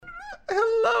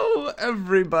Hello,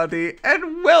 everybody,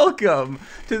 and welcome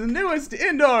to the newest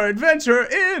indoor adventure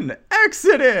in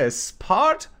Exodus,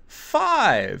 Part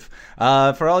 5.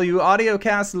 For all you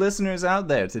AudioCast listeners out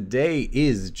there, today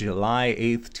is July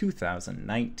 8th,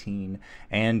 2019,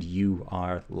 and you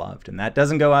are loved. And that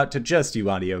doesn't go out to just you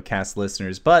AudioCast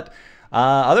listeners, but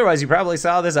otherwise you probably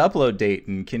saw this upload date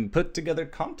and can put together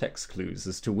context clues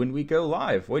as to when we go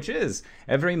live, which is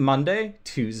every Monday,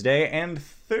 Tuesday, and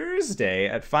Thursday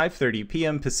at 5:30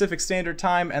 p.m. Pacific Standard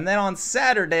Time, and then on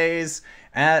Saturdays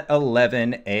at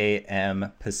 11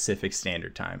 a.m. Pacific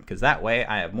Standard Time, because that way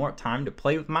I have more time to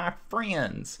play with my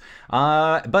friends.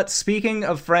 But speaking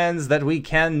of friends that we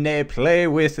can play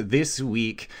with this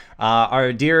week,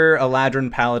 our dear Eladrin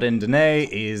Paladin Danae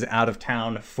is out of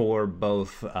town for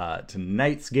both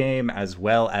tonight's game as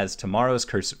well as tomorrow's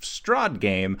Curse of Strahd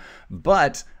game,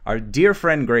 but our dear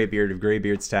friend Greybeard of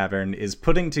Greybeard's Tavern is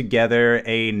putting together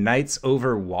a Knights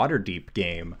Over Waterdeep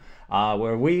game,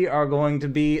 where we are going to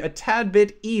be a tad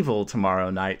bit evil tomorrow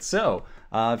night. So,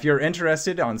 if you're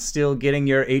interested on still getting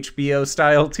your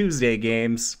HBO-style Tuesday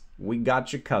games, we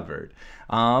got you covered.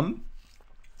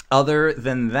 Other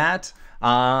than that,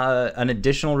 an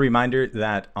additional reminder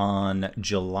that on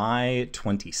July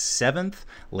 27th,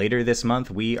 later this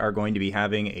month, we are going to be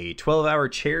having a 12-hour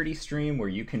charity stream where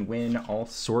you can win all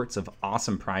sorts of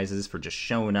awesome prizes for just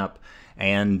showing up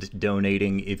and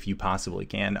donating if you possibly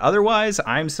can. Otherwise,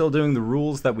 I'm still doing the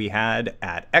rules that we had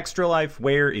at Extra Life,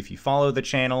 where if you follow the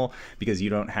channel, because you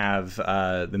don't have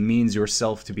the means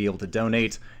yourself to be able to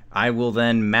donate, I will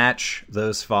then match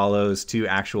those follows to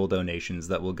actual donations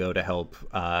that will go to help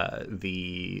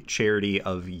the charity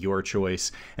of your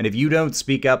choice. And if you don't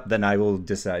speak up, then I will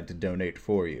decide to donate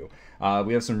for you.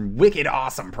 We have some wicked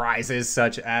awesome prizes,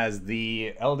 such as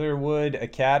the Elderwood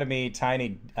Academy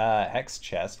Tiny Hex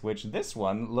Chest, which this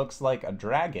one looks like a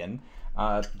dragon.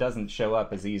 Doesn't show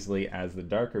up as easily as the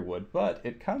Darker Wood, but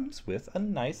it comes with a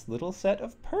nice little set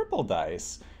of purple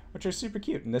dice, which are super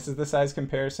cute. And this is the size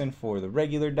comparison for the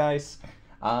regular dice.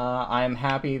 I'm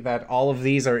happy that all of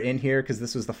these are in here, because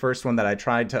this was the first one that I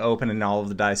tried to open and all of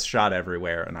the dice shot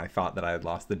everywhere, and I thought that I had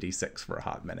lost the D6 for a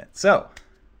hot minute. So,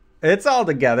 it's all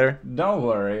together. Don't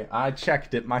worry, I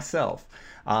checked it myself.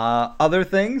 Other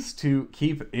things to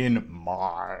keep in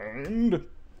mind.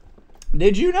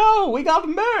 Did you know we got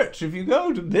merch? If you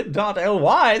go to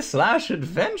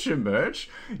bit.ly/adventure merch,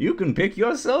 you can pick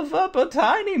yourself up a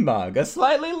tiny mug, a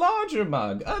slightly larger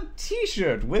mug, a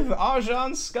t-shirt with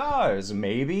Arjan scars,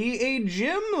 maybe a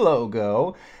gym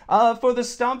logo for the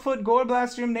Stompfoot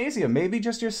Goreblast Gymnasium, maybe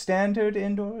just your standard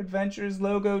Indoor Adventures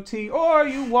logo tee, or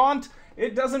you want...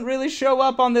 It doesn't really show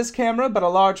up on this camera, but a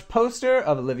large poster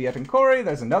of Oliviette and Corey.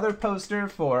 There's another poster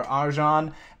for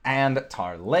Arjan and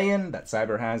Tarlayan that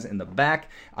Cyber has in the back.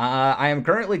 I am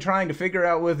currently trying to figure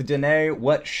out with Danae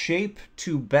what shape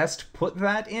to best put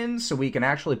that in, so we can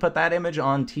actually put that image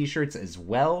on t-shirts as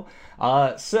well.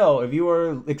 So if you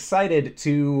are excited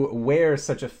to wear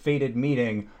such a fated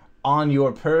meeting on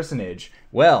your personage,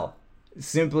 well...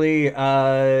 Simply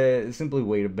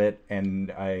wait a bit,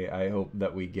 and I hope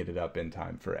that we get it up in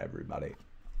time for everybody.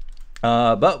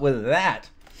 But with that,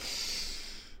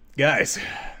 guys,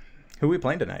 who are we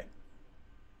playing tonight?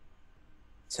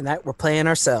 Tonight we're playing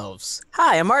ourselves.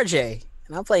 Hi, I'm RJ,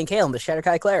 and I'm playing Kalen, the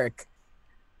Shatterkai Cleric.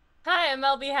 Hi, I'm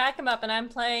LB Hackemup, and I'm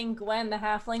playing Gwen, the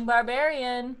Halfling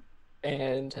Barbarian.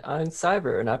 And I'm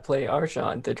Cyber, and I play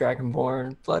Arjan, the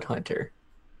Dragonborn Blood Hunter,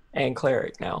 and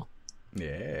Cleric now.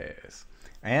 Yes.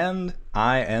 And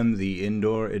I am the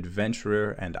Indoor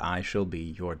Adventurer, and I shall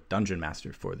be your Dungeon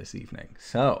Master for this evening.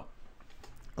 So,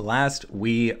 last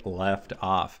we left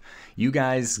off, you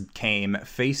guys came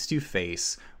face to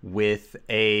face with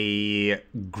a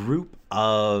group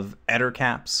of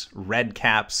Ettercaps,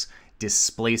 Redcaps,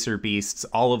 Displacer Beasts,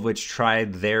 all of which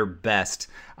tried their best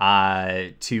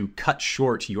to cut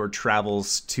short your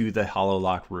travels to the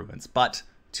Hollowlock Ruins. But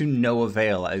to no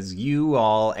avail, as you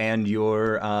all and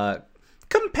your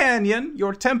companion,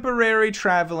 your temporary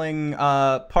traveling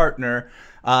partner,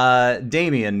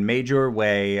 Damien, made your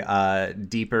way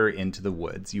deeper into the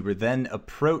woods. You were then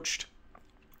approached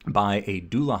by a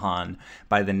Dullahan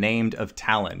by the name of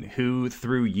Talon, who,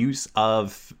 through use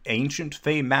of ancient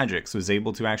Fey magics, was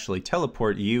able to actually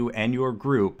teleport you and your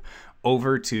group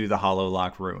over to the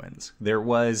Hollowlock Ruins. There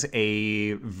was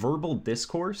a verbal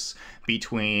discourse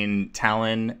between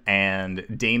Talon and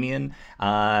Damien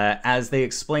as they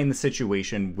explained the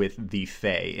situation with the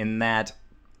Fey, in that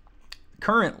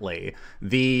currently,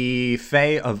 the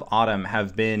Fae of Autumn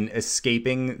have been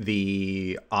escaping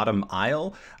the Autumn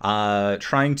Isle,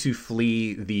 trying to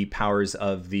flee the powers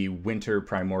of the winter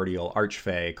primordial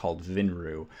archfey called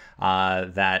Vinru,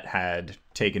 that had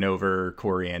taken over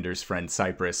Coriander's friend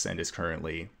Cypress and is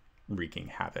currently wreaking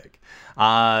havoc.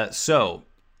 So,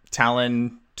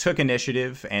 Talon took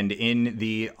initiative, and in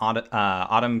the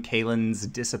Autumn Kalen's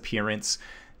disappearance,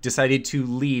 decided to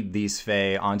lead these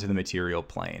Fae onto the material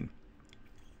plane.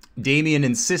 Damien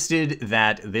insisted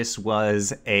that this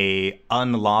was a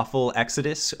unlawful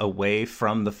exodus away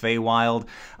from the Feywild,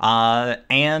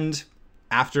 and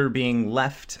after being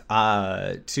left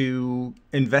to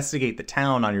investigate the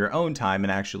town on your own time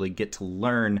and actually get to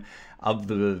learn of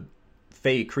the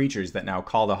Fey creatures that now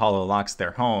call the Hollow Locks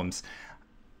their homes,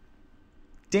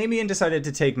 Damien decided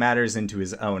to take matters into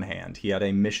his own hand. He had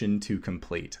a mission to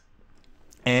complete.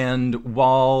 And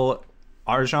while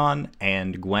Arjan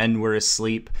and Gwen were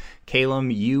asleep, Calum,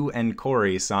 you and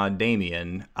Corey saw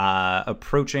Damien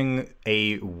approaching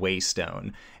a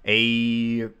waystone,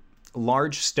 a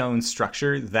large stone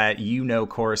structure that you know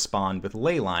correspond with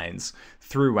ley lines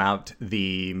throughout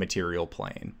the material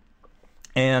plane.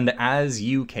 And as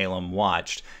you, Calum,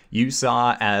 watched, you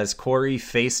saw as Corey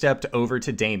face-stepped over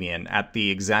to Damien at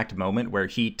the exact moment where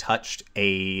he touched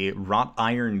a wrought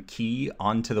iron key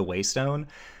onto the waystone,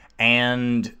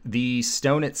 and the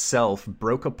stone itself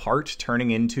broke apart,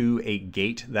 turning into a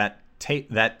gate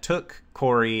that took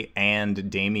Corey and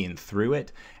Damien through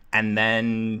it, and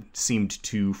then seemed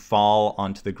to fall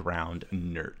onto the ground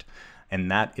inert. And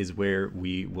that is where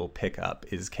we will pick up.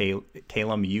 Is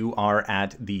Calum, you are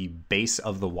at the base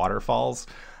of the waterfalls,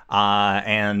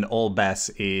 and Old Bess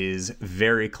is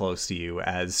very close to you,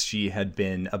 as she had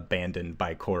been abandoned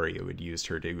by Corey, who had used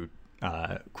her to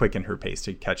quicken her pace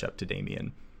to catch up to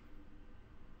Damien.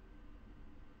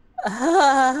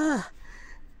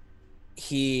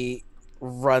 He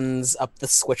runs up the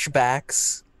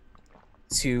switchbacks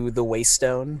to the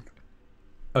waystone.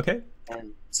 Okay.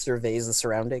 And surveys the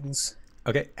surroundings.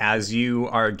 Okay, as you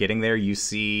are getting there, you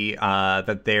see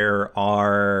that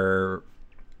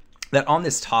on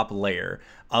this top layer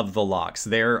of the locks,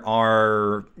 there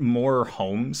are more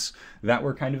homes that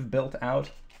were kind of built out,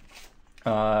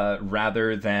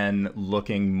 rather than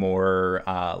looking more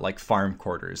like farm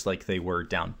quarters like they were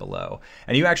down below.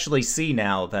 And you actually see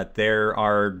now that there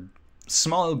are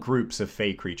small groups of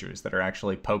Fey creatures that are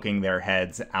actually poking their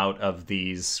heads out of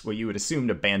these, what you would assume,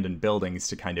 abandoned buildings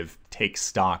to kind of take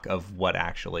stock of what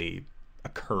actually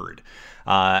occurred,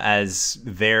 as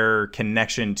their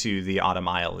connection to the Autumn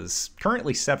Isle is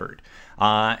currently severed.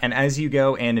 And as you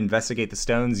go and investigate the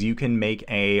stones, you can make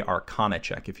a Arcana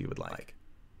check if you would like.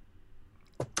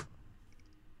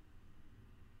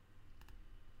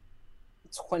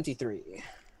 $23.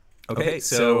 Okay,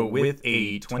 so with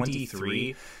a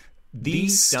 23,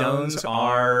 these stones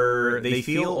they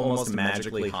feel almost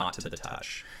magically hot to the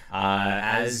touch.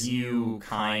 As you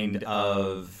kind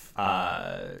of,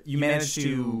 you manage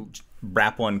to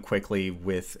wrap one quickly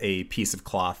with a piece of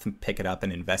cloth, pick it up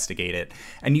and investigate it.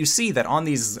 And you see that on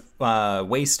these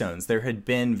waystones, there had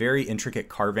been very intricate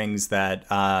carvings that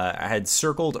had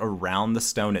circled around the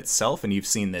stone itself. And you've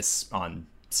seen this on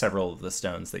several of the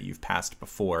stones that you've passed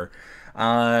before.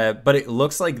 But it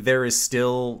looks like there is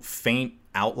still faint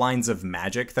outlines of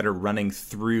magic that are running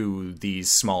through these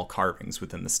small carvings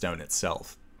within the stone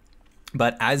itself.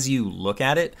 But as you look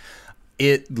at it,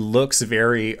 it looks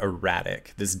very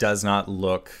erratic. This does not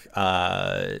look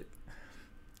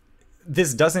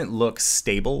this doesn't look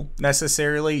stable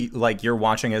necessarily. Like, you're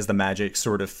watching as the magic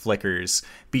sort of flickers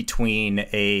between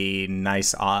a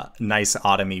nice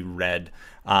autumny red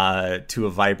to a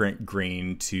vibrant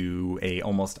green to a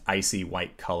almost icy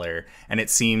white color, and it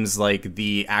seems like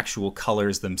the actual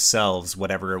colors themselves,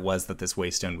 whatever it was that this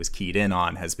waystone was keyed in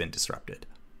on, has been disrupted.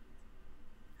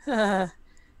 Ha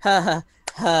ha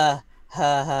ha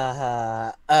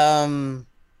ha ha.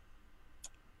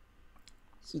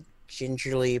 He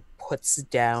gingerly puts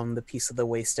down the piece of the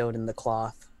waystone in the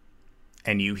cloth,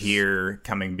 and you hear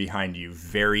coming behind you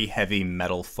very heavy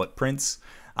metal footprints.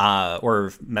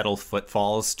 Or metal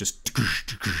footfalls, just,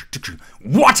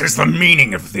 what is the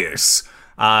meaning of this?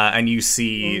 And you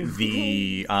see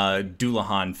the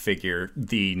Dullahan figure,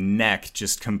 the neck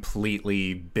just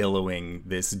completely billowing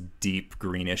this deep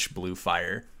greenish blue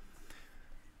fire.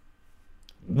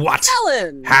 What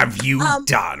Alan, have you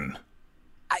done?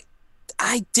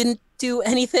 I didn't do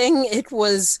anything. It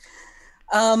was,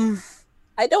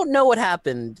 I don't know what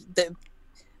happened.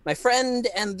 My friend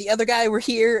and the other guy were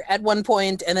here at one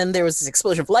point, and then there was this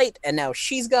explosion of light, and now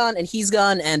she's gone, and he's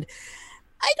gone, and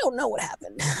I don't know what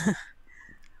happened.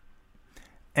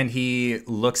 And he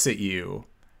looks at you,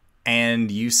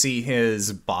 and you see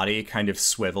his body kind of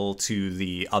swivel to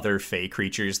the other Fey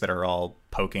creatures that are all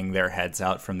poking their heads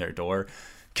out from their door.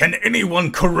 Can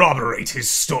anyone corroborate his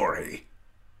story?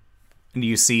 And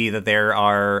you see that there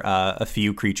are a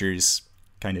few creatures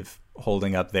kind of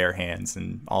holding up their hands,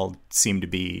 and all seem to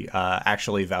be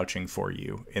actually vouching for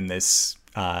you in this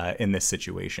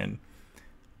situation.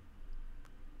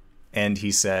 And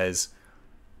he says,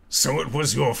 So it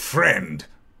was your friend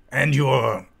and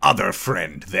your other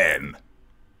friend, then,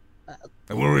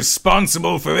 that were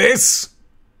responsible for this?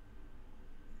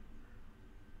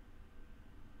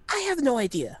 I have no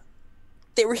idea.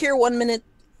 They were here 1 minute,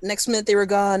 next minute they were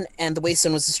gone, and the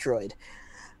Waystone was destroyed.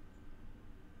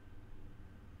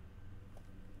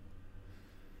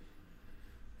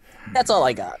 That's all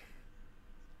I got.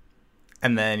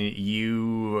 and then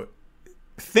you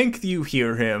think you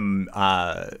hear him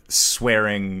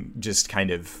swearing, just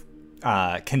kind of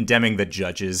condemning the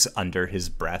judges under his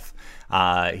breath.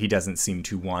 He doesn't seem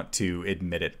to want to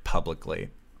admit it publicly.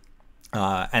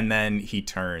 And then he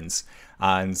turns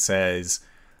and says,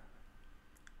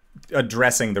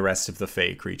 addressing the rest of the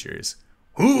Fey creatures,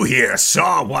 Who here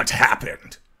saw what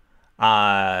happened?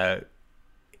 In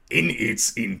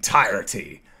its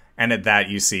entirety. And at that,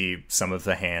 you see some of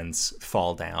the hands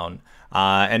fall down.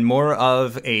 And more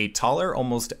of a taller,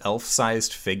 almost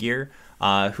elf-sized figure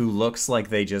who looks like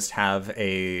they just have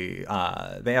a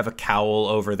cowl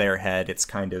over their head. It's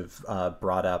kind of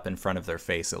brought up in front of their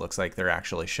face. It looks like they're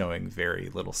actually showing very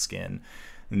little skin.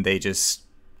 And they just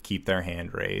keep their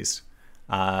hand raised.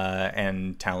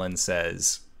 And Talon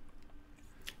says,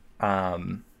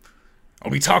 I'll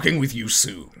be talking with you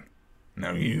soon.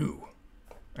 Now you.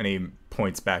 And he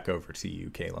points back over to you,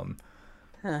 Calum.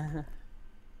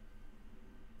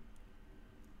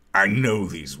 I know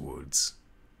these woods.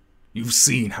 You've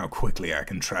seen how quickly I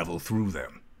can travel through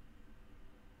them.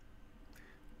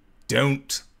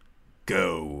 Don't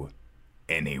go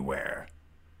anywhere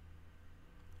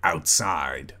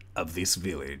outside of this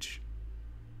village.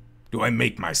 Do I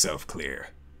make myself clear?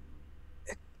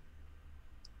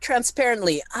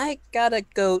 Transparently, I gotta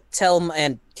go tell him,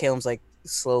 and Calum's like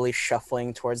slowly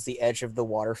shuffling towards the edge of the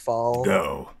waterfall.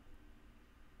 Go.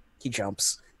 He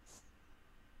jumps.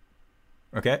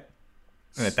 Okay.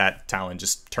 And at that, Talon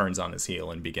just turns on his heel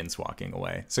and begins walking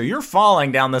away. So you're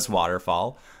falling down this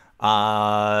waterfall.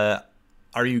 Are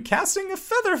you casting a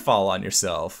feather fall on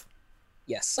yourself?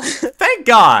 Yes. Thank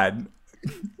God!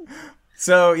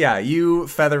 So yeah, you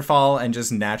feather fall and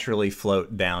just naturally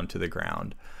float down to the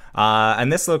ground.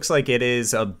 And this looks like it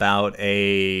is about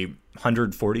a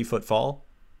 140-foot fall.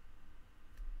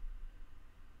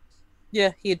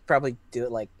 Yeah, he'd probably do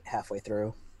it like halfway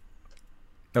through.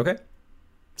 Okay.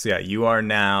 So yeah, you are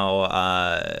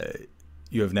now,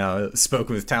 you have now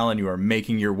spoken with Talon. You are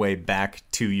making your way back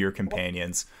to your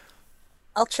companions.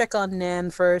 I'll check on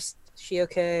Nan first. She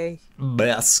okay?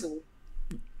 Bess.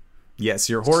 Yes,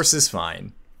 your horse is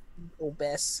fine. Oh,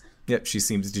 Bess. Yep, she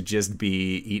seems to just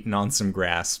be eating on some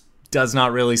grass. Does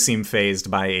not really seem fazed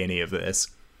by any of this.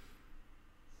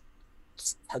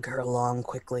 Just tug her along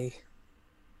quickly.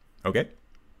 Okay.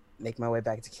 Make my way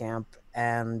back to camp.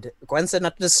 And Gwen said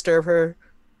not to disturb her.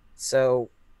 So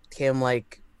Kim,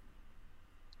 like,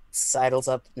 sidles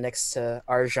up next to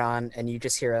Arjan, and you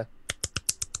just hear a...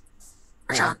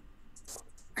 Arjan!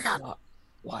 Arjan!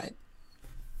 What?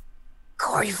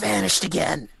 Corey vanished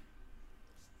again!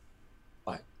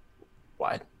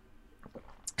 What?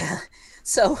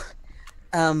 So,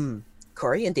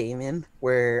 Corey and Damien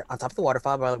were on top of the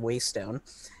waterfall by the Waystone,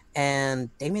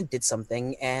 and Damien did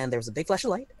something, and there was a big flash of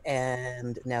light,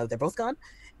 and now they're both gone,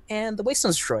 and the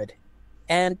Waystone's destroyed.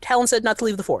 And Talon said not to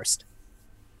leave the forest.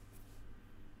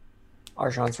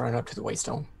 Arjan's running up to the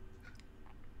Waystone.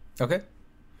 Okay.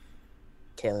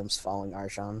 Caleb's following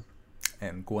Arjan.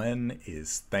 And Gwen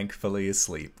is thankfully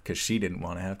asleep because she didn't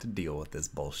want to have to deal with this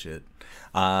bullshit.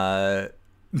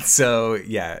 So,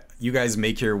 yeah, you guys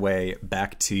make your way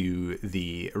back to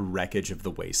the wreckage of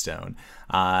the Waystone.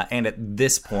 And at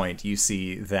this point, you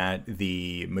see that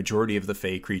the majority of the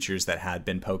Fey creatures that had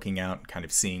been poking out, kind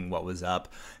of seeing what was up,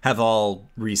 have all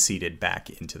reseated back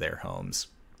into their homes.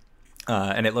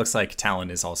 And it looks like Talon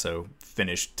is also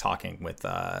finished talking with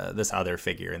this other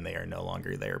figure, and they are no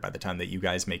longer there by the time that you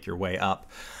guys make your way up.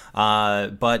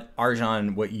 But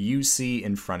Arjan, what you see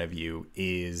in front of you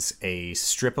is a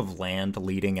strip of land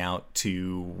leading out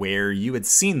to where you had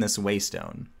seen this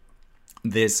Waystone.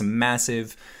 This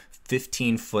massive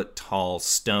 15-foot tall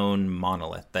stone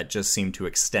monolith that just seemed to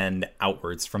extend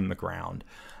outwards from the ground.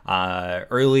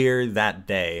 Earlier that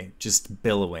day, just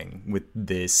billowing with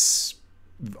this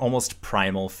almost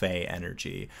primal fey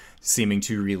energy, seeming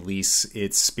to release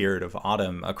its spirit of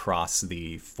autumn across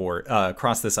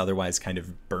across this otherwise kind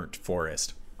of burnt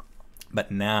forest.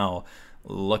 But now,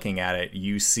 looking at it,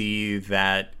 you see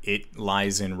that it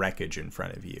lies in wreckage in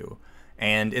front of you.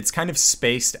 And it's kind of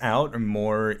spaced out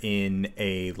more in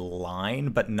a line,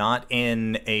 but not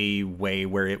in a way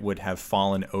where it would have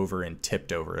fallen over and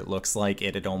tipped over. It looks like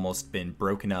it had almost been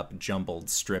broken up, jumbled,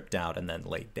 stripped out, and then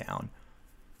laid down.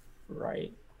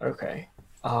 Right. Okay.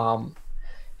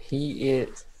 He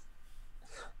is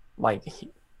like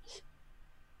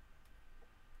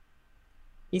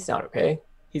he's not okay.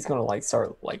 He's gonna like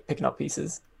start like picking up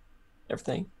pieces,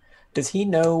 everything. Does he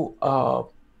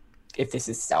know if this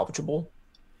is salvageable?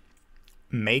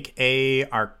 Make a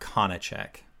Arcana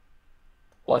check.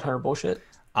 Blood Hunter bullshit.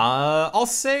 I'll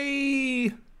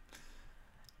say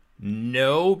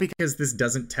no, because this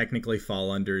doesn't technically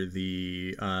fall under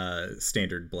the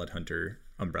standard Blood Hunter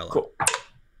umbrella. Cool.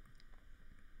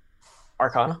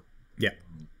 Arcana? Yeah.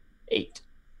 8.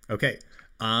 Okay.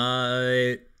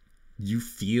 You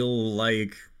feel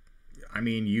like, I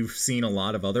mean, you've seen a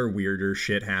lot of other weirder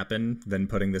shit happen than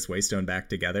putting this Waystone back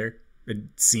together. It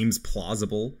seems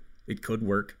plausible. It could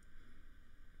work.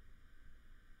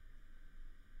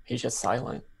 He's just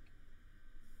silent.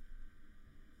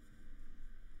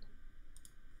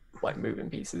 Like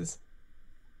moving pieces.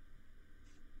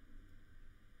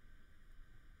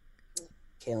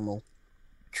 Caleb will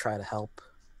try to help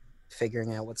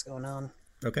figuring out what's going on.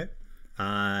 Okay.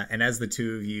 And as the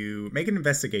two of you make an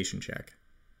investigation check.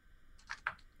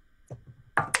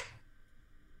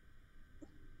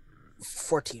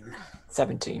 14.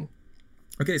 17.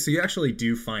 Okay, so you actually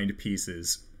do find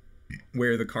pieces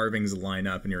where the carvings line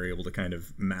up and you're able to kind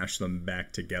of mash them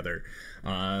back together.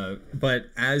 But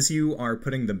as you are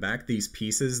putting them back, these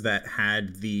pieces that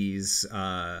had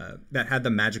the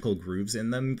magical grooves in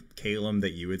them, Calum,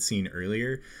 that you had seen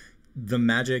earlier, the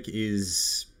magic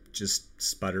is just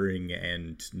sputtering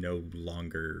and no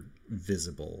longer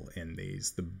visible in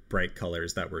these. The bright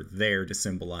colors that were there to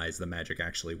symbolize the magic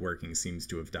actually working seems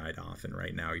to have died off, and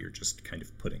right now you're just kind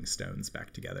of putting stones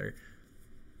back together.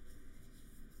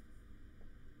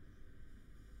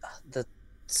 The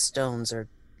stones are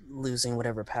losing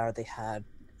whatever power they had.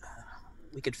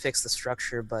 We could fix the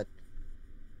structure, but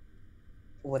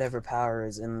whatever power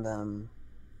is in them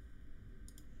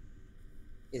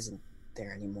isn't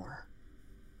there anymore.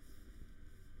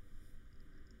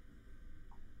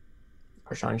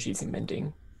 Arshan's using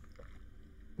mending.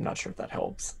 I'm not sure if that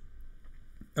helps.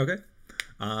 Okay.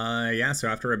 Yeah, so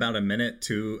after about a minute,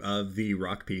 2 of the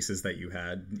rock pieces that you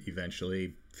had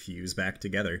eventually fuse back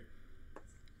together.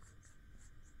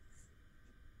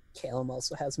 Caleb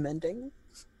also has mending.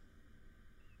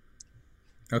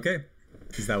 Okay.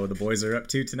 Is that what the boys are up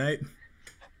to tonight?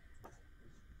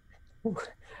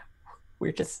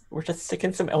 We're just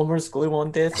sticking some Elmer's glue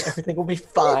on this. Everything will be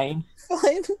fine.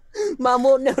 Fine. Mom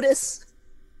won't notice.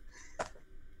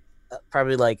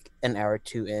 Probably like an hour or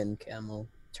 2 in, Cam will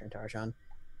turn to Arshan.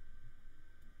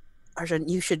 Arshan,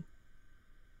 you should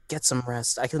get some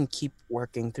rest. I can keep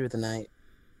working through the night.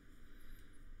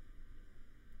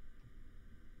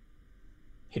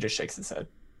 He just shakes his head.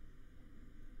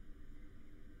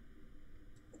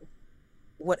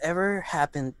 Whatever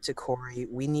happened to Corey,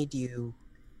 we need you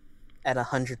at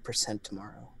 100%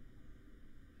 tomorrow.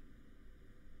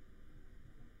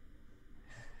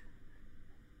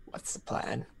 What's the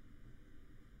plan?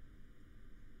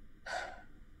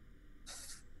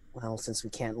 Well, since we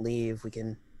can't leave, we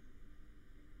can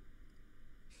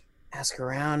ask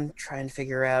around, try and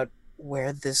figure out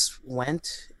where this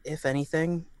went, if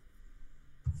anything.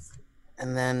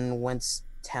 And then once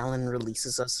Talon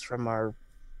releases us from our,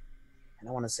 I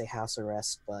don't want to say house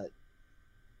arrest, but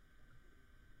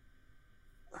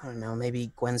I don't know,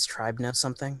 maybe Gwen's tribe knows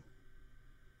something?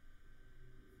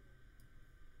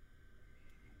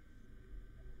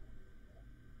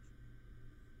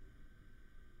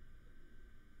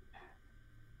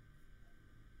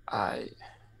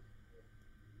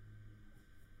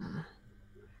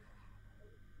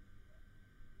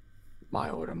 My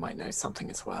order might know something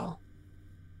as well.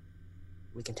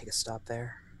 We can take a stop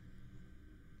there.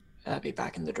 That'd be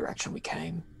back in the direction we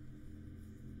came.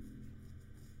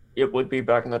 It would be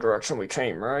back in the direction we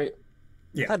came, right?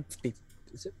 Yeah. That'd be,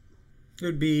 is it? It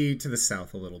would be to the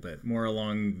south a little bit, more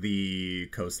along the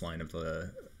coastline of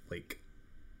the lake.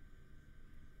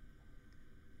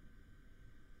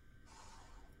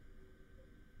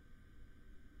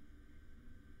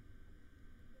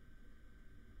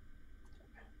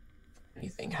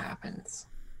 Anything happens,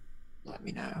 let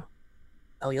me know.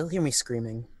 Oh, you'll hear me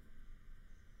screaming.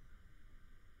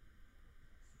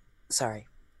 Sorry.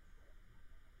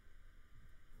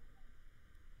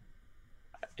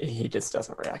 He just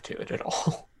doesn't react to it at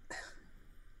all.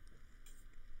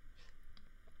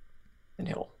 And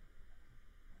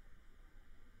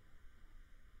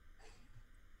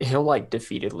he'll like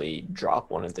defeatedly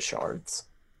drop one of the shards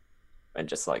and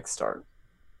just like start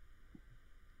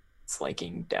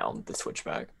slinking down the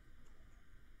switchback.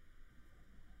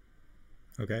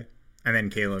 Okay. And then,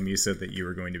 Caleb, you said that you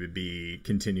were going to be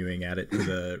continuing at it for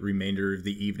the remainder of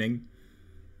the evening.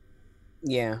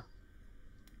 Yeah.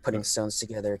 Putting stones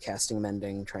together, casting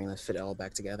mending, trying to fit it all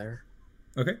back together.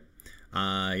 Okay.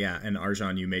 Yeah, and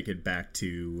Arjan, you make it back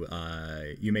to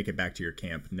your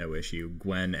camp, no issue.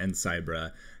 Gwen and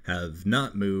Cybra have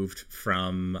not moved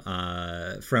from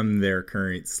their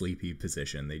current sleepy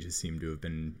position. They just seem to have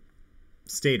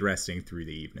stayed resting through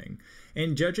the evening.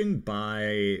 And judging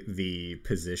by the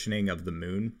positioning of the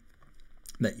moon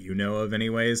that you know of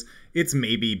anyways, it's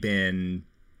maybe been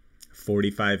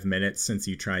 45 minutes since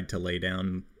you tried to lay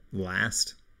down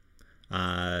last.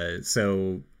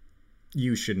 So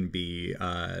you shouldn't be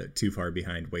too far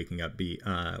behind waking up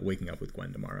with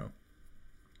Gwen tomorrow.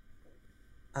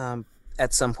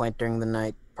 At some point during the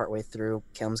night, partway through,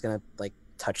 Caleb's gonna like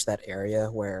touch that area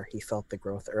where he felt the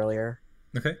growth earlier.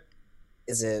 Okay.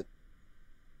 Is it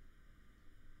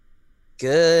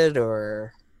good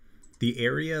or? The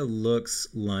area looks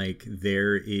like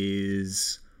there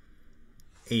is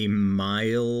a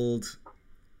mild,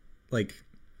 like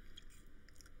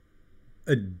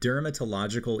a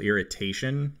dermatological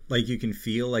irritation. Like you can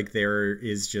feel like there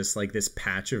is just like this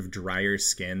patch of drier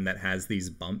skin that has these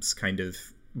bumps kind of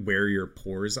where your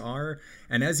pores are.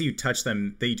 And as you touch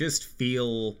them, they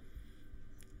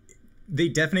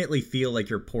definitely feel like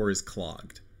your pores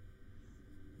clogged.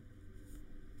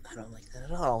 I don't like that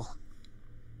at all.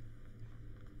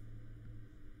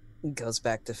 Goes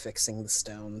back to fixing the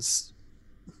stones.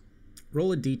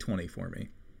 Roll a d20 for me.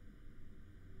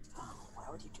 Oh, why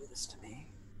would you do this to me?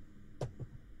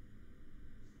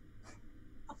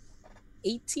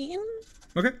 18?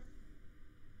 Okay.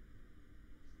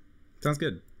 Sounds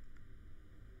good.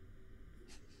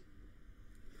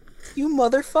 You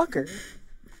motherfucker.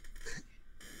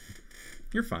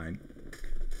 You're fine.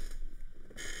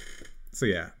 So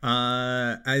yeah,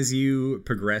 as you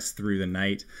progress through the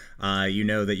night, you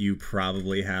know that you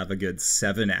probably have a good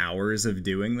 7 hours of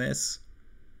doing this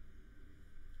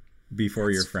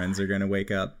before your friends are going to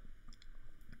wake up.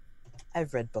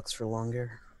 I've read books for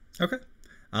longer. Okay.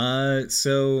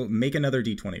 So make another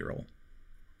d20 roll.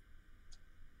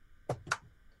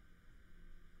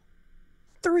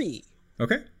 3.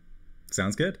 Okay.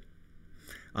 Sounds good.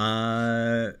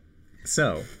 Yeah.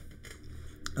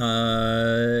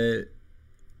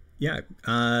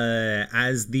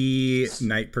 As the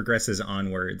night progresses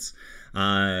onwards,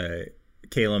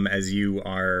 Caleb, as you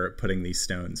are putting these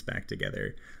stones back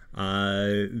together,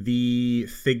 the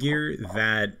figure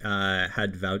that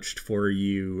had vouched for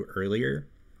you earlier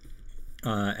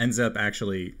ends up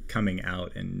actually coming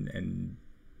out and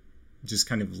just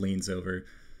kind of leans over.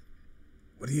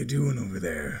 What are you doing over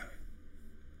there?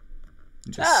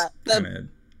 Just kind of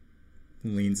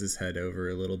leans his head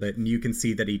over a little bit, and you can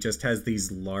see that he just has these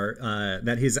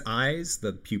that his eyes,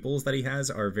 the pupils that he has,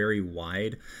 are very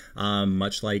wide,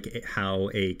 much like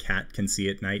how a cat can see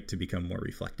at night to become more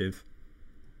reflective.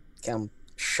 Caleb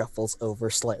shuffles over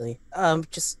slightly.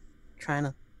 Just trying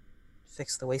to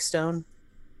fix the waystone.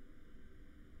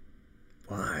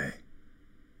 Why?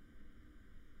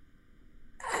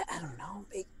 I don't know.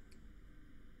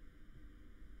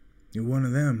 You're one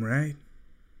of them, right?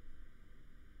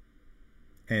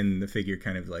 And the figure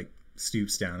kind of like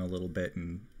stoops down a little bit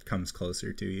and comes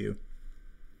closer to you.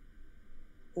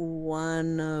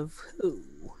 One of who?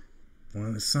 One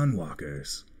of the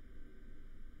Sunwalkers.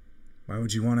 Why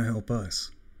would you want to help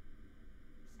us?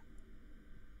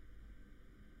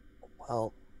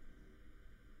 Well,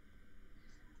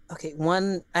 okay,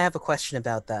 one, I have a question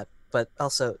about that, but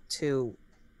also, two,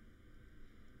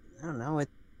 I don't know, it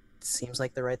seems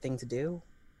like the right thing to do.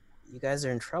 You guys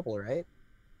are in trouble, right?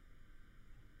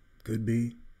 Could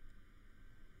be.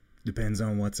 Depends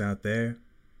on what's out there.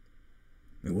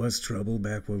 It was trouble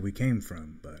back where we came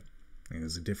from, but it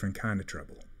was a different kind of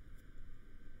trouble.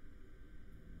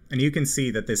 And you can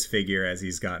see that this figure, as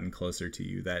he's gotten closer to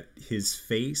you, that his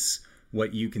face,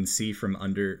 what you can see from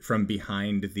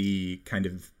behind the kind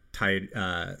of tied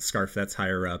scarf that's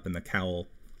higher up and the cowl,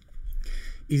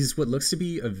 is what looks to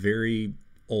be a very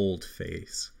old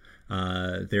face.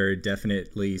 There are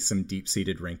definitely some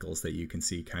deep-seated wrinkles that you can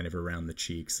see kind of around the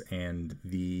cheeks, and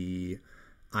the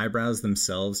eyebrows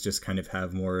themselves just kind of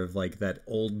have more of like that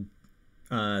old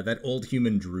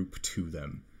human droop to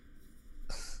them.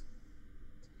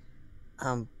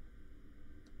 Um,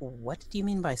 what do you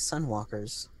mean by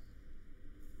sunwalkers?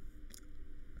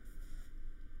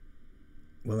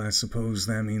 Well, I suppose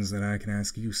that means that I can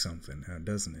ask you something, now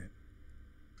doesn't it?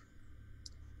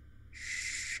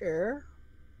 Sure.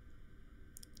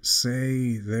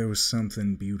 Say there was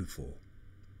something beautiful.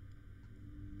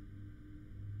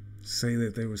 Say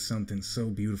that there was something so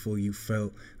beautiful you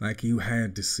felt like you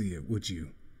had to see it, would you?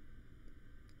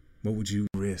 What would you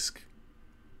risk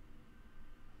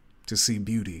to see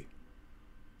beauty?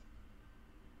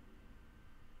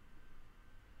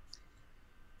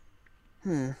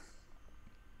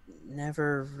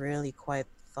 Never really quite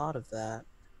thought of that.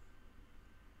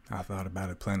 I thought about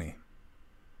it plenty.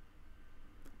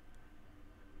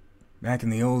 Back in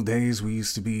the old days, we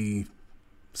used to be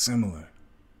similar.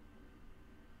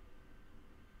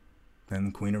 Then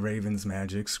the Queen of Raven's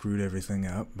magic screwed everything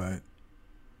up, but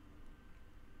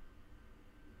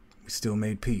we still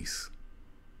made peace.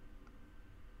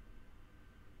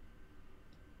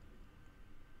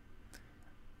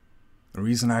 The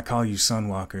reason I call you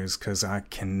Sunwalker is because I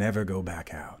can never go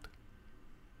back out.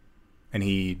 And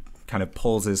he kind of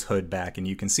pulls his hood back, and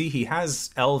you can see he has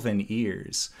elven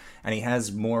ears, and he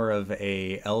has more of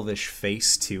a elvish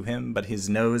face to him, but his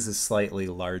nose is slightly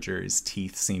larger. His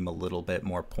teeth seem a little bit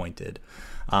more pointed.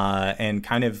 And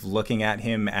kind of looking at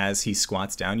him as he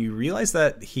squats down, you realize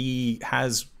that he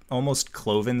has almost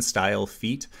cloven style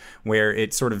feet, where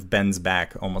it sort of bends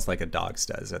back almost like a dog's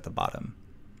does at the bottom.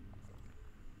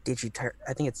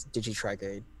 I think it's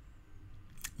Digitrigade.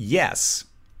 Yes.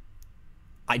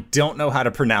 I don't know how to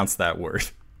pronounce that word.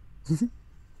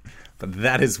 But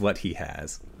that is what he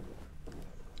has.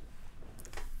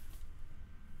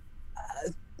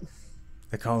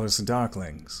 They call us the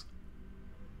Darklings.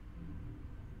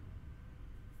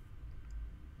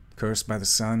 Cursed by the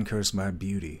sun, cursed by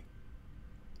beauty.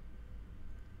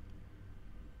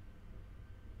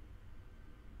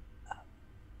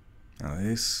 Now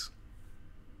this...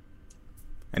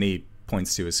 And he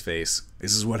points to his face.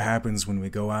 This is what happens when we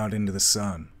go out into the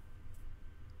sun.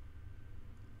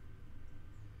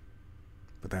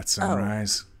 But that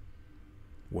sunrise,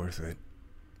 worth it.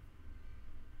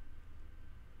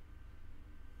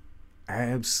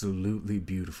 Absolutely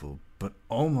beautiful, but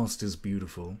almost as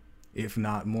beautiful, if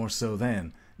not more so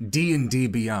than, D&D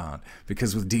Beyond.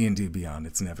 Because with D&D Beyond,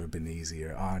 it's never been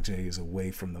easier. RJ is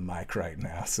away from the mic right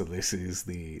now, so this is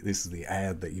the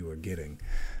ad that you are getting.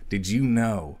 Did you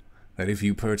know that if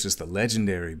you purchase the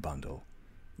Legendary Bundle,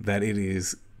 that it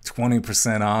is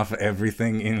 20% off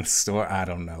everything in store? I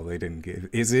don't know. They didn't give...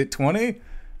 Is it 20?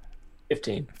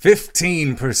 15.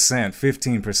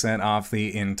 15% off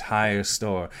the entire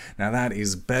store. Now that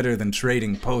is better than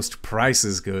Trading Post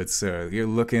prices, good sir. You're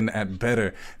looking at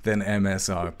better than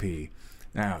MSRP.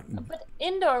 Now, But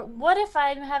Indoor, what if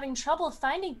I'm having trouble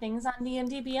finding things on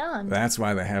D&D Beyond? that's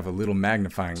why they have a little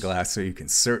magnifying glass so you can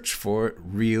search for it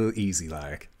real easy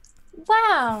like.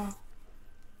 Wow.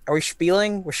 Are we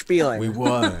spieling? We're spieling. We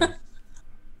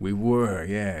were,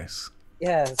 yes.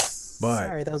 Yes. But-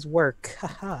 Sorry, that was work.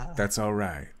 Haha. That's all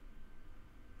right.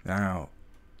 Now,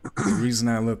 the reason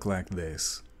I look like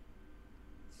this,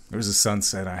 there was a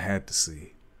sunset I had to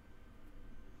see.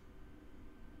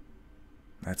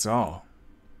 That's all.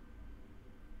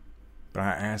 But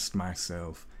I asked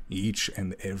myself each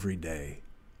and every day,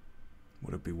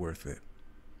 would it be worth it?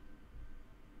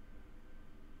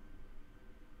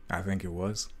 I think it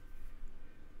was.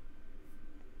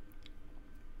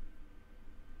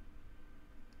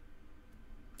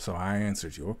 So I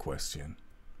answered your question,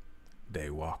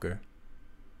 Daywalker.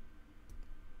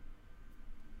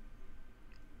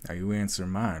 Now you answer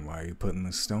mine. Why are you putting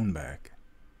the stone back?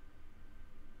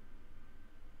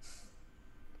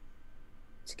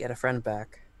 To get a friend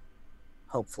back.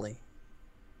 Hopefully.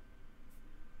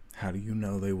 How do you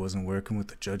know they wasn't working with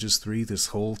the Judges 3 this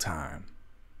whole time?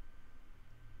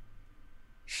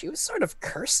 She was sort of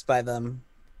cursed by them.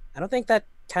 I don't think that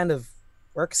kind of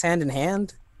works hand in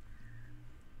hand.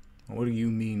 What do you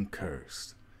mean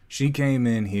cursed? She came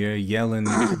in here yelling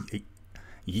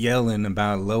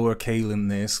about lower Kaelin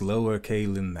this, lower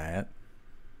Kaelin that.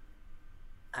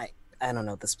 I don't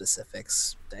know the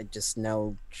specifics. I just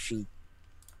know she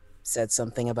said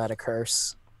something about a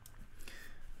curse.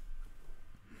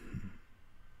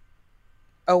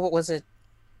 Oh, what was it?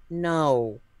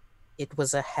 No. It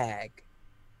was a hag.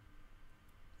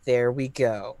 There we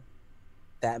go.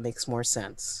 That makes more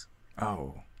sense.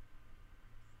 Oh.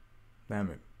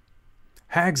 Damn it.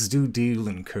 Hags do deal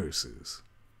in curses,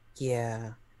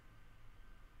 Yeah.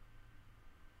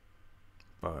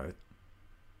 but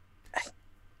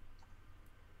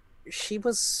She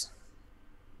was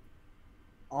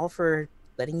all for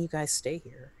letting you guys stay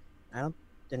here. I don't.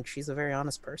 And she's a very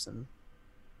honest person.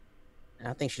 I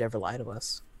don't think she'd ever lie to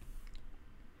us.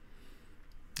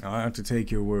 I'll have to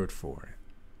take your word for it.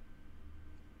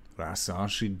 But I saw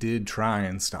she did try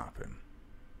and stop him.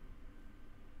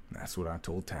 That's what I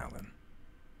told Talon.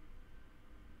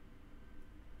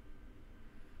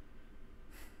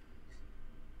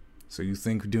 So you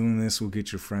think doing this will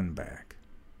get your friend back?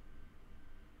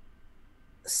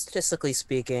 Statistically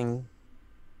speaking,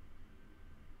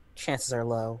 chances are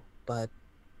low, but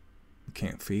You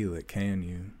can't feel it, can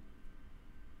you?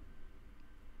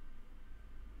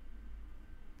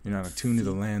 You're not attuned to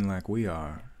the land like we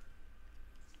are.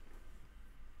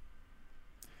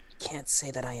 can't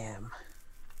say that I am.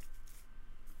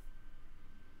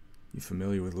 You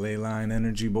familiar with ley line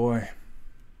energy, boy?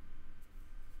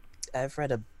 I've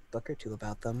read a book or two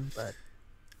about them, but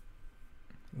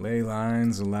Ley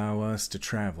lines allow us to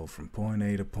travel from point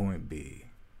A to point B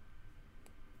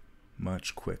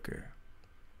much quicker.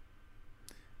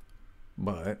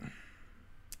 But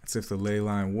that's if the ley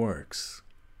line works.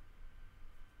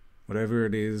 Whatever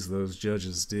it is those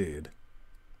judges did,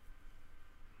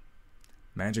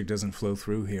 magic doesn't flow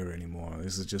through here anymore.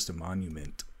 This is just a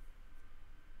monument.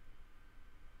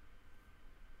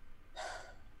 I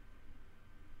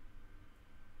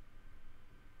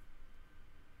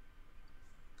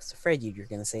was afraid you were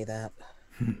going to say that.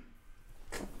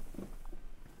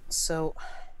 So,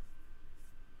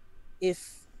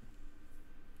 if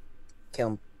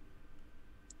Kilm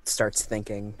starts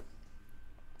thinking,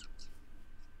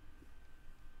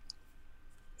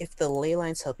 if the ley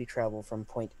lines help you travel from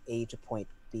point A to point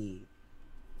B,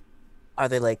 are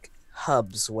they like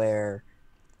hubs where,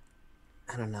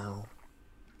 I don't know,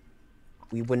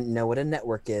 we wouldn't know what a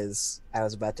network is? I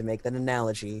was about to make that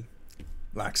analogy.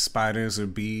 Like spiders or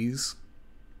bees?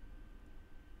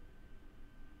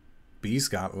 Bees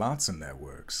got lots of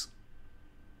networks.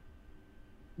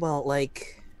 Well,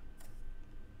 like,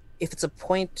 if it's a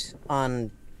point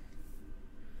on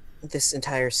this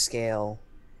entire scale,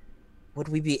 would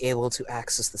we be able to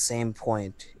access the same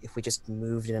point if we just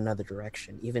moved in another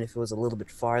direction, even if it was a little bit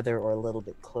farther or a little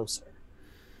bit closer?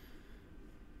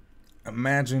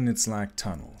 Imagine it's like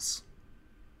tunnels.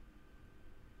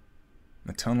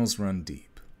 The tunnels run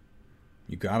deep.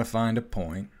 You gotta find a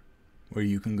point where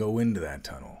you can go into that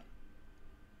tunnel.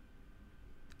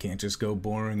 You can't just go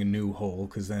boring a new hole,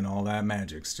 because then all that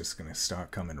magic's just gonna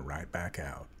start coming right back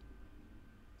out.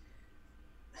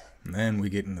 And then we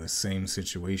get into the same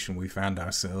situation we found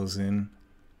ourselves in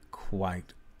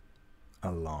quite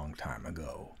a long time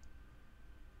ago.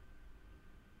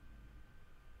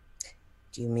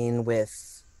 Do you mean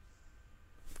with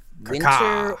Caca.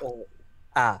 winter or...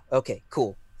 Ah, okay,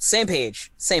 cool. Same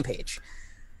page, same page.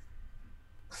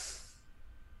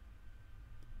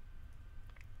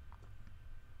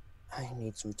 I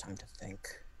need some time to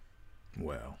think.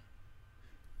 Well,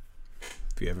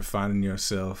 if you ever finding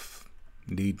yourself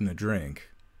needing a drink,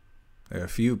 there are a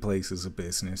few places of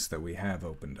business that we have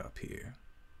opened up here.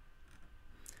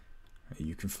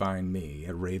 You can find me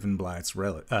at Ravenblight's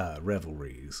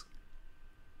Revelries.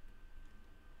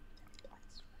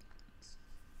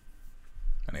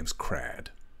 My name's Crad.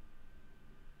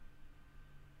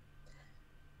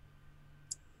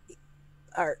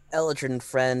 Our Eldrin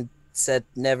friend said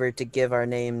never to give our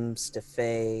names to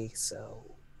Faye, so...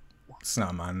 It's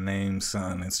not my name,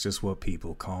 son. It's just what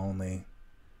people call me.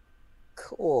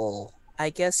 Cool. I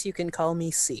guess you can call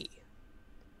me C.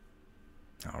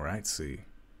 All right, C.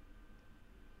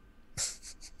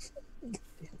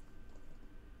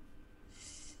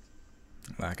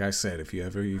 Like I said, if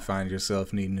you find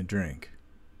yourself needing a drink,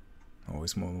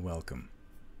 always more than welcome.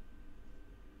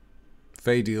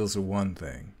 Fey deals are one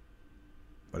thing,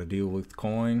 but a deal with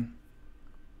coin,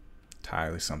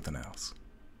 entirely something else.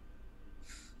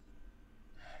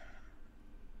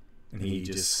 And he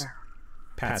just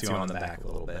pats you on the back a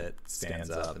little bit, stands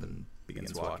up, and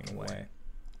begins walking away.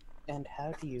 And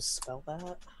how do you spell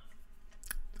that?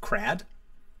 Crad?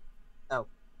 Oh.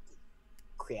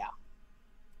 Kria.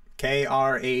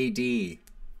 Krad.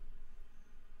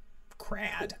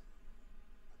 Crad.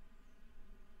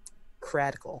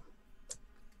 Cradical.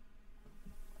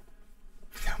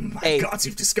 Oh my Hey. God,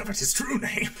 you've discovered his true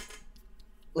name.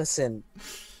 Listen,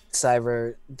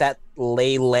 Cyber, that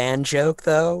Leyland joke,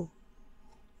 though,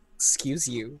 excuse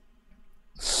you.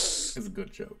 It's a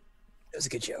good joke. It was a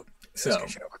good joke. So,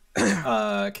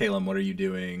 Caleb, what are you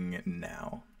doing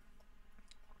now?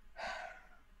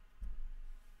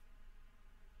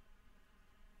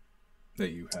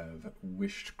 That you have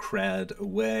wished Crad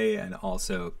away and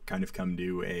also kind of come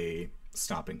to a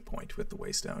stopping point with the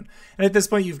Waystone. And at this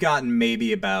point, you've gotten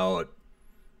maybe about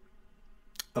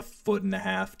a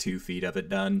 1.5 feet, 2 feet of it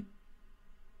done.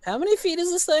 How many feet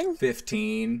is this thing?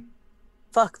 15.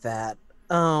 Fuck that.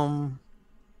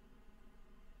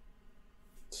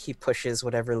 He pushes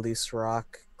whatever loose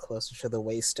rock closer to the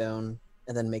waystone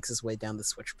and then makes his way down the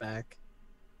switchback,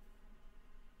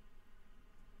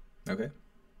 Okay.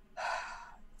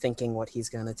 thinking what he's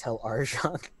gonna tell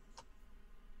Arjan.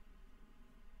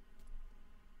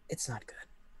 It's not good.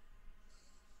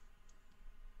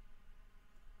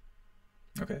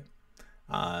 Okay.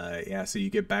 Yeah, so you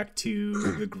get back to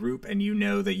the group, and you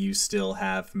know that you still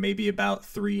have maybe about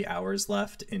 3 hours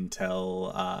left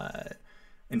until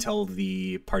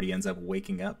the party ends up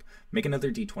waking up. Make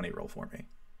another d20 roll for me.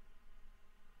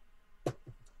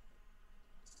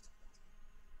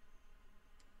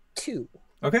 2.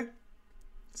 Okay.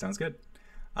 Sounds good.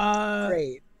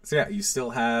 Great. So yeah, you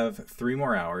still have 3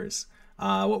 more hours.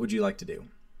 What would you like to do?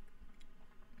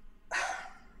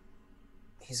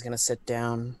 He's gonna sit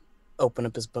down, open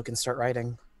up his book, and start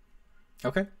writing.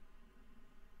 Okay.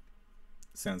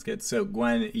 Sounds good. So,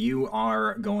 Gwen, you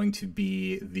are going to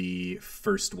be the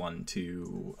first one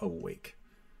to awake.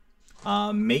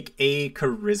 Make a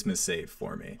charisma save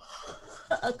for me.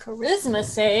 A charisma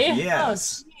save?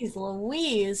 Yes. Oh, jeez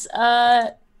Louise.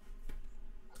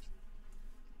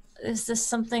 Is this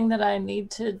something that I need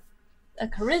to... A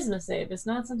charisma save is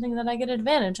not something that I get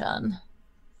advantage on.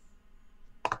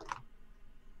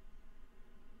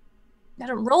 I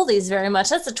don't roll these very much.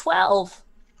 That's a 12.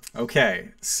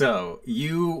 Okay, so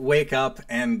you wake up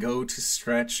and go to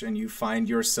stretch, and you find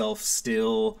yourself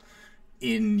still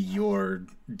in your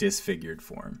disfigured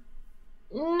form.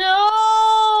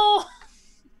 No!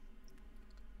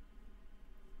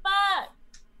 Fuck!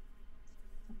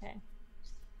 Okay.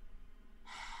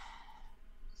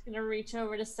 Just gonna reach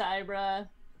over to Cybra,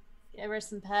 give her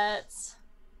some pets.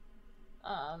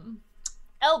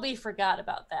 LB forgot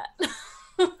about that.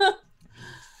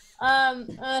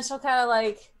 She'll kind of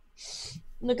like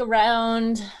look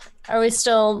around. Are we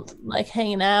still like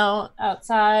hanging out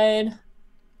outside?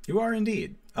 You are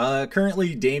indeed.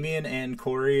 Currently, Damien and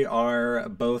Corey are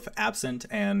both absent,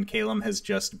 and Caleb has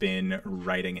just been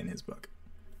writing in his book.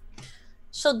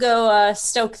 She'll go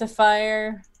stoke the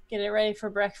fire, get it ready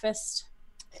for breakfast.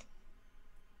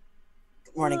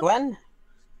 Good morning, Gwen.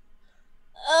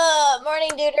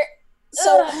 Morning, Duder.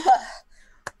 So,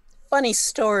 funny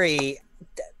story.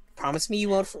 Promise me you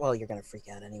won't. Well, you're gonna freak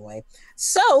out anyway.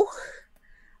 So,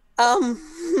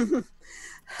 Look,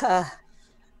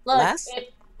 last-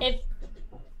 if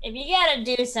you gotta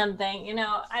do something, you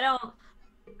know,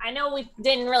 I know we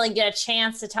didn't really get a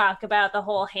chance to talk about the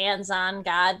whole hands-on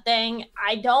God thing.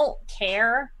 I don't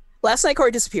care. last night Corey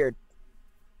disappeared.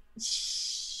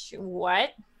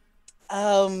 What?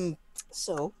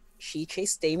 So she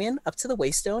chased Damien up to the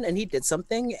waystone, and he did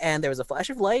something, and there was a flash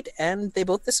of light, and they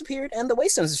both disappeared, and the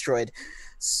waystone's destroyed.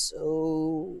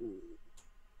 So,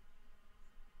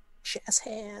 jazz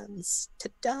hands,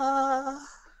 ta-da!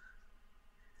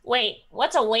 Wait,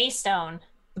 what's a waystone?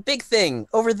 The big thing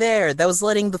over there that was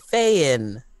letting the Fae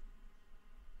in.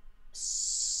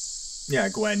 Yeah,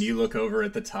 Gwen, you look over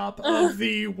at the top of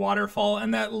the waterfall,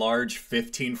 and that large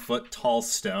 15-foot tall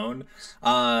stone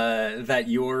that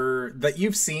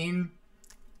you've seen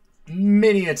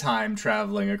many a time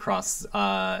traveling across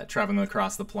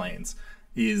the plains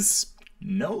is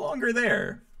no longer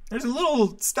there. There's a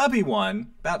little stubby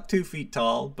one, about 2 feet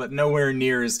tall, but nowhere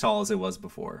near as tall as it was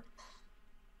before.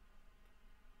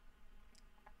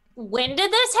 When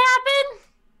did this happen?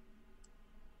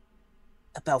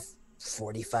 About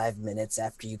 45 minutes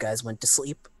after you guys went to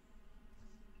sleep.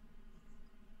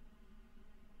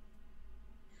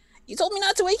 You told me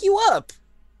not to wake you up.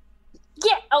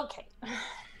 Yeah, okay.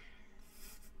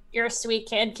 You're a sweet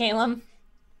kid, Caleb.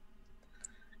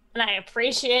 And I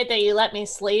appreciate that you let me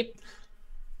sleep.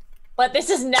 But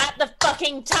this is not the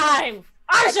fucking time!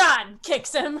 Arjan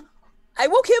kicks him! I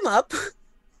woke him up.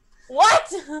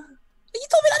 What? You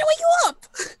told me not to wake you up.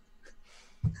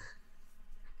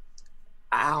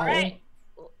 Ow. Alright.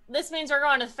 This means we're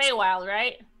going to Feywild,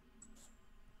 right?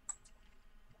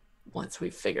 Once we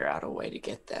figure out a way to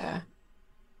get there.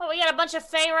 Well, we got a bunch of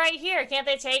Fey right here. Can't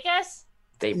they take us?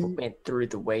 They went through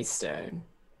the waystone.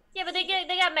 Yeah, but they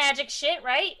got magic shit,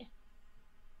 right? Did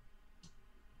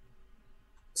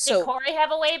So, Corey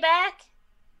have a way back?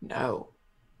 No.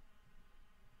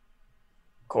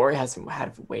 Corey hasn't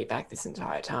had a way back this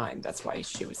entire time. That's why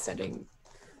she was sending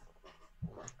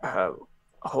her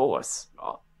horse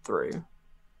through.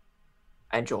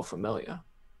 And you're familiar.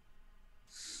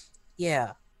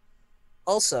 yeah.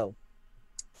 Also,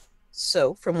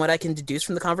 so from what I can deduce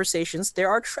from the conversations, there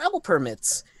are travel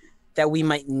permits. that we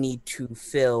might need to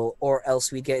fill, or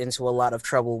else we get into a lot of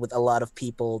trouble with a lot of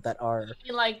people that are...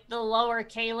 Like the lower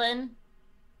Kalen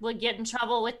would get in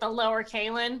trouble with the lower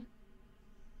Kalen.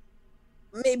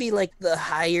 Maybe like the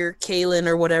higher Kalen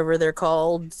or whatever they're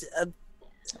called.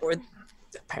 Or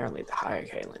Apparently the higher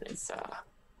Kalen is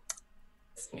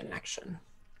in action.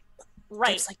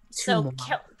 Right. there's like two So more.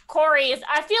 Corey is.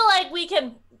 I feel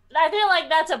like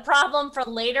that's a problem for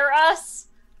later us.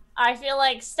 I feel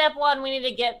like step one, we need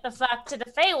to get the fuck to the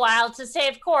Feywild to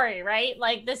save Corey, right?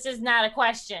 Like, this is not a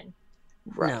question.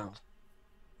 Right. No.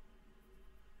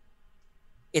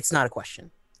 It's not a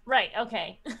question. Right,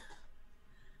 okay.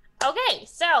 Okay,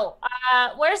 so,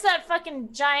 where's that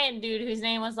fucking giant dude whose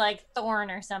name was, like,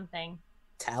 Thorn or something?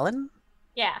 Talon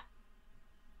Yeah.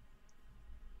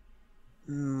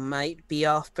 might be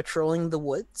off patrolling the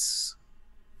woods.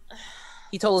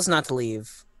 He told us not to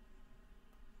leave.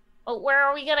 But where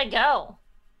are we gonna go?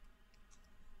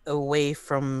 Away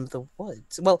from the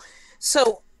woods. Well,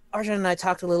 so Arjun and I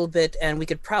talked a little bit, and we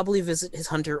could probably visit his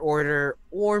hunter order,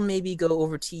 or maybe go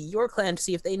over to your clan to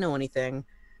see if they know anything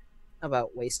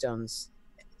about waystones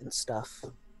and stuff.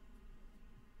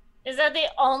 Is that the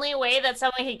only way that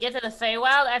someone could get to the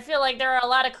Feywild? I feel like there are a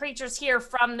lot of creatures here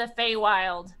from the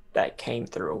Feywild. That came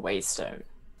through a waystone.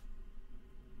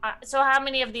 So how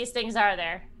many of these things are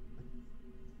there?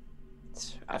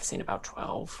 I've seen about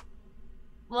 12.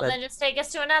 Well, But- then just take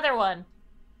us to another one.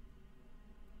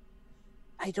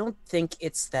 I don't think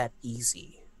it's that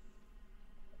easy.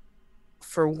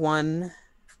 For one,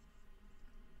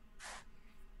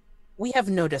 we have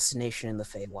no destination in the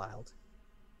Feywild.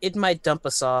 It might dump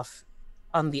us off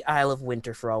on the Isle of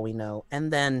Winter for all we know,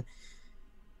 and then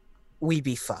we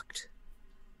be fucked.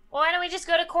 Well, why don't we just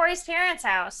go to Corey's parents'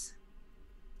 house?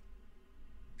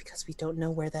 Because we don't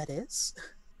know where that is.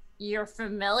 Your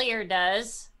familiar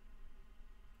does.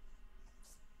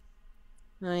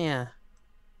 Oh, yeah.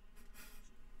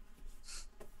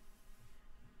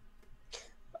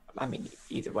 I mean,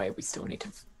 either way, we still need to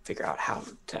figure out how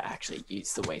to actually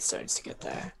use the waystones to get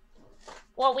there.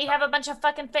 Well, we have a bunch of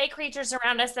fucking fake creatures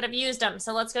around us that have used them,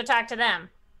 so let's go talk to them.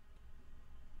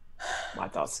 My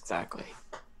thoughts exactly.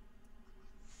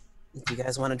 Do you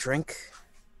guys want a drink?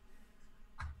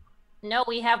 No,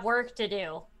 we have work to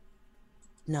do.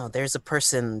 No, there's a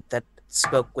person that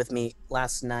spoke with me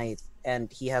last night,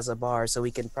 and he has a bar, so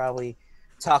we can probably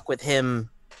talk with him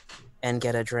and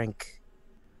get a drink.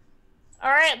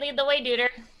 All right, lead the way, duder.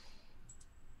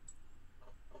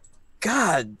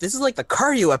 God, this is like the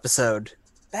cardio episode.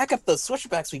 Back up those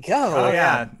switchbacks we go. Oh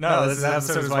yeah, no, this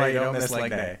episode is why you don't miss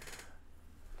leg day.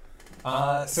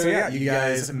 So yeah, you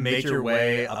guys make your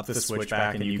way up the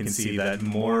switchback, and you can see that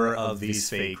more of these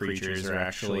fake creatures are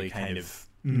actually kind of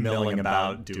milling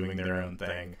about, doing their own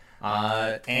thing.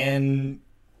 And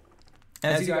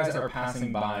as you guys are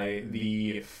passing by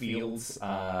the fields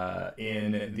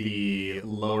in the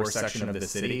lower section of the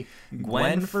city,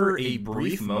 Gwen, for a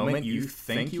brief moment, you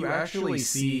think you actually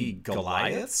see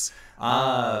Goliaths.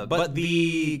 But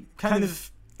the kind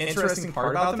of interesting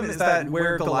part about them is that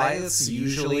where Goliaths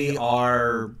usually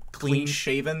are clean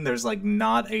shaven, there's like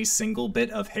not a single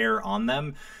bit of hair on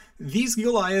them. These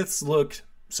Goliaths look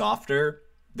softer.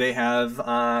 They have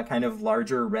kind of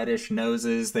larger reddish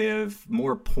noses. They have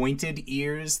more pointed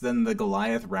ears than the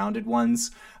Goliath rounded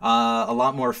ones. A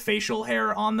lot more facial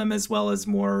hair on them, as well as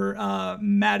more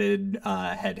matted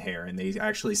head hair. And they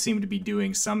actually seem to be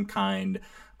doing some kind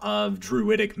of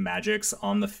druidic magics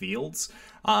on the fields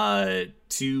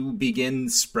to begin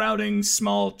sprouting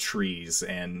small trees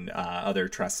and other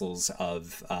trestles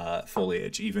of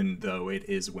foliage, even though it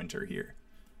is winter here.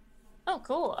 Oh,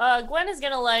 cool. Gwen is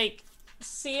gonna, like,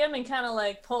 see him and kind of,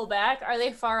 like, pull back. Are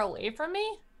they far away from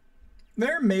me?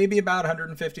 They're maybe about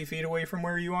 150 feet away from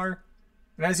where you are.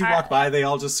 And as you walk by, they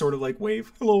all just sort of, like,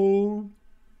 wave, hello.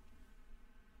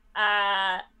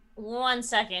 1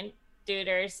 second,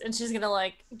 duders. And she's gonna,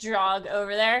 like, jog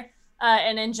over there.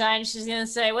 And in Giant, she's gonna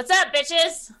say, "What's up,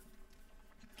 bitches?"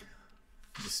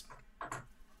 Just,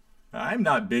 I'm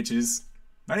not bitches.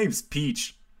 My name's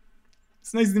Peach.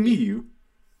 It's nice to meet you.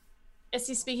 Is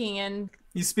he speaking in...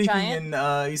 He's speaking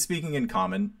Giant? he's speaking in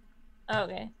common.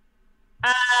 Okay.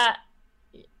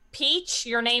 Peach?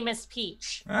 Your name is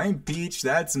Peach. I'm Peach,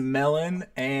 that's Melon,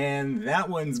 and that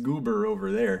one's Goober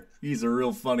over there. He's a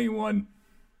real funny one.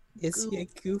 Is he a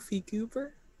goofy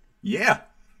goober? Yeah.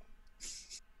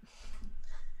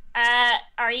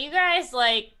 Are you guys,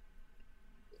 like...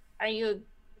 Are you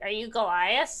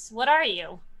Goliaths? What are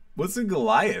you? What's a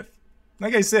Goliath?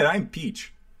 Like I said, I'm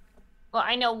Peach. Well,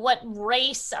 I know. What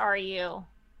race are you?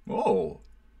 Oh.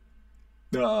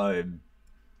 I've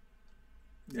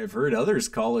heard others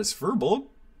call us Furbolg.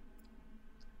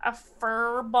 A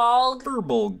furbolg?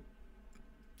 Furbolg.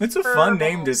 It's a fun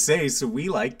name to say, so we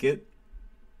like it.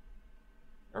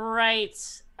 Right.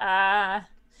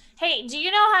 Hey, do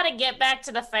you know how to get back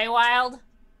to the Feywild?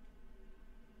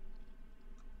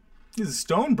 Is the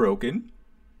stone broken?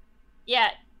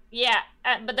 Yeah,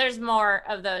 but there's more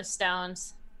of those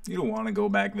stones. You don't want to go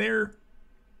back there.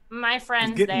 My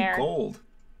friend's It's getting there. cold.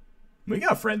 We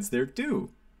got friends there, too.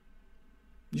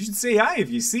 You should say hi if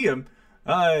you see him.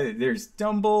 There's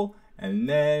Dumble, and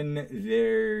then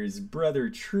there's Brother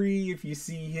Tree if you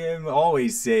see him.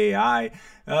 Always say hi.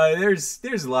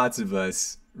 There's lots of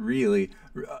us, really.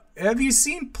 Have you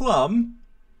seen Plum?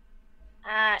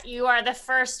 You are the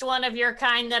first one of your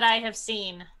kind that I have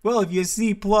seen. Well, if you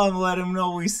see Plum, let him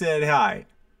know we said hi.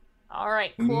 All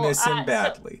right, We cool. miss him So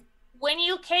badly. when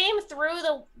you came through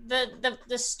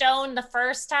the stone the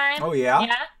first time, Oh, yeah?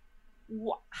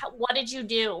 what did you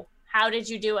do? How did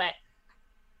you do it?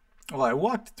 Well, I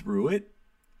walked through it.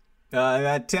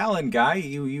 That Talon guy,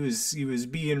 he was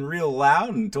being real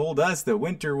loud and told us that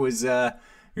winter was off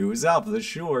the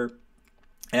shore.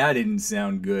 That didn't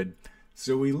sound good.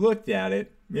 So we looked at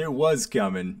it. It was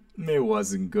coming. It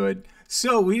wasn't good.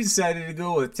 So we decided to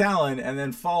go with Talon and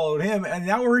then followed him, and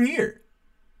now we're here.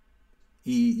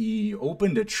 He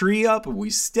opened a tree up and we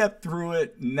stepped through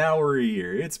it, and now we're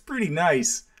here. It's pretty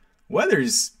nice.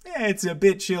 Weather's, it's a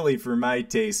bit chilly for my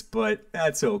taste, but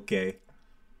that's okay.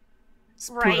 Let's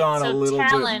Right, put on so a little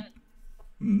Talon,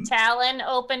 bit. Talon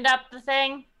opened up the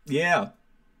thing? Yeah.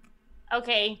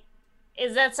 Okay.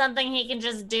 Is that something he can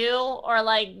just do? Or,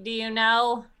 like, do you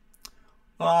know?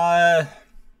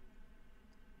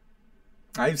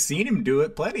 I've seen him do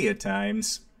it plenty of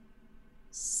times.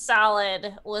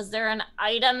 Solid. Was there an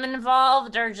item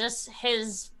involved or just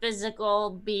his physical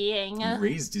being? He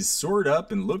raised his sword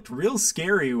up and looked real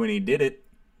scary when he did it.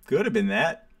 Could have been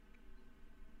that.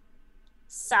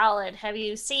 Solid. Have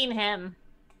you seen him?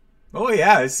 Oh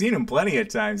yeah, I've seen him plenty of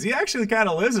times. He actually kind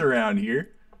of lives around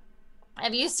here.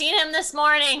 Have you seen him this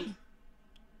morning?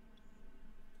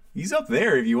 He's up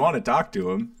there if you want to talk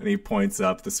to him. And he points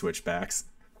up the switchbacks.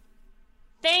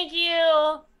 Thank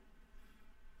you.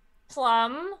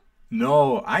 Plum?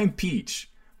 No, I'm Peach.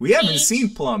 We haven't Peach? seen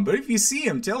Plum, but if you see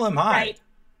him, tell him hi. Right.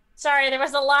 Sorry, there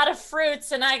was a lot of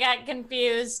fruits and I got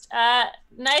confused.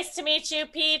 Nice to meet you,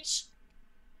 Peach.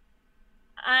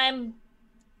 Am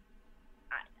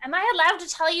I allowed to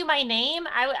tell you my name?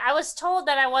 I was told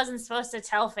that I wasn't supposed to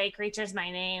tell fake creatures my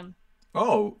name.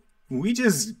 Oh,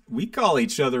 we call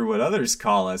each other what others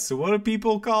call us. So what do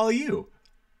people call you?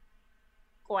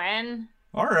 Gwen?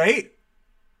 All right.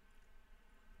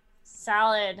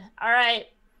 Solid. All right.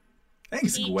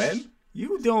 Thanks, Peach. Gwen.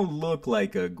 You don't look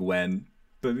like a Gwen,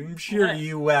 but I'm sure What?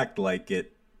 you act like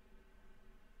it.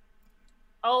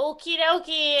 Okie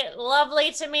dokie.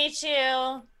 Lovely to meet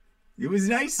you. It was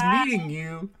nice meeting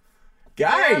you.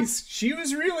 Guys, she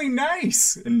was really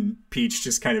nice. And Peach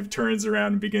just kind of turns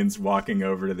around and begins walking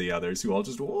over to the others who all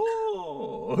just,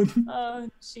 whoa. Oh,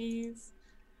 jeez.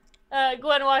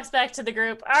 Gwen walks back to the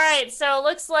group. All right, so it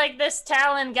looks like this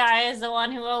Talon guy is the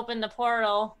one who opened the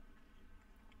portal,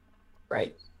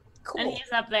 Right. Cool. and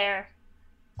he's up there.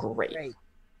 Great. Great.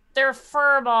 They're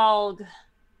Furbolg.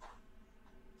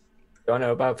 Don't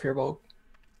know about Fearbolt?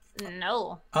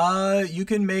 No. You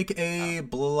can make a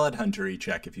blood huntery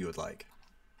check if you would like.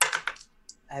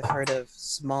 I've heard of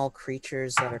small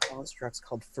creatures that are constructs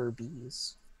called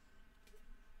Furbies.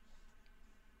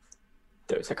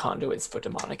 Those are conduits for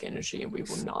demonic energy, and we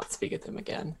will not speak of them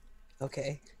again.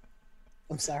 Okay.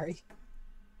 I'm sorry.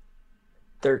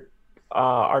 They're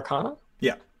Arcana?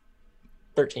 Yeah.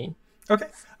 13. Okay.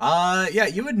 Yeah,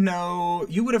 you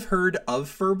would have heard of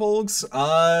Furbolgs.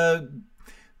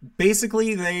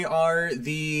 Basically, they are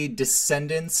the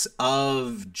descendants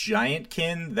of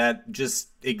Giantkin that just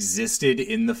existed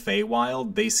in the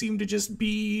Feywild. They seem to just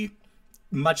be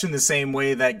much in the same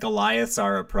way that Goliaths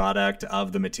are a product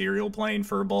of the material plane.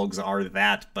 Furbolgs are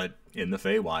that, but in the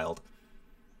Feywild.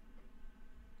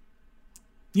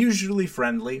 Usually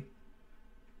friendly.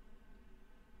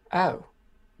 Oh,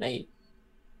 neat.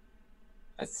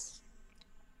 That's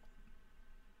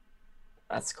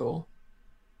cool.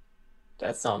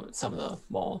 That's some of the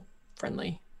more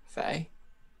friendly Fae.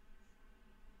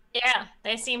 Yeah,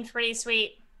 they seemed pretty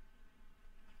sweet.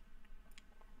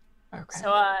 Okay.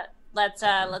 So let's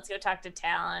go talk to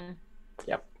Talon.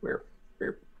 Yep, we're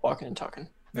walking and talking.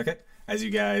 Okay. as you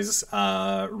guys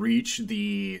reach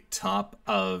the top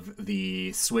of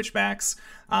the switchbacks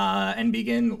and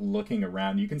begin looking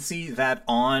around, you can see that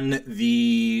on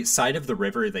the side of the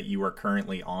river that you are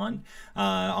currently on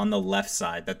the left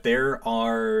side, that there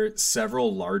are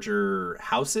several larger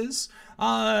houses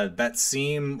that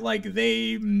seem like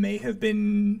they may have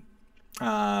been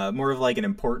more of like an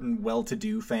important,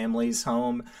 well-to-do family's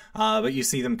home, but you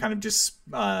see them kind of just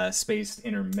spaced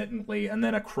intermittently, and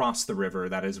then across the river,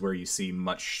 that is where you see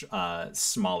much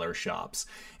smaller shops.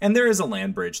 And there is a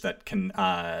land bridge that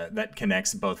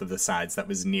connects both of the sides that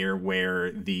was near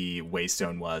where the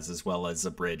Waystone was, as well as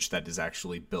a bridge that is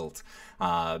actually built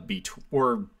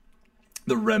or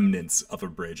the remnants of a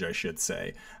bridge, I should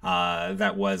say,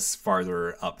 that was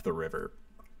farther up the river.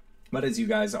 But as you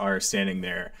guys are standing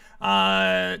there,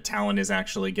 Talon is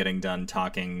actually getting done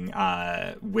talking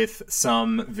with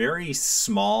some very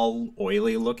small,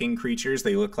 oily-looking creatures.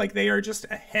 They look like they are just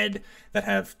a head that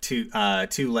have two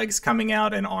legs coming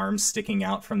out and arms sticking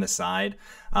out from the side.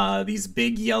 These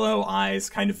big yellow eyes,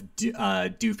 kind of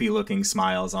doofy-looking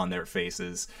smiles on their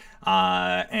faces.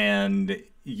 And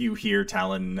you hear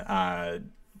Talon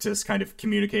just kind of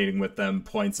communicating with them,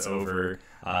 points over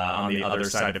on the other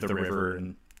side of the river,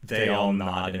 and they all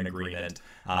nod in agreement,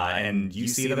 and you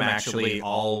see them actually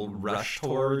all rush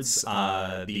towards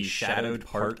the shadowed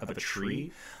part of a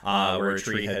tree, where a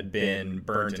tree had been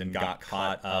burnt and got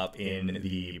caught up in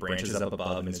the branches up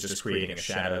above and is just creating a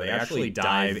shadow. They actually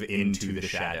dive into the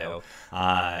shadow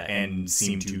and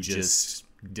seem to just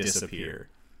disappear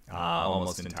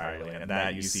almost entirely. And at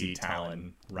that, you see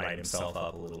Talon right himself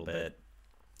up a little bit,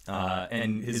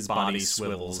 and his body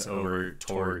swivels over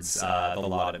towards the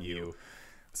lot of you.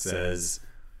 Says,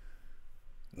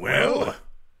 Well,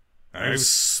 I've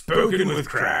spoken with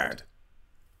Crad.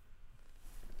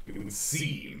 It would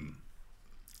seem.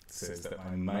 Says that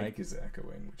my mic is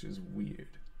echoing, which is weird.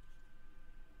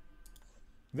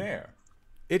 There.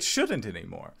 It shouldn't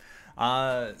anymore.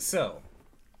 I've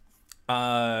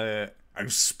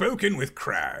spoken with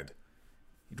Crad.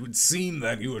 It would seem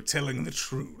that you are telling the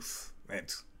truth,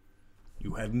 that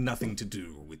you had nothing to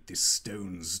do with this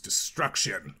stone's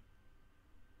destruction.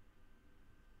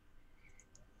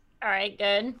 All right,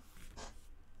 good.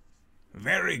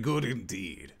 Very good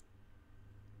indeed.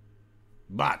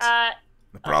 But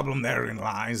the problem therein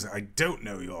lies, I don't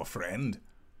know your friend.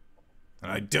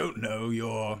 And I don't know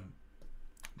your...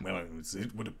 Well,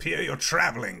 it would appear your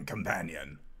traveling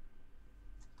companion.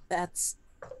 That's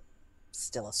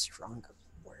still a stronger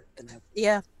word than I...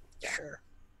 Yeah, sure.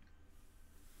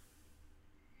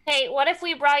 Hey, what if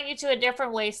we brought you to a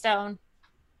different Waystone?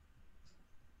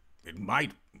 It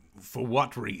might... For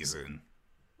what reason?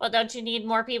 Well, don't you need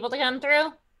more people to come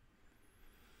through?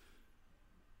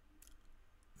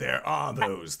 There are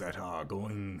those that are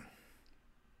going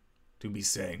to be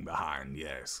staying behind,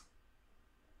 yes.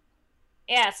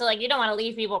 Yeah, so, like, you don't want to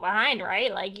leave people behind,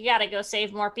 right? Like, you gotta go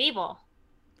save more people.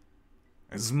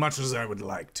 As much as I would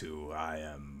like to, I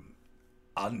am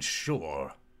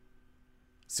unsure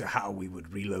as to how we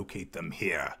would relocate them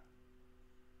here.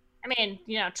 I mean,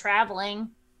 traveling.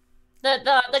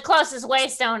 The closest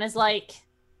Waystone is, like...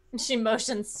 She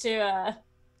motions to,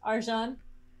 Arjan.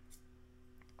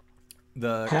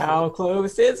 How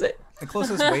close is it? The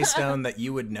closest Waystone that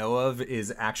you would know of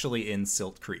is actually in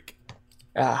Silt Creek.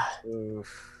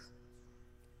 Oof.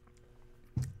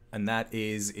 And that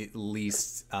is at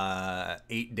least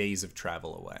 8 days of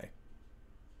travel away.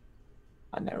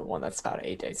 I know one that's about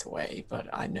 8 days away, but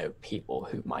I know people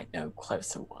who might know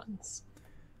closer ones.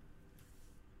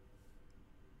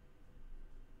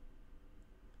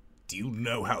 Do you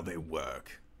know how they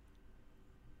work?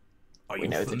 Are We you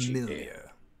know that you do.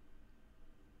 familiar?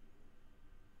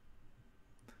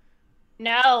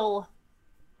 No.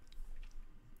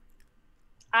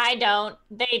 I don't.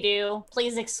 They do.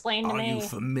 Please explain to Are me. you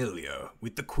familiar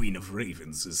with the Queen of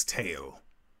Ravens' tale?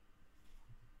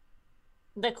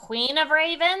 The Queen of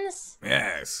Ravens?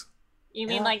 Yes. You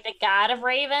mean Yeah. like the God of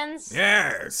Ravens?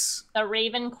 Yes. The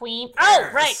Raven Queen? Yes.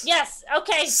 Oh, right. Yes.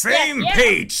 Okay. Same yes,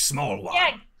 page, small one.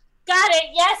 Yeah. Got it.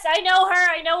 Yes, I know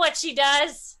her. I know what she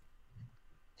does.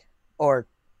 Or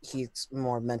he's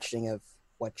more mentioning of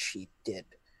what she did.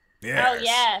 Yes. Oh,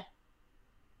 yeah.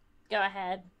 Go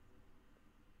ahead.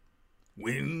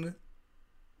 When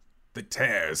the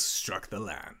tears struck the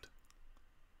land,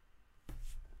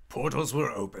 portals were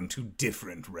open to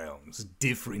different realms,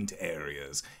 different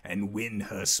areas, and when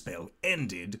her spell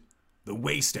ended, the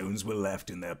Waystones were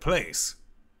left in their place.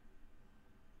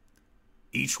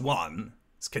 Each one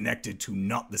is connected to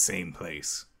not the same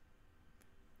place.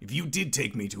 If you did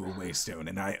take me to a Waystone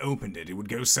and I opened it, it would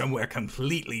go somewhere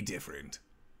completely different.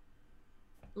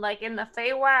 Like in the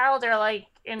Feywild or like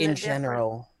in the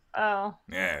general. Oh.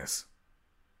 Yes.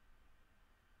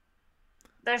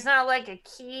 There's not like a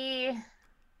key.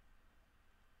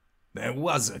 There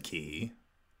was a key.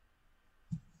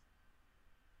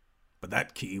 But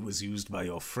that key was used by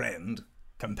your friend,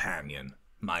 companion.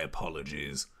 My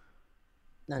apologies.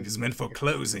 It is meant for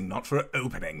closing, not for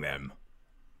opening them.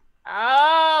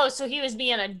 Oh, so he was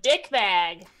being a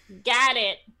dickbag. Got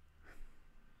it.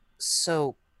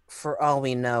 So, for all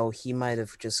we know, he might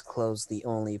have just closed the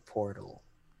only portal.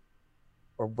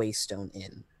 Or Waystone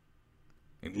Inn.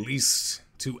 At least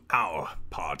to our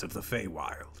part of the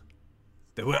Feywild.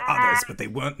 There were others, but they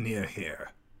weren't near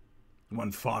here.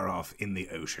 One far off in the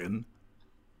ocean.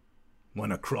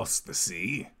 One across the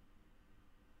sea.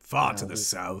 Far to the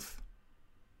south.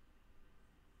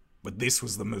 But this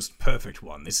was the most perfect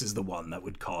one. This is the one that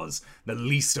would cause the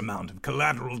least amount of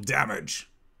collateral damage.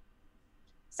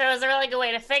 So is there like a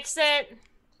way to fix it?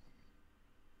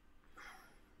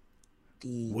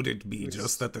 Would it be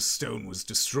just that the stone was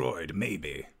destroyed?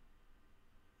 Maybe.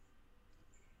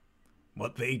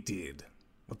 What they did,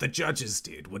 what the judges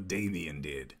did, what Damien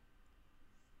did.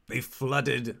 They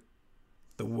flooded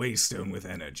the Waystone with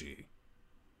energy.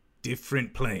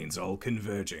 Different planes all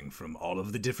converging from all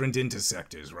of the different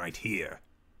intersectors right here.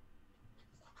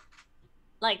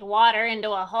 Like water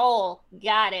into a hole.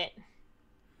 Got it.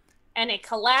 And it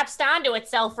collapsed onto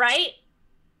itself, right?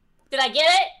 Did I get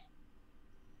it?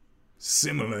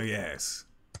 Similar, yes.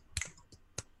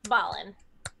 Ballin'.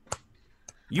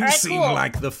 You Alright, seem cool.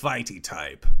 like the fighty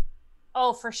type.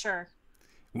 Oh, for sure.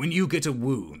 When you get a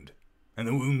wound, and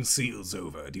the wound seals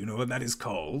over, do you know what that is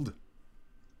called?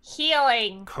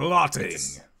 Healing. Clotting.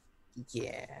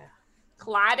 Yeah.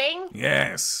 Clotting?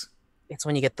 Yes. It's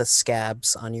when you get the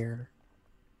scabs on your...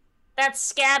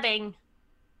 That's scabbing.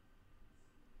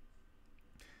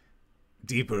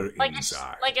 Deeper Like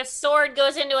inside. like a sword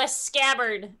goes into a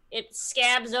scabbard. It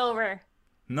scabs over.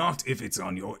 Not if it's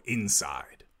on your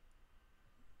inside.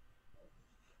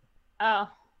 Oh.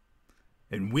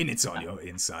 And when it's on your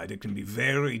inside, it can be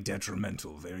very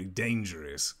detrimental, very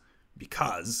dangerous.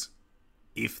 Because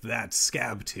if that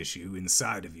scab tissue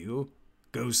inside of you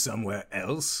goes somewhere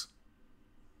else,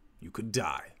 you could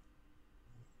die.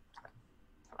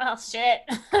 Well, shit.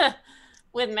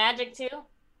 With magic, too?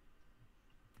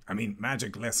 I mean,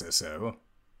 magic lesser so,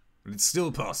 but it's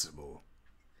still possible.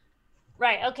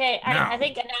 Right, okay. Now- I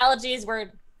think analogies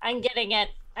were... I'm getting it,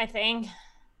 I think.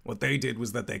 What they did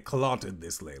was that they clotted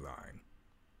this ley line.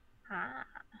 Ah.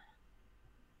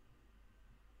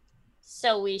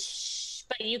 So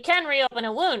but you can reopen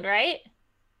a wound, right?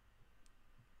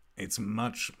 It's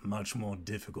much, much more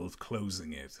difficult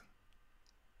closing it.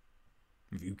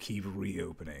 If you keep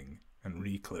reopening and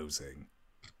reclosing.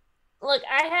 Look,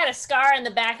 I had a scar in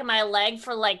the back of my leg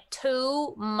for like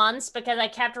 2 months because I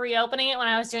kept reopening it when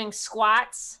I was doing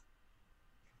squats.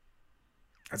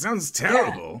 That sounds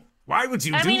terrible. Why would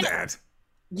you I do mean- that?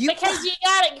 Because you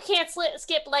got it. You can't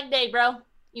skip leg day, bro.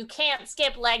 You can't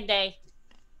skip leg day.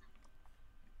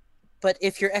 But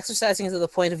if you're exercising to the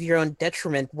point of your own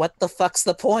detriment, what the fuck's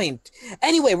the point?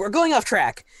 Anyway, we're going off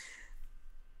track.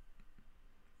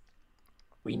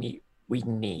 We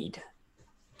need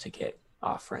to get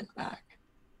our friend back.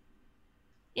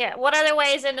 Yeah, what other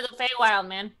ways into the Feywild,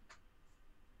 man?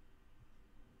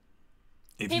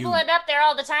 If People you, end up there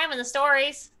all the time in the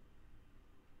stories.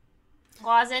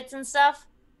 Closets and stuff.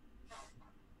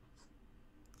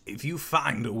 if you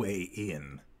find a way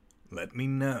in, let me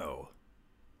know.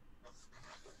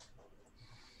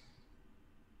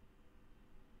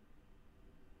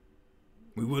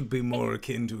 We would be more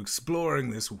akin to exploring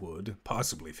this wood,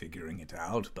 possibly figuring it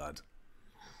out, but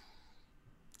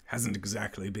hasn't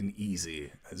exactly been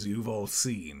easy, as you've all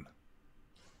seen.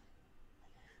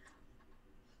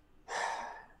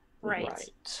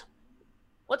 Right.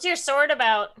 What's your sword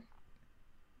about?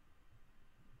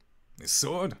 This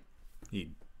sword?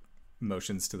 He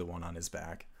motions to the one on his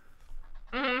back.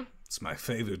 Mm-hmm. It's my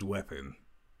favorite weapon.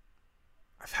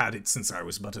 I've had it since I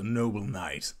was but a noble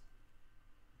knight.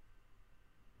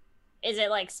 Is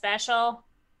it like special?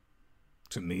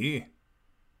 To me,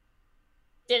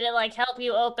 Did it like help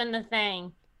you open the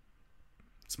thing?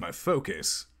 it's my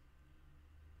focus.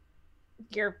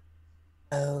 Your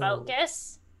Oh.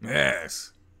 focus?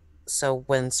 Yes. So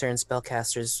when certain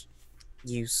spellcasters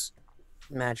use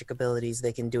magic abilities,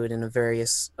 they can do it in a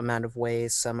various amount of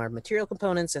ways. Some are material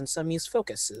components, and some use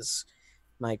focuses.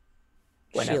 My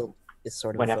Whenever- shield is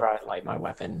sort of. Whenever I light my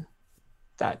weapon,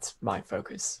 that's my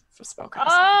focus for spellcasting.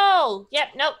 Oh, yep.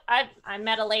 Nope. I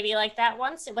met a lady like that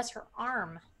once. It was her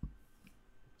arm.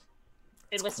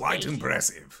 It was Quite fake.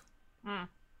 impressive. Mm.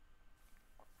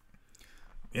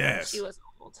 Yes. She was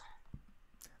old.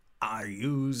 I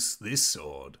use this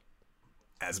sword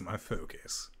as my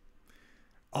focus.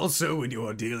 Also, when you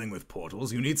are dealing with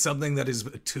portals, you need something that is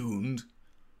attuned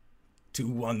to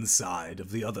one side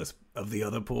of the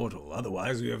other portal.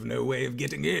 Otherwise, you have no way of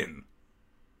getting in.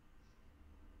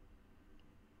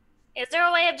 Is there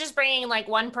a way of just bringing like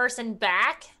one person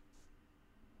back?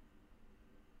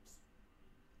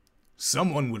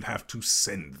 Someone would have to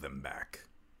send them back.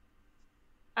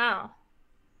 Oh.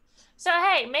 So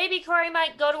hey, maybe Corey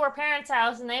might go to her parents'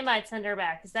 house and they might send her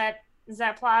back. Is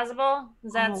that plausible?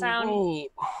 Does that sound Wait.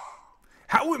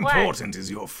 How important is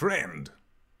your friend?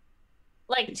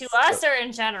 like to us or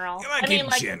in general? Like I mean, in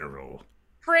like general.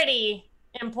 pretty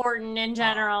important in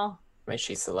general. I mean,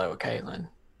 she's the lower Caitlin.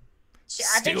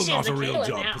 I think Still she's not a real Caitlyn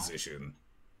job now. position.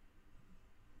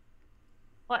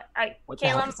 What What the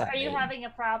hell Caleb, does that are you mean? having a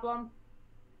problem?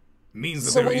 Means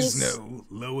that So there when is he's- no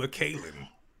lower Kaelin.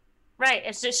 Right,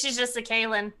 it's just she's just a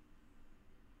Kaylin.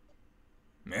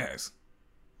 Yes.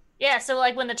 Yeah, so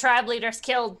like when the tribe leader's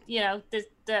killed,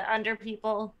 the under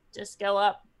people just go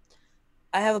up.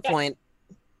 I have a point.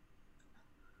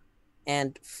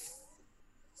 And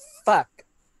fuck.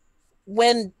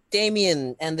 When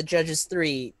Damien and the Judges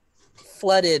 3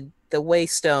 flooded the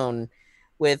Waystone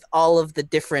with all of the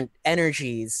different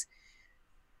energies,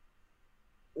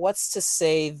 what's to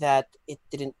say that it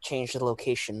didn't change the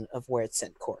location of where it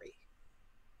sent Corey?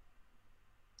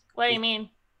 What do you mean?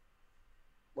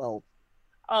 Well,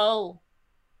 Oh,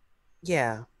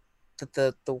 yeah. That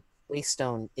the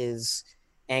Waystone is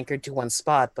anchored to one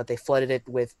spot, but they flooded it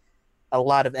with a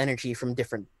lot of energy from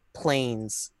different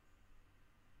planes.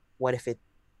 What if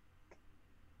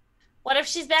what if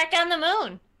she's back on the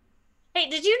moon? Hey,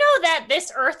 did you know that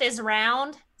this Earth is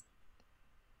round?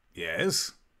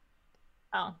 Yes.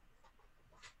 Oh,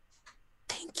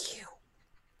 Thank you.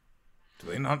 Do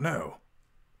they not know?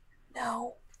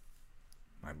 No.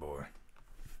 My boy.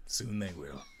 Soon they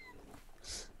will.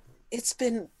 It's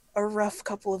been a rough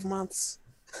couple of months.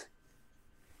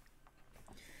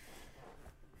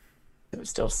 It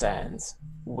still stands.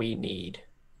 We need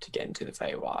to get into the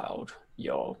Feywild.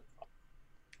 You're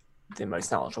the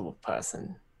most knowledgeable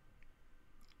person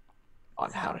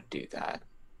on how to do that.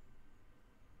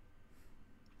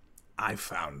 I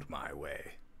found my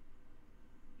way.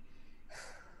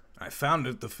 I found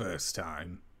it the first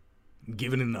time.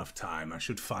 Given enough time, I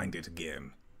should find it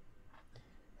again.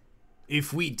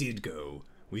 If we did go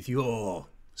with your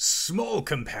small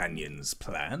companion's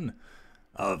plan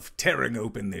of tearing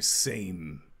open this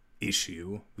same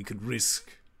issue, we could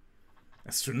risk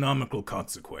astronomical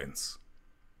consequence.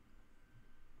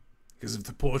 Because if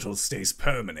the portal stays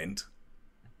permanent,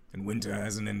 then Winter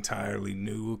has an entirely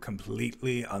new,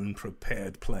 completely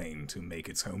unprepared plane to make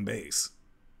its home base.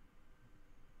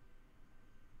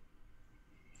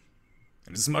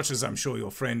 And as much as I'm sure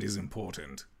your friend is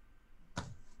important, I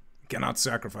cannot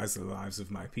sacrifice the lives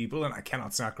of my people, and I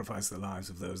cannot sacrifice the lives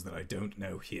of those that I don't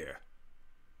know here.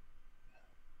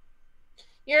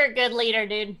 you're a good leader,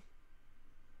 dude.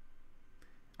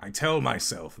 I tell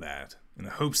myself that, in the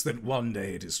hopes that one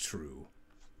day it is true.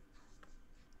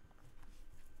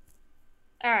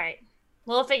 All right,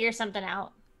 we'll figure something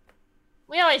out.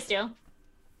 We always do.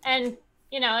 And,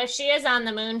 if she is on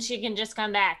the moon, she can just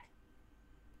come back.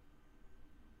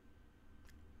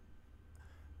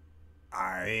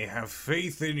 I have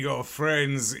faith in your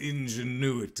friend's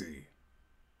ingenuity.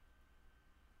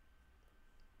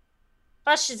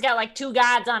 Plus, she's got like 2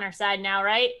 gods on her side now,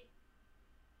 right?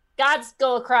 Gods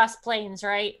go across planes,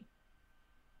 right?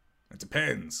 It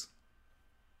depends.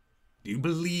 Do you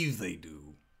believe they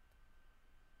do?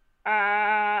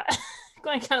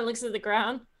 Gwen kind of looks at the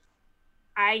ground.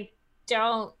 I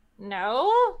don't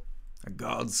know. A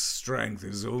god's strength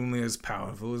is only as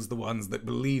powerful as the ones that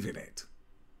believe in it.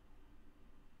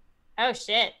 Oh,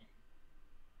 shit.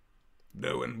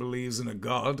 No one believes in a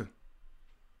god.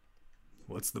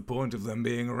 What's the point of them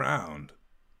being around?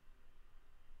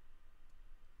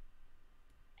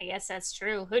 I guess that's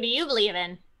true. Who do you believe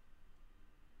in?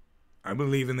 I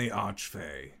believe in the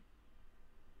Archfey.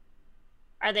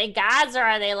 Are they gods or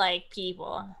are they like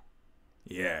people?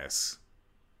 Yes.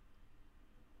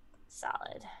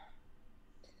 Solid.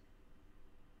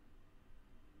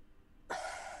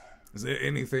 Is there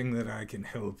anything that I can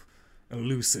help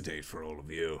elucidate for all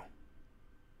of you?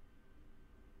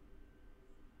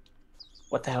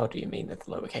 What the hell do you mean that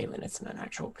the lower Caitlin isn't an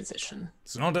actual position?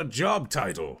 It's not a job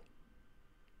title.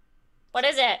 What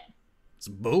is it? It's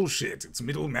bullshit. It's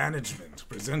middle management,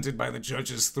 presented by the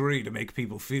Judges 3 to make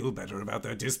people feel better about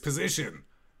their disposition.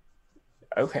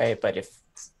 Okay, but if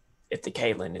the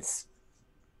Caitlin is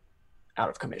out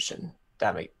of commission,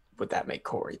 would that make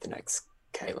Corey the next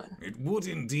Kaylin? It would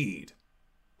indeed.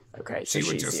 Okay, so She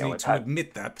would she's just the only need to person.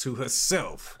 admit that to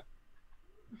herself.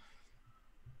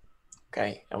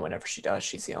 Okay, and whenever she does,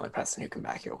 she's the only person who can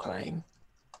back your claim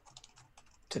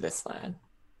to this land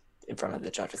in front of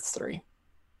the judges 3.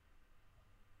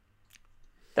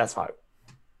 That's why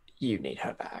you need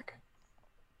her back.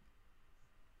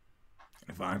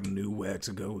 If I knew where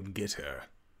to go and get her,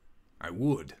 I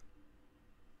would.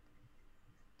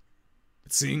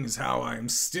 But seeing as how I am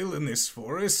still in this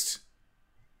forest,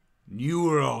 you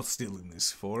are all still in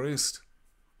this forest,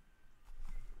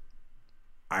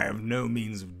 I have no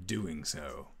means of doing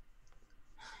so.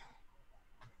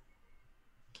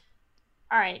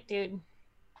 All right, dude.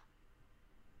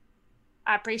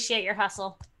 I appreciate your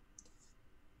hustle.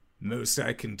 Most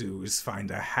I can do is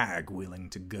find a hag willing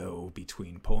to go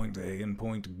between point A and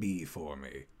point B for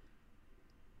me.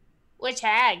 Which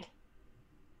hag?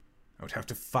 I would have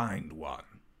to find one.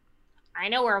 I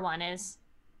know where one is.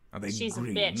 Are they She's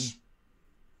green? a bitch.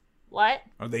 What?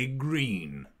 Are they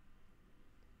green?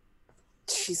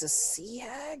 She's a sea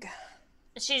hag?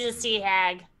 She's a sea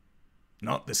hag.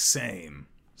 Not the same.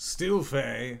 Still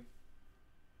Fae.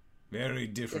 Very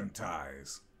different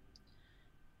ties.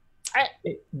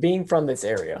 Being from this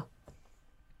area,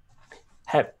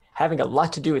 having a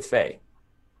lot to do with Fae,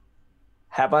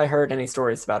 have I heard any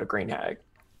stories about a green hag?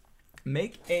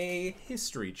 Make a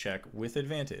history check with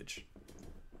advantage.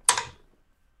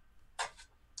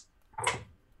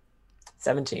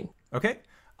 17. Okay.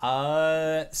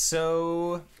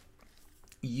 So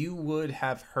you would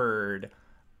have heard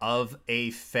of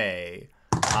a fae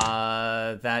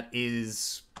that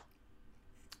is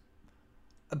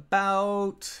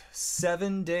about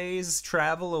 7 days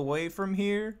travel away from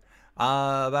here.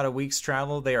 About a week's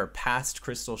travel. They are past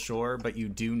Crystal Shore, but you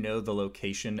do know the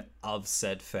location of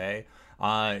said fae.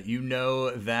 You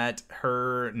know that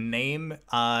her name,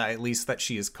 at least that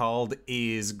she is called,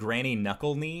 is Granny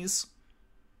Knuckle-Knees.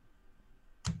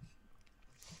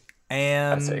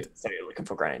 And So you're looking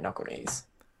for Granny Knuckle-Knees.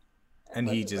 and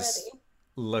he just Ready.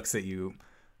 looks at you.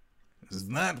 Is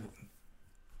that...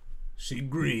 she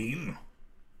green?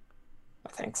 I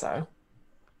think so.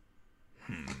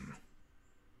 I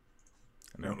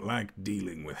don't like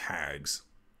dealing with hags.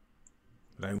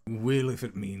 But I will if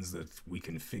it means that we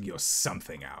can figure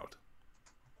something out.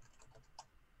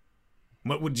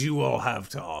 What would you all have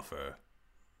to offer?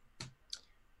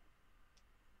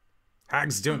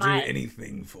 Hags don't do My-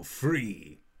 anything for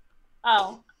free.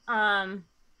 Oh,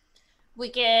 we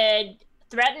could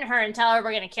threaten her and tell her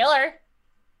we're gonna kill her.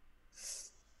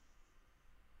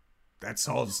 That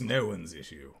solves no one's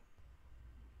issue.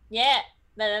 Yeah,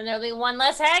 then there'll be one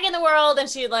less hag in the world. And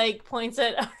she like points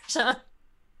at Arshawn.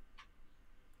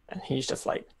 And he's just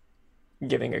like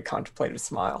giving a contemplative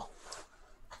smile.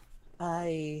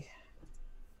 I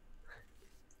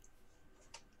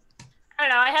I don't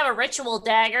know. I have a ritual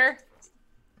dagger.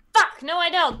 Fuck! No, I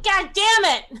don't. God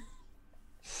damn it!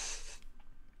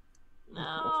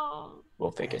 No.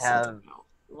 We'll figure have something out.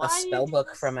 Why a do you spell do book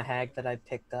this? from a hag that I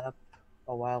picked up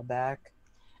a while back.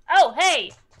 Oh,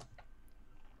 hey!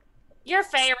 You're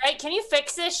Faye, right? Can you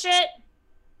fix this shit?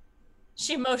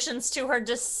 She motions to her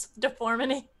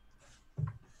deformity.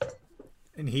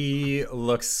 And he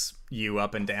looks you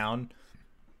up and down.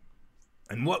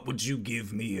 And what would you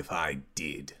give me if I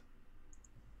did?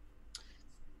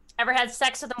 Ever had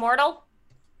sex with a mortal?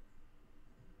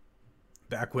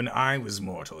 Back when I was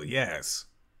mortal, yes.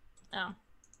 Oh.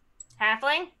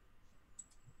 Halfling?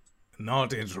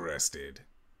 Not interested.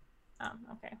 Oh,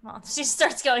 okay. Well, she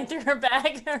starts going through her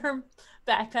bag, her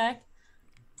backpack.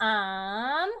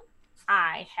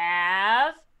 I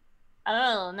have.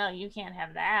 Oh no, you can't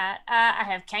have that. I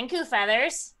have Kenku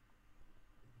feathers.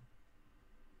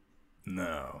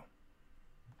 No.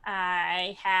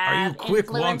 I Are have. you quick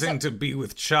influence wanting of- to be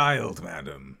with child,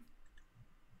 madam?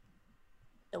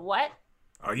 The what?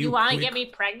 Are You you want to quick- get me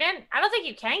pregnant? I don't think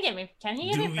you can get me. Can he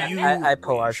get Do me pregnant? you- I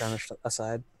pull wish. Arshawn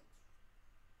aside.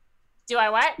 Do I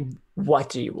what? What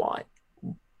do you want?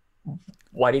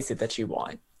 What is it that you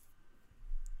want?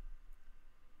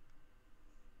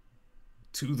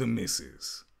 To the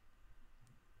missus.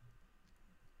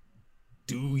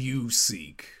 Do you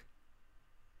seek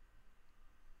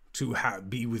to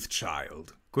be with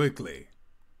child? Quickly.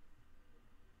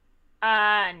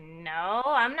 No,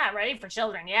 I'm not ready for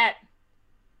children yet.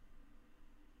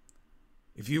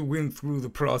 If you went through the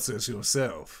process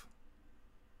yourself,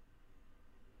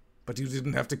 but you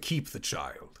didn't have to keep the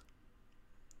child.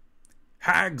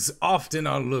 Hags often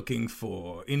are looking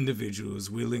for individuals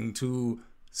willing to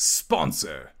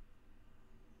sponsor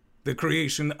the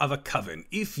creation of a coven.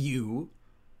 If you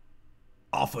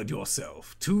offered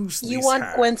yourself to You this want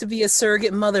hag. Gwen to be a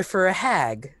surrogate mother for a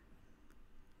hag?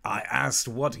 I asked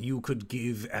what you could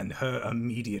give, and her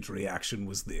immediate reaction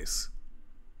was this.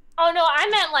 Oh no, I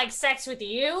meant like sex with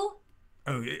you.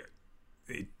 Oh,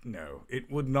 no, it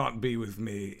would not be with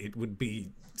me. It would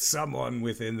be someone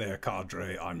within their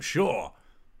cadre, I'm sure.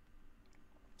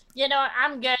 You know,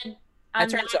 I'm good. I I'm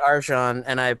turn not. to Arjan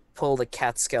and I pull the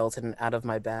cat skeleton out of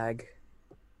my bag.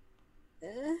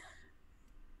 All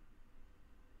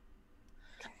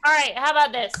right, how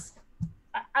about this?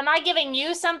 Am I giving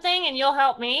you something and you'll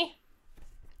help me?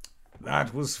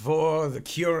 That was for the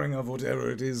curing of whatever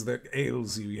it is that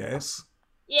ails you, yes?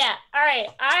 Yeah. All right.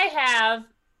 I have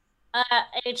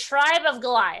a tribe of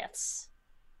Goliaths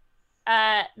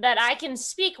that I can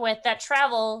speak with that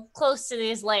travel close to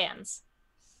these lands.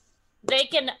 They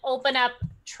can open up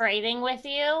trading with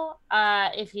you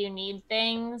if you need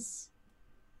things.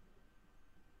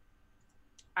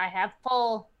 I have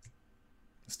pull.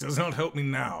 This does not help me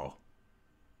now.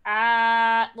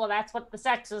 Well, that's what the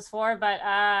sex is for, but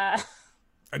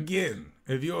Again,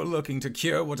 if you're looking to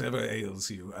cure whatever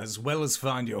ails you, as well as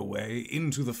find your way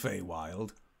into the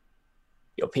Feywild,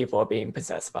 Your people are being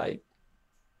possessed by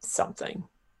something.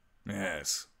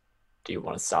 yes, Do you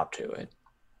want to stop to it?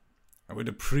 I would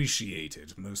appreciate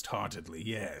it most heartedly,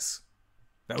 yes.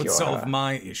 That would Cure solve her.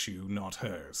 my issue, not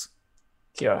hers.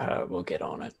 Cure her, we'll get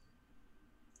on it.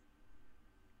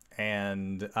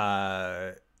 And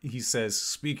he says,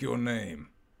 speak your name.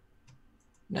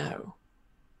 No.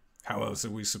 How else are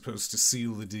we supposed to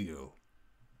seal the deal?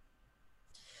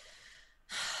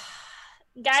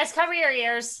 guys, cover your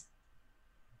ears.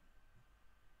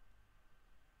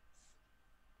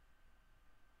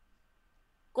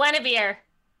 Guinevere.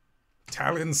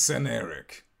 Talon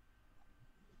Seneric.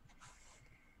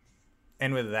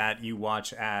 And with that, you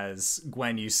watch as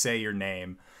Gwen, you say your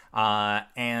name,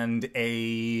 and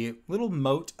a little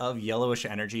mote of yellowish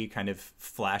energy kind of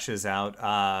flashes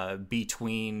out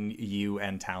between you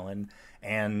and Talon.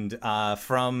 And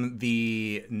from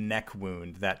the neck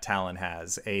wound that Talon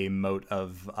has, a mote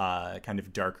of kind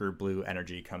of darker blue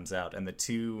energy comes out, and the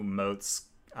two motes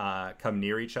come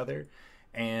near each other.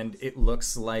 And it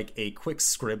looks like a quick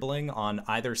scribbling on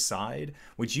either side,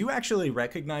 which you actually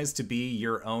recognize to be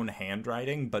your own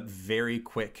handwriting, but very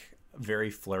quick, very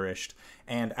flourished.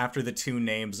 And after the two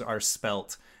names are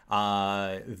spelt,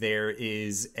 there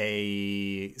is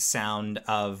a sound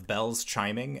of bells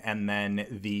chiming, and then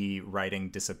the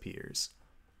writing disappears.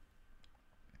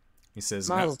 He says,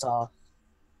 Mazel tov.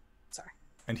 Sorry.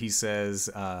 And he says,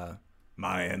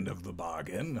 my end of the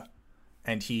bargain.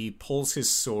 And he pulls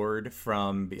his sword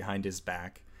from behind his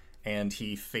back, and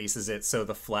he faces it so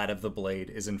the flat of the blade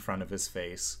is in front of his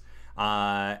face.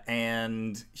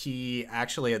 And he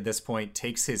actually, at this point,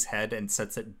 takes his head and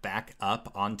sets it back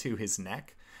up onto his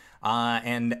neck.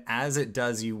 And as it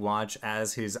does, you watch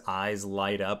as his eyes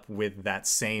light up with that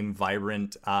same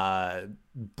vibrant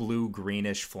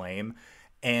blue-greenish flame,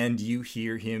 and you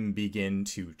hear him begin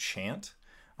to chant.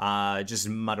 Just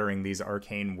muttering these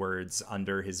arcane words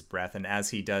under his breath. And as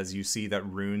he does, you see that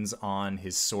runes on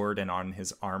his sword and on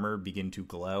his armor begin to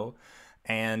glow.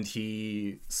 And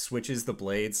he switches the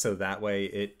blade so that way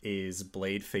it is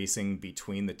blade facing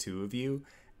between the two of you.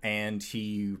 And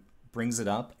he brings it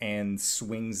up and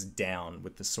swings down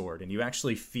with the sword. And you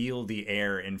actually feel the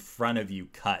air in front of you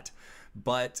cut.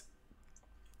 But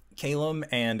Calum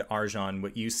and Arjan,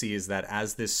 what you see is that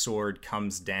as this sword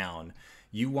comes down,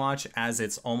 you watch as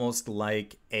it's almost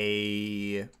like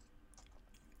a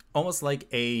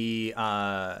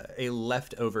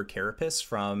leftover carapace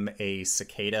from a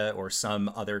cicada or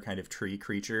some other kind of tree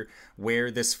creature,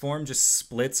 where this form just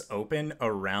splits open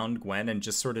around Gwen and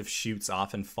just sort of shoots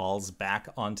off and falls back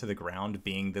onto the ground,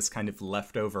 being this kind of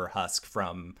leftover husk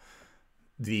from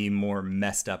the more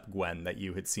messed up Gwen that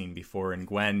you had seen before. And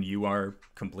Gwen, you are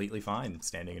completely fine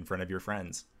standing in front of your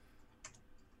friends.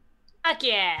 Fuck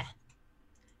yeah.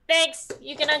 Thanks.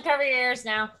 You can uncover your ears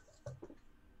now.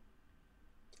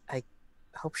 I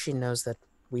hope she knows that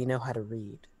we know how to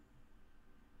read.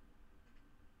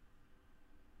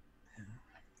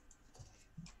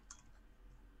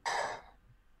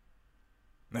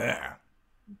 Yeah.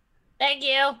 Thank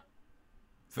you.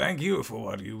 Thank you for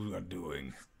what you are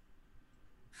doing.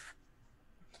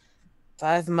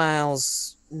 5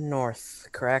 miles north,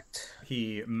 correct?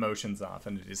 He motions off,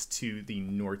 and it is to the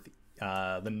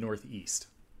northeast.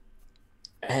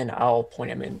 And I'll point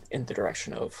him in the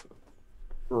direction of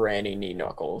Randy Knee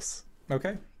Knuckles.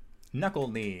 Okay.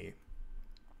 Knuckle Knee.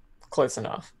 Close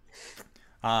enough.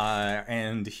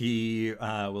 And he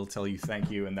will tell you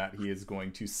thank you, and that he is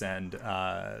going to send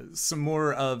some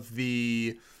more of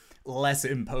the less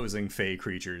imposing fey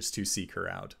creatures to seek her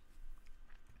out.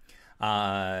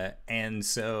 And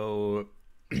so,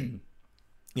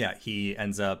 yeah, he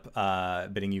ends up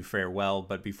bidding you farewell.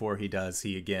 But before he does,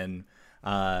 he again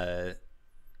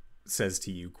says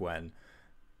to you, Gwen,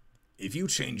 If you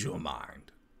change your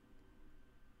mind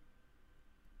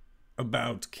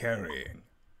about carrying,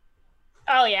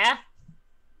 Oh, yeah?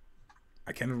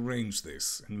 I can arrange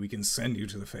this, and we can send you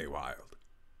to the Feywild.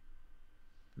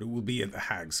 But it will be at the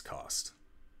hag's cost.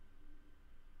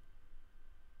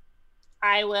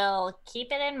 I will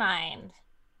keep it in mind.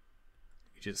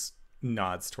 he just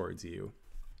nods towards you,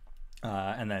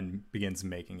 and then begins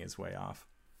making his way off,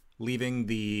 leaving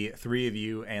the three of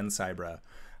you and Cybra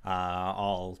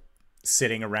all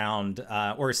sitting around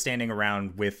or standing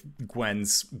around with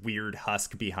Gwen's weird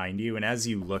husk behind you. And as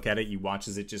you look at it, you watch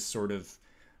as it just sort of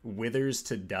withers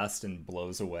to dust and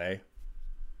blows away.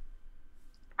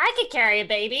 I could carry a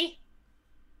baby.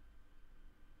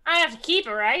 I have to keep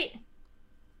it, right?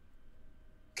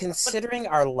 Considering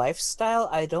our lifestyle,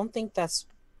 I don't think that's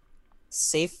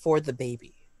safe for the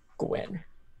baby. Gwen,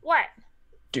 What?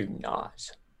 do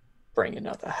not bring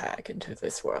another hag into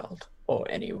this world or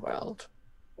any world.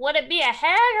 Would it be a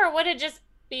hag or would it just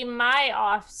be my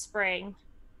offspring?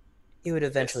 He would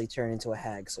eventually turn into a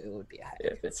hag, so it would be a hag.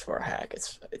 If it's for a hag,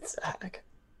 it's a hag.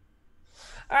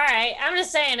 All right, I'm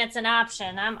just saying it's an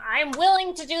option. I'm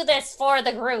willing to do this for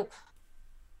the group.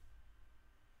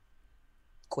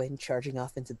 Gwen charging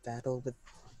off into battle with...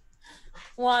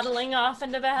 Waddling off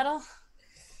into battle.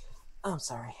 Oh, I'm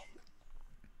sorry.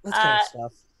 Let's get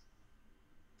stuff.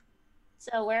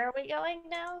 So where are we going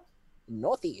now?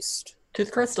 Northeast. To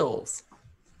the crystals.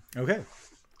 Okay.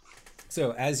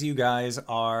 So as you guys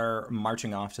are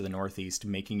marching off to the northeast,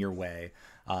 making your way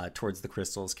towards the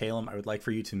crystals, Calum, I would like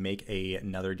for you to make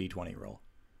another d20 roll.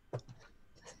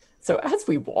 So as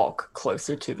we walk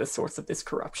closer to the source of this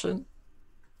corruption,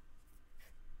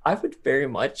 I would very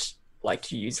much like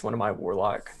to use one of my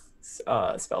warlock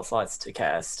spell slots to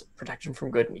cast Protection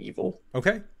from Good and Evil.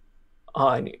 Okay.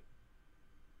 Oh,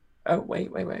 wait.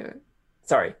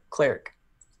 Sorry, Cleric.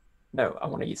 No, I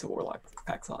want to use a warlock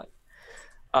pack slot.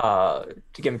 To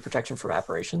give me protection from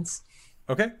apparitions.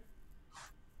 Okay.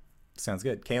 Sounds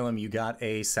good. Calum, you got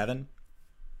a 7.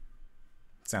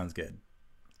 Sounds good.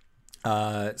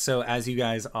 So as you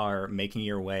guys are making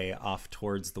your way off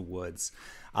towards the woods,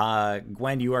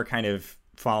 Gwen, you are kind of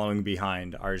following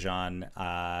behind Arjan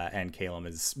and Calum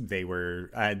as they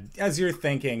were, as you're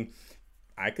thinking,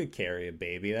 I could carry a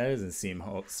baby. That doesn't seem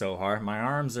so hard. My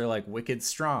arms are like wicked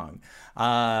strong.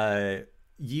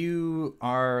 You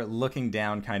are looking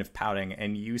down, kind of pouting,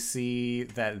 and you see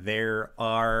that there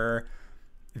are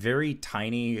very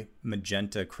tiny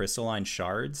magenta crystalline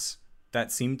shards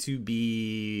that seem to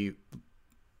be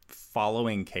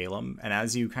following Calum. And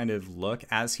as you kind of look,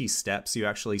 as he steps, you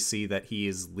actually see that he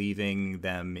is leaving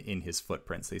them in his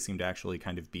footprints. They seem to actually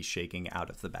kind of be shaking out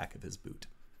of the back of his boot.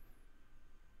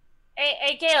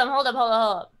 Hey, Caleb, hold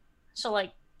up. She'll,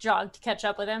 like, jog to catch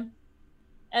up with him.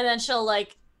 And then she'll,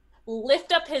 like,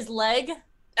 lift up his leg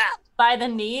by the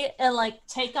knee and, like,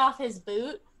 take off his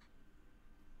boot.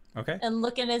 Okay. And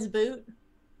look in his boot.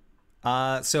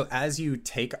 So as you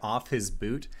take off his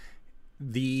boot,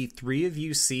 the three of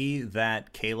you see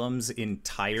that Calum's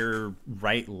entire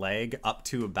right leg up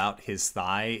to about his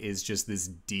thigh is just this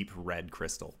deep red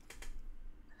crystal.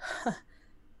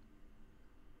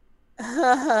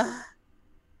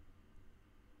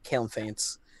 Calum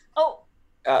faints. Oh,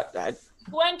 I,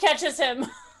 Gwen catches him.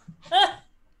 All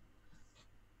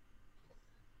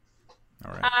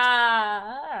right.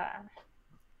 Ah.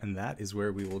 And that is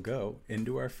where we will go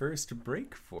into our first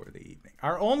break for the evening.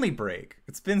 Our only break.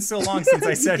 It's been so long since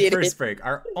I said first break.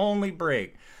 Our only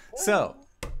break. So,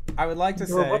 I would like to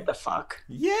say... what the fuck?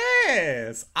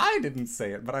 Yes! I didn't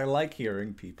say it, but I like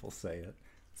hearing people say it.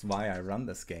 That's why I run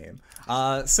this game.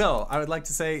 So, I would like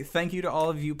to say thank you to all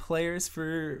of you players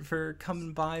for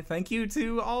coming by. Thank you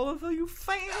to all of you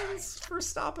fans for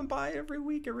stopping by every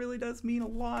week. It really does mean a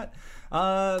lot.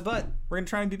 But we're going to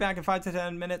try and be back in 5 to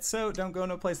 10 minutes, so don't go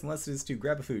no place unless it is to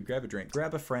grab a food, grab a drink,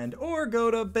 grab a friend, or go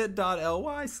to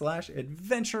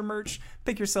bit.ly/adventure merch.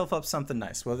 Pick yourself up something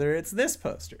nice, whether it's this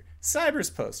poster, Cyber's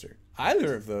poster,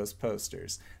 either of those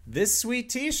posters, this sweet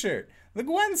t-shirt, the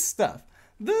Gwen stuff,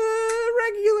 the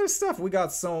regular stuff. We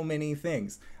got so many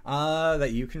things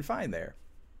that you can find there.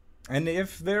 And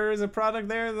if there is a product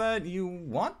there that you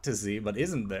want to see but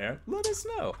isn't there, let us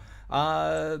know.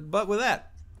 But with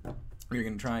that, we're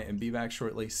going to try and be back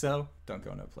shortly, so don't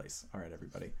go no place. All right,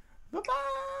 everybody. Bye-bye!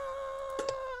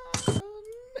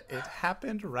 It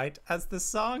happened right as the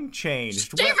song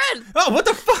changed. Steven! Oh, what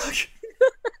the fuck?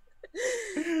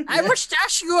 I wish to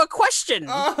ask you a question.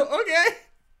 Oh, okay.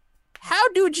 How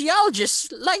do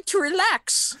geologists like to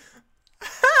relax?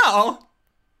 How?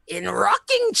 In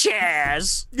rocking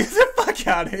chairs. Get the fuck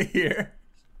out of here.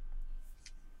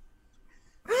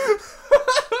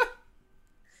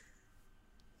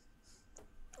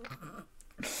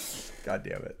 God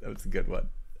damn it. That was a good one.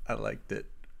 I liked it.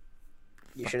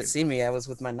 You should have seen me. I was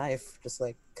with my knife, just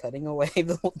like cutting away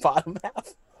the bottom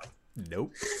half.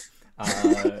 Nope.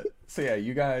 So yeah,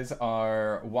 you guys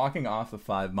are walking off the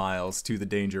 5 miles to the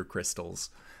danger crystals.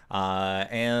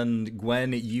 And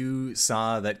Gwen, you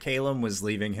saw that Calum was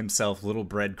leaving himself little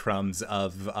breadcrumbs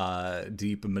of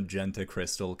deep magenta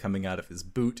crystal coming out of his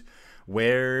boot,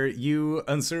 where you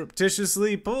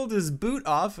unsurreptitiously pulled his boot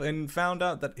off and found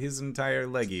out that his entire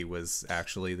leggy was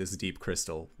actually this deep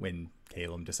crystal when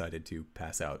Calum decided to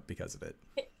pass out because of it.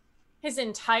 His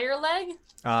entire leg?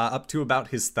 Up to about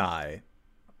his thigh.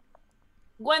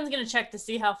 Gwen's gonna check to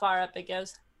see how far up it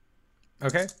goes.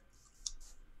 Okay.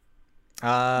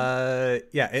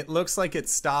 Yeah, it looks like it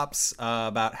stops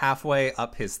about halfway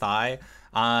up his thigh.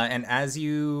 And as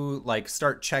you like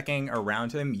start checking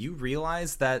around him, you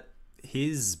realize that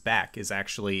his back is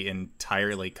actually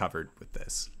entirely covered with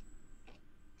this.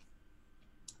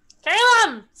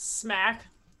 Calum! Smack.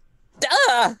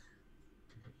 Duh!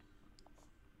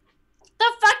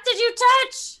 The fuck did you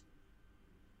touch?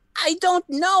 I don't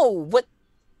know. What?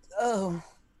 Oh.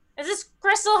 Is this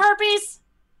crystal herpes?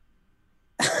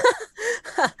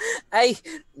 I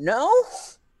no.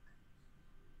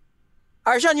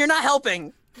 Arjan, you're not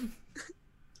helping.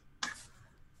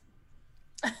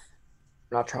 I'm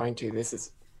not trying to. This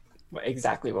is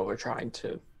exactly what we're trying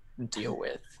to deal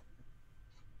with.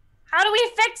 How do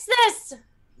we fix this?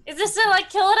 Is this a like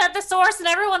kill it at the source and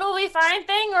everyone will be fine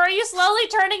thing? Or are you slowly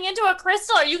turning into a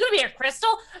crystal? Are you gonna be a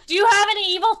crystal? Do you have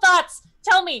any evil thoughts?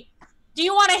 Tell me. Do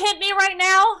you want to hit me right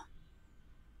now?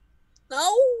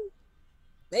 No.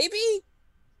 Maybe.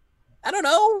 I don't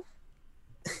know.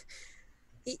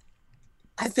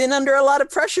 I've been under a lot of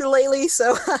pressure lately,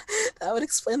 so that would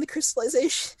explain the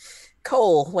crystallization.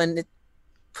 Coal, when it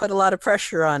put a lot of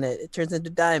pressure on it, it turns into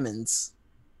diamonds.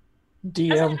 That's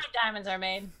DM, how diamonds are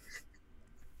made.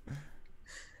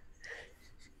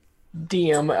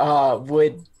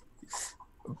 would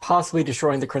possibly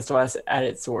destroying the crystal at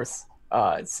its source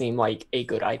seem like a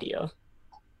good idea,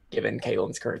 given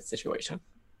Caleb's current situation?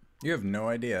 You have no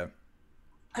idea.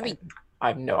 I mean, I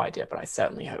have no idea, but I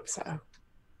certainly hope so.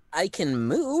 I can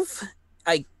move.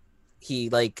 He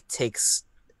like takes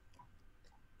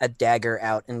a dagger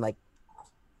out and like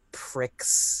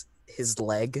pricks his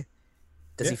leg.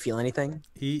 Does he Yeah. feel anything?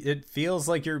 It feels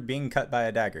like you're being cut by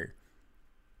a dagger.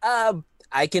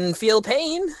 I can feel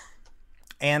pain.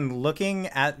 And looking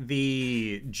at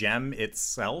the gem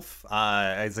itself,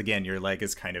 as again your leg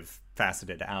is kind of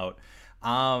faceted out,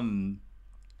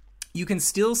 you can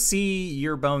still see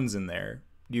your bones in there.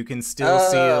 You can still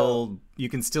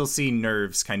see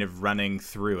nerves kind of running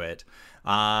through it.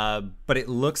 But it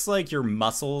looks like your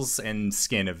muscles and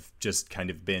skin have just kind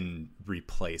of been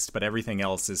replaced, but everything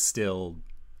else is still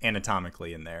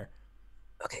anatomically in there.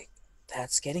 Okay,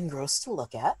 that's getting gross to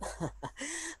look at.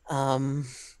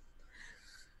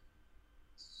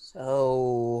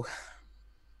 So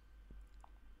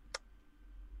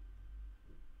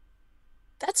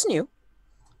that's new.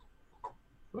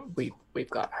 We've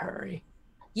got to hurry.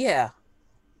 Yeah.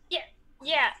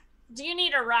 Yeah. Do you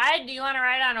need a ride? Do you want to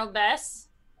ride on Obes?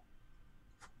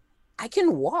 I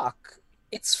can walk.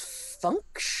 It's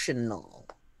functional.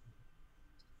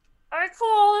 Alright,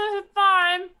 cool.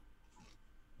 Fine.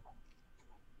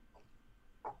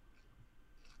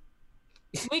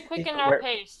 We quicken our Where-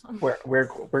 pace.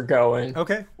 We're going.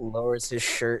 Okay. Lowers his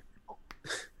shirt.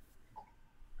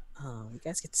 Oh, you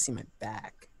guys get to see my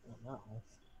back. Oh no.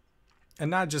 And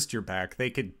not just your back. They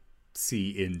could see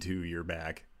into your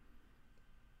back.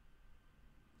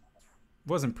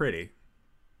 Wasn't pretty.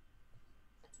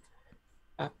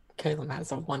 Caleb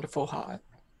has a wonderful heart.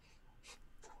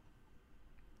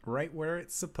 Right where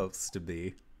it's supposed to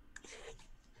be.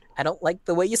 I don't like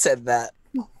the way you said that.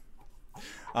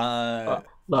 Uh,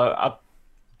 Look,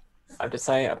 I'm just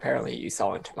saying, apparently you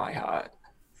saw into my heart.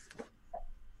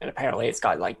 And apparently it's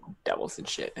got, like, devils and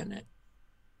shit in it.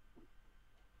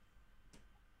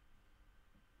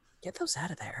 Get those out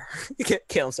of there.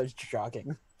 Caleb starts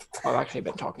jogging. I've actually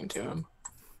been talking to him.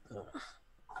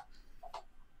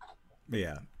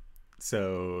 yeah.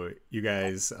 So you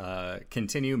guys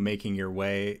continue making your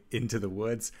way into the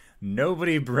woods.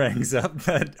 Nobody brings up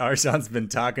that Arshan's been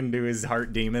talking to his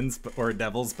heart demons or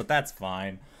devils, but that's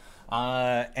fine.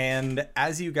 And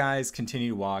as you guys continue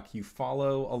to walk, you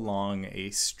follow along a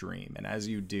stream. And as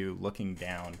you do, looking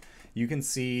down, you can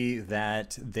see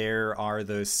that there are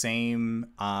those same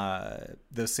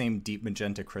deep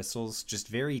magenta crystals, just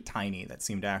very tiny, that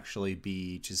seem to actually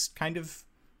be just kind of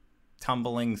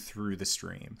tumbling through the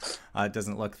stream. It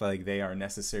doesn't look like they are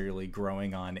necessarily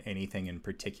growing on anything in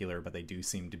particular, but they do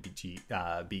seem to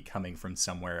be coming from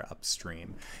somewhere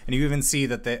upstream. And you even see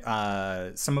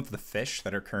that some of the fish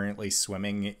that are currently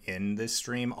swimming in this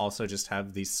stream also just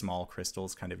have these small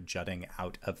crystals kind of jutting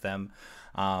out of them,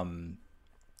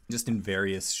 just in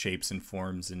various shapes and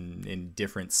forms and in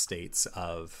different states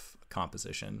of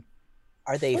composition.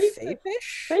 Are they fey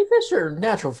fish? Fey fish or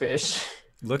natural fish?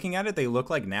 Looking at it, they look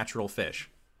like natural fish.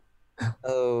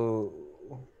 Oh.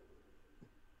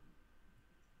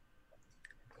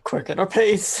 Quicken our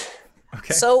pace.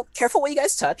 Okay. So careful what you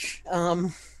guys touch.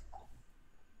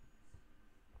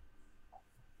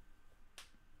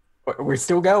 We're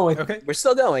still going. Okay. We're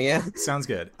still going, yeah. Sounds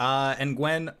good. And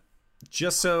Gwen,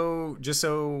 just so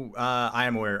I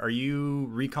am aware, are you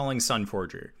recalling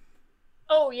Sunforger?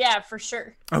 Oh, yeah, for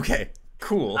sure. Okay.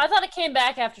 Cool. I thought it came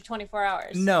back after 24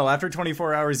 hours. No, after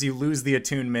 24 hours, you lose the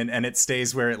attunement and it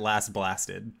stays where it last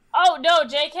blasted. Oh, no,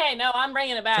 JK, no, I'm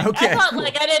bringing it back. Okay, I thought, cool.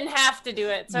 I didn't have to do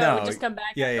it, so No, it would just come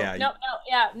back. yeah.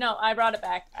 No, I brought it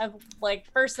back.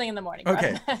 First thing in the morning.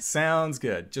 Okay, sounds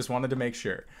good. Just wanted to make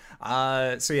sure.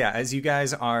 So yeah, as you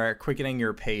guys are quickening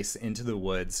your pace into the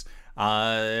woods,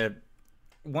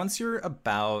 once you're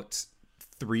about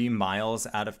 3 miles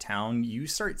out of town, you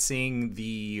start seeing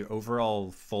the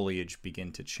overall foliage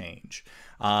begin to change.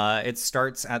 It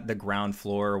starts at the ground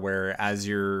floor, where as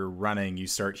you're running, you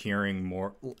start hearing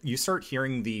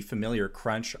the familiar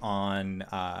crunch on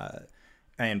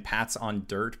and pats on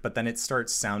dirt, but then it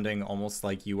starts sounding almost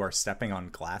like you are stepping on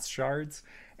glass shards.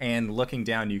 And looking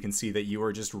down, you can see that you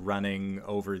are just running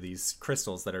over these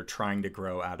crystals that are trying to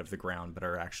grow out of the ground, but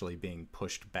are actually being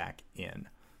pushed back in.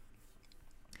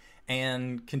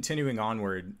 And continuing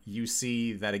onward, you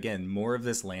see that, again, more of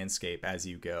this landscape as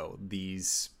you go.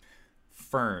 These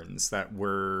ferns that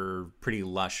were pretty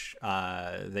lush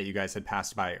that you guys had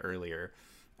passed by earlier,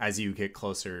 as you get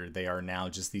closer, they are now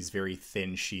just these very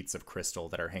thin sheets of crystal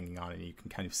that are hanging on, and you can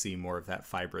kind of see more of that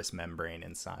fibrous membrane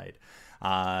inside.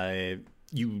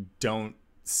 You don't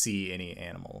see any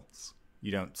animals.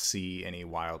 You don't see any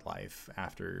wildlife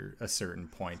after a certain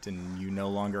point, and you no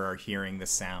longer are hearing the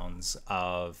sounds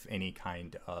of any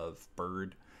kind of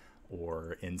bird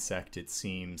or insect. It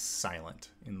seems silent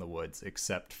in the woods,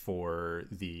 except for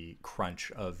the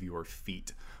crunch of your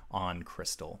feet on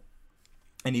crystal.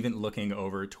 And even looking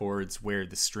over towards where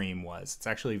the stream was, it's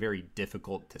actually very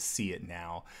difficult to see it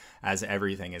now, as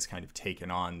everything has kind of taken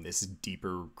on this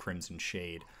deeper crimson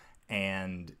shade.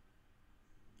 And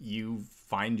you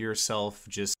find yourself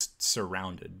just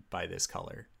surrounded by this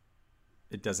color.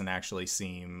 It doesn't actually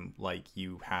seem like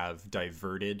you have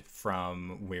diverted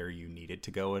from where you needed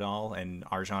to go at all. And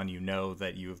Arjan, you know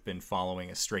that you have been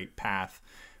following a straight path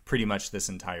pretty much this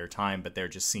entire time, but there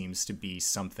just seems to be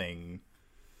something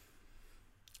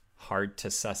hard to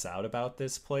suss out about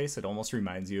this place. It almost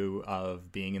reminds you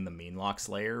of being in the Meanlocks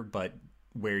lair, but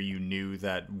where you knew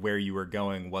that where you were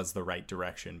going was the right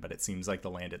direction, but it seems like the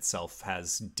land itself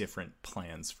has different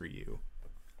plans for you.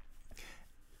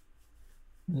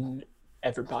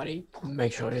 Everybody,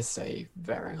 make sure to stay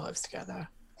very close together.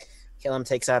 Calum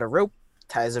takes out a rope,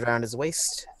 ties it around his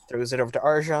waist, throws it over to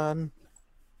Arjan.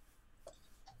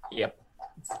 Yep.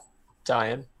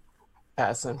 Dying.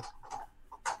 Passing.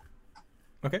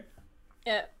 Okay.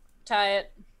 Yeah, tie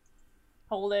it.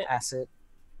 Hold it. Pass it.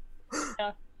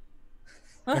 Yeah.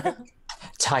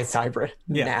 Tie Cybra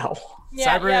now.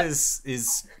 Cybra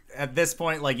is at this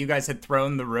point, like, you guys had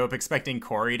thrown the rope expecting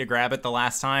Corey to grab it the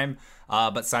last time,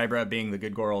 but Cybra, being the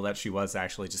good girl that she was,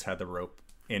 actually just had the rope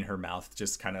in her mouth,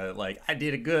 just kind of like, I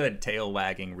did a good, tail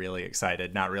wagging, really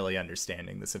excited, not really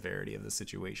understanding the severity of the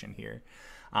situation here.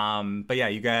 But yeah,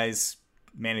 you guys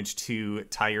managed to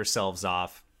tie yourselves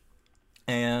off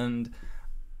and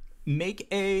make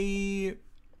a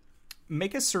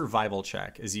survival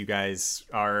check as you guys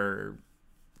are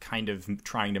kind of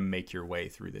trying to make your way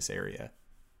through this area.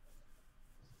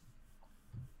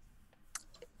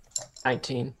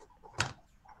 19.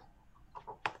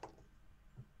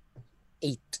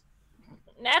 8.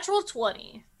 Natural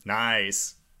 20.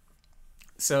 Nice.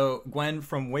 So, Gwen,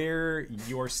 from where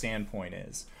your standpoint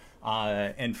is,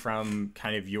 and from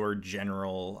kind of your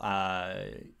general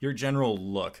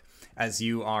look, as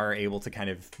you are able to kind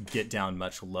of get down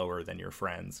much lower than your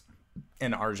friends,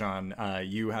 and Arjan,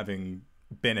 you having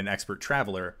been an expert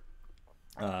traveler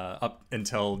up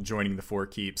until joining the Four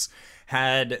Keeps,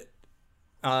 had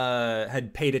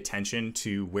had paid attention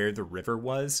to where the river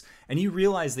was, and you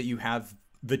realize that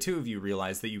the two of you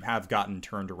realize that you have gotten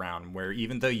turned around, where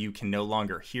even though you can no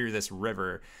longer hear this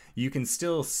river, you can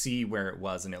still see where it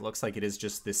was, and it looks like it is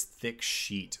just this thick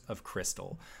sheet of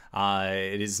crystal.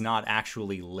 It is not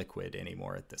actually liquid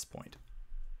anymore at this point.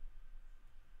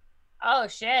 Oh,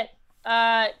 shit.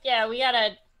 Yeah, we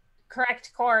gotta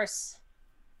correct course.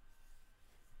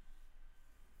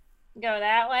 Go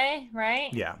that way,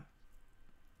 right? Yeah.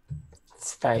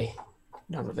 Faye,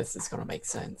 none of this is gonna make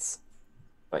sense.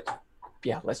 But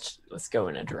yeah, let's go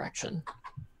in a direction.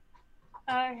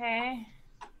 Okay.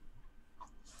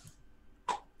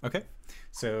 Okay.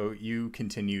 So you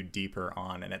continue deeper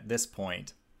on, and at this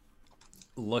point,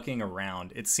 looking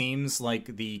around, it seems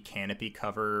like the canopy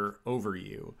cover over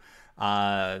you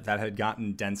that had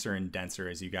gotten denser and denser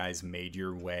as you guys made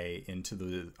your way into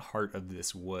the heart of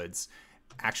this woods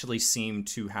actually seemed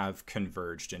to have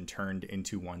converged and turned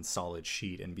into one solid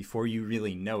sheet. And before you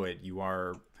really know it, you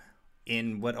are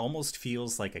in what almost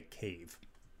feels like a cave.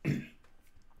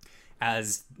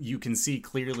 As you can see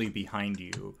clearly behind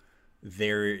you,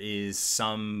 there is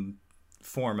some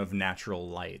form of natural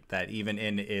light that even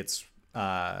in its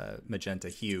magenta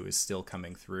hue is still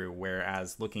coming through,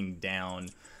 whereas looking down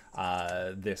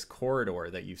this corridor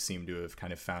that you seem to have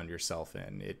kind of found yourself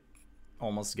in, it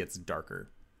almost gets darker.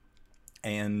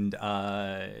 And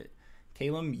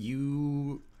Calum,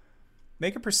 you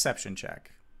make a perception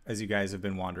check as you guys have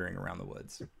been wandering around the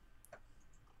woods.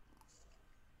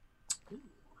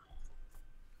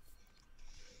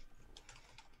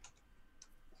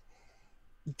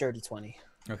 Dirty 20.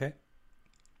 Okay.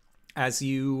 As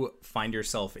you find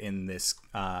yourself in this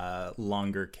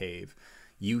longer cave,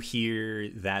 you hear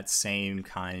that same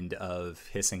kind of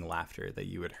hissing laughter that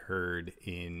you had heard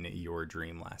in your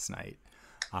dream last night.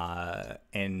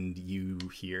 And you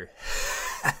hear...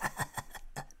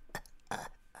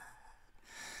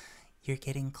 You're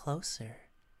getting closer.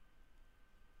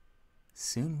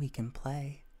 Soon we can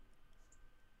play.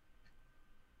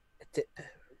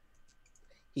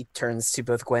 He turns to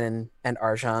both Gwen and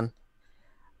Arjan.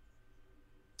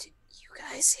 Did you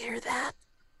guys hear that?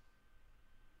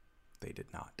 They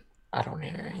did not. I don't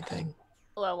hear anything.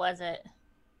 What was it?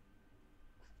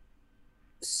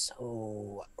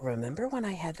 So, remember when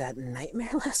I had that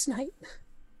nightmare last night?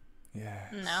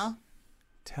 Yes. No.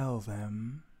 Tell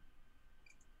them.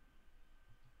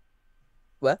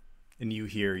 What? And you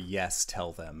hear, yes,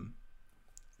 tell them,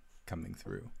 coming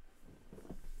through.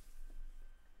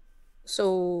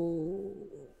 So,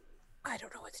 I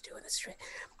don't know what to do in this train.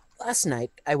 Last night,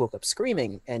 I woke up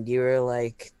screaming, and you were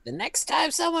like, the next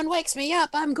time someone wakes me up,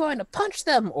 I'm going to punch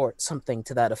them, or something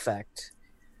to that effect.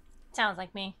 Sounds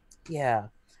like me. Yeah.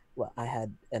 Well, I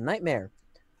had a nightmare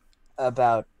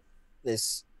about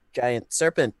this giant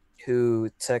serpent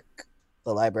who took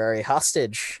the library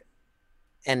hostage,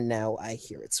 and now I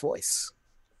hear its voice.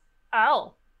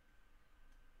 Oh.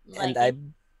 And Like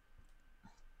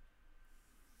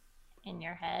in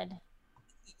your head.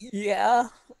 Yeah,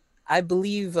 I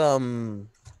believe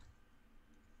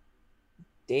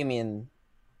Damien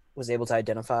was able to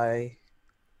identify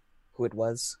who it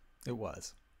was. It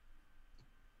was.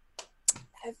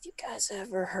 Have you guys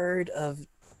ever heard of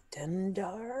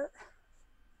Dendar?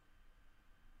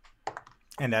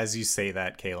 And as you say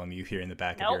that, Calum, you hear in the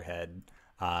back of your head,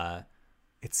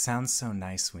 it sounds so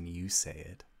nice when you say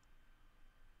it.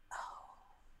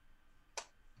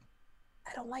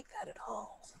 I don't like that at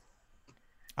all.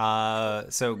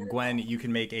 So Gwen, you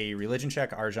can make a religion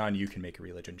check. Arjan, you can make a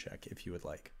religion check if you would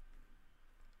like.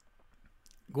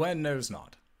 Gwen knows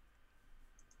not.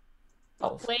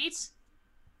 Oh, Wait.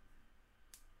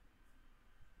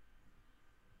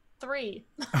 3.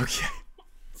 Okay.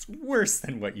 It's worse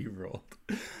than what you rolled.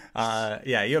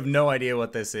 Yeah, you have no idea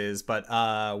what this is,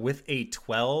 but with a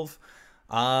 12,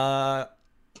 Arjan,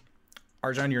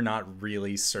 you're not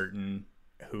really certain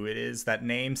who it is. That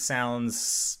name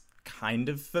sounds kind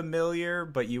of familiar,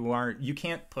 but you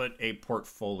can't put a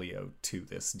portfolio to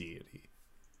this deity.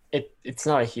 it's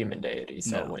not a human deity,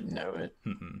 so No. I wouldn't know it.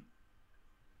 Mm-mm.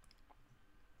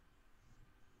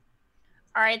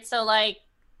 All right, so like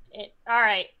all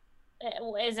right.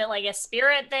 Is it like a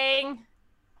spirit thing?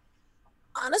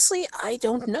 Honestly, I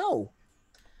don't know,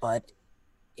 but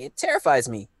it terrifies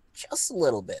me just a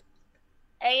little bit.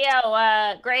 Hey yo,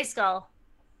 Grayskull.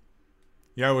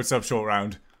 Yeah, what's up, Short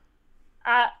Round?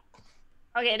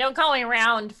 Okay, don't call me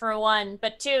round for one,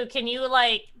 but two, can you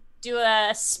like do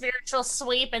a spiritual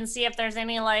sweep and see if there's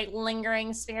any like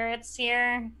lingering spirits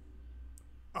here?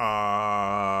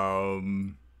 I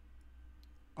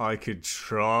could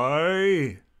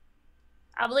try.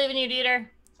 I believe in you, Dieter.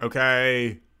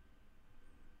 Okay.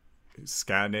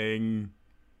 Scanning.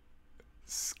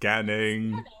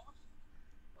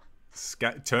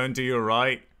 Turn to your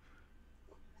right.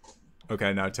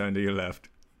 Okay, now turn to your left.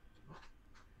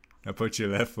 Now put your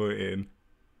left foot in.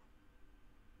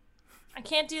 I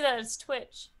can't do that. It's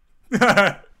Twitch.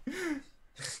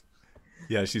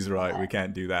 Yeah, she's right. We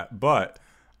can't do that. But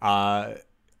as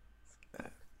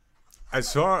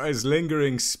far as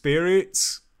lingering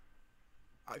spirits,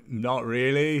 not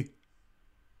really.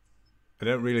 I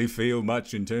don't really feel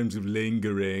much in terms of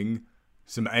lingering.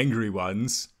 Some angry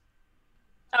ones.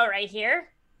 Oh, right here?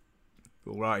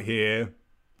 But right here,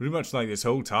 pretty much like this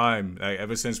whole time, like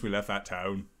ever since we left that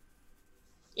town,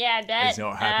 Yeah, I bet. he's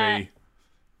not happy.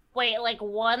 Wait, like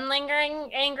one lingering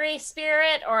angry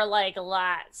spirit or like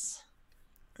lots?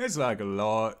 It's like a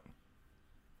lot.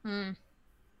 Hmm.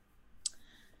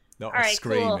 Not All right,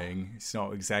 screaming. cool. It's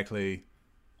not exactly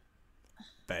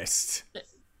best.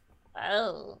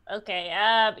 Oh, okay.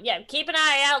 Yeah, keep an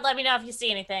eye out. Let me know if you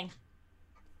see anything.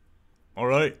 All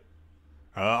right.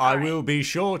 I right. will be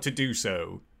sure to do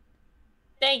so.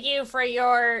 Thank you for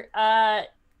your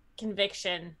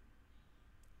conviction.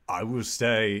 I will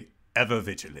stay ever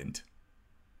vigilant.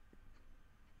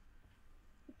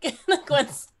 Gwen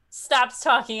stops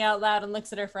talking out loud and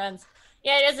looks at her friends.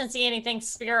 Yeah, he doesn't see anything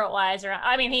spirit-wise around.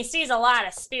 I mean, he sees a lot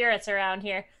of spirits around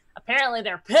here. Apparently,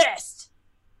 they're pissed.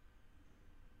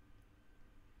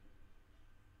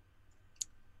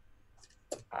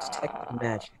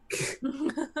 Magic.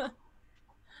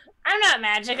 I'm not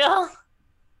magical.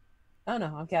 Oh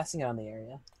no, I'm casting it on the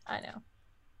area. I know.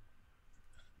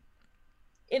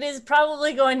 It is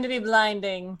probably going to be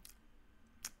blinding.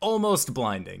 Almost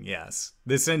blinding, yes.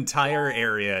 This entire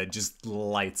area just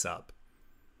lights up.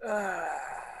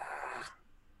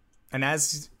 And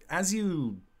as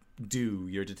you do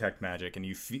your detect magic and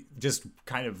you just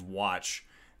kind of watch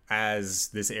as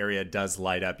this area does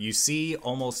light up, you see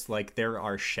almost like there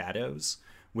are shadows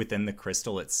within the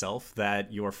crystal itself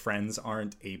that your friends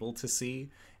aren't able to see.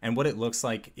 And what it looks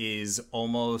like is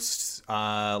almost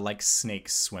like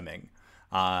snakes swimming.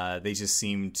 They just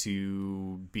seem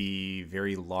to be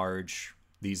very large,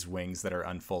 these wings that are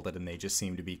unfolded, and they just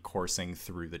seem to be coursing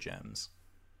through the gems.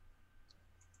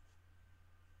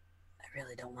 I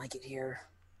really don't like it here.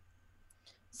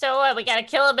 So what, we gotta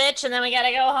kill a bitch and then we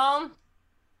gotta go home?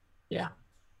 Yeah.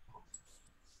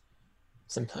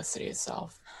 Simplicity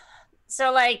itself.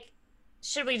 So, like,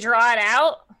 should we draw it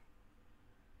out?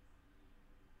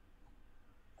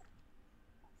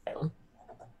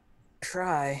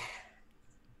 Try.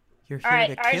 You're here Alright,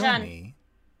 to kill Arjan. me.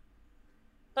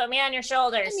 Put me on your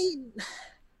shoulders. I mean,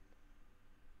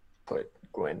 Put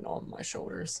Gwen on my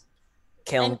shoulders.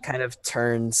 Caleb And- kind of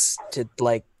turns to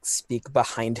like speak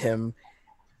behind him.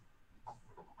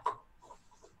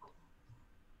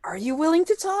 Are you willing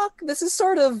to talk? This is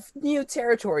sort of new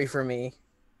territory for me.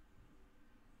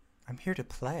 I'm here to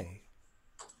play.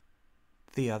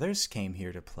 The others came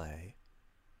here to play.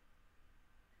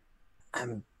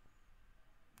 I'm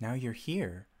Now you're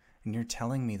here, and you're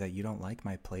telling me that you don't like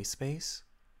my play space?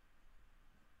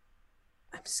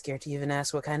 scared to even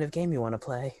ask what kind of game you want to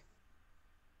play.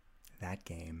 That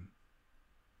game.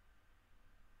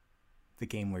 The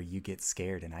game where you get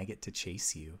scared and I get to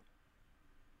chase you.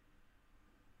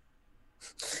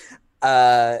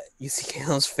 You see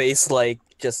Caleb's face like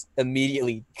just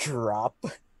immediately drop.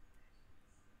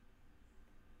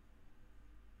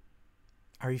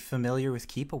 Are you familiar with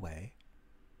Keep Away?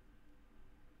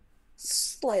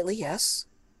 Slightly, yes.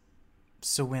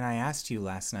 So when I asked you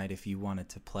last night if you wanted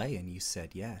to play and you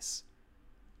said yes,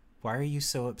 why are you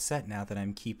so upset now that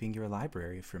I'm keeping your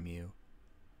library from you?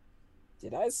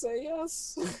 Did I say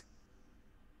yes?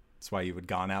 That's why you had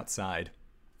gone outside.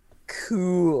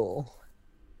 Cool.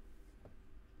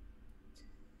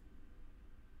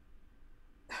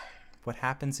 What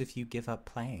happens if you give up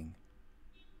playing?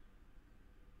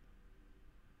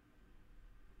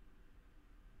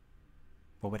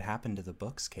 What would happen to the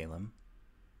books, Caleb?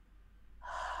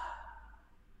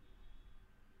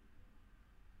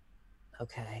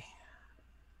 Okay.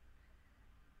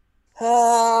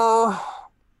 Oh.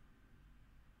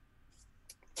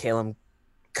 Caleb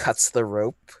cuts the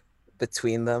rope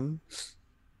between them.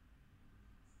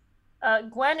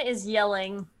 Gwen is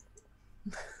yelling.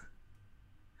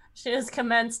 She has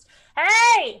commenced.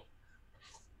 Hey!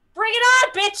 Bring it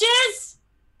on, bitches!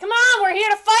 Come on, we're here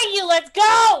to fight you. Let's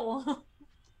go!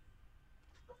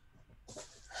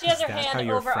 She has Is her that how hand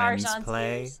your over friends Arjan's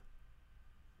play? ears.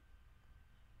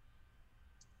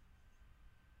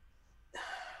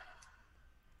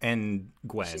 And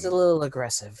Gwen, She's a little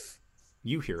aggressive.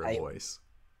 you hear a I- voice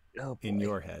Oh, in boy.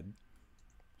 your head.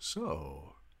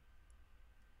 So,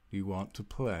 Do you want to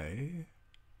play?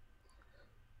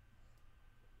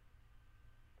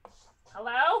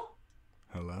 Hello?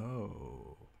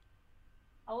 Hello.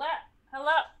 Hello?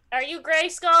 Hello? Are you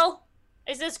Grayskull?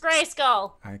 Is this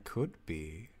Grayskull? I could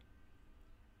be.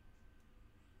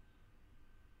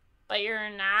 But you're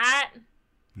not?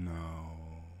 No.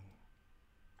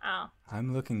 Oh.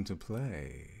 I'm looking to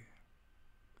play.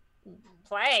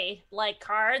 Play? Like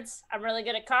cards? I'm really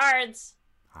good at cards.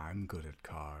 I'm good at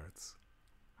cards.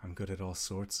 I'm good at all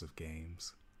sorts of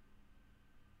games.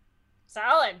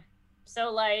 Solid.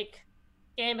 So, like,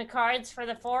 game of cards for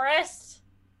the forest?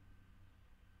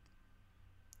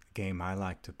 The game I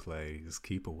like to play is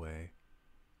Keep Away.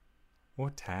 Or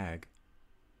Tag.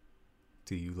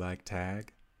 Do you like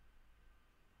Tag?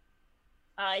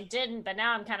 I didn't, but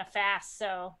now I'm kind of fast,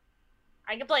 so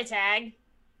I can play tag.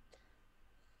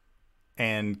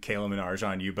 And Caleb and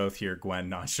Arjan, you both hear Gwen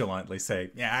nonchalantly say,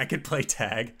 "Yeah, I could play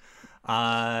tag."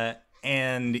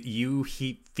 And you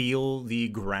feel the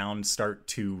ground start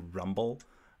to rumble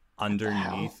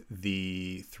underneath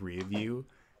the three of you.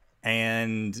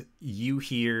 And you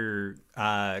hear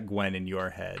Gwen in your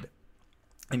head.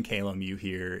 And Caleb, you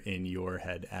hear in your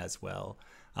head as well.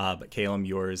 But Caleb,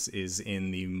 yours is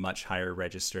in the much higher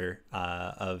register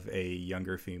of a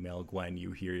younger female. Gwen,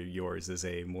 you hear yours as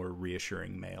a more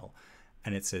reassuring male.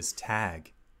 And it says,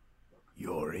 "Tag,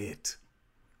 you're it."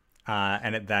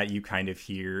 And at that, you kind of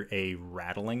hear a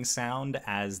rattling sound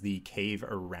as the cave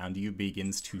around you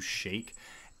begins to shake.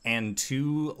 And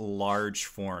two large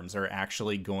forms are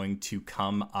actually going to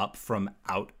come up from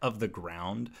out of the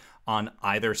ground on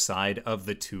either side of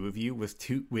the two of you, with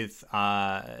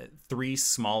three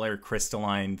smaller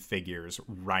crystalline figures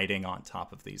riding on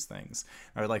top of these things.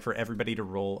 I would like for everybody to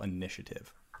roll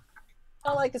initiative.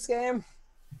 I like this game.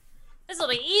 This will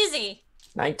be easy.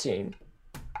 19.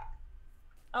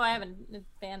 Oh, I have an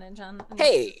advantage on.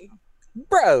 Hey,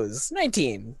 bros,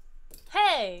 19.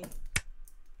 Hey.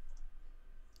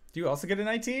 Do you also get a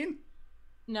 19?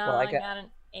 No, Well, I got an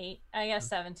 8. I got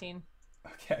 17.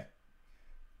 Okay.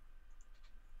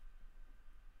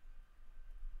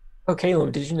 Oh,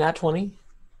 Caleb, did you nat 20?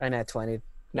 I nat 20.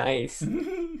 Nice. All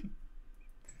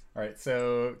right,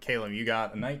 so Caleb, you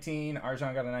got a 19.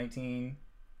 Arjan got a 19.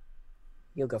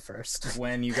 You'll go first.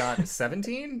 When you got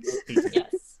 17? 18.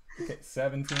 Yes. Okay,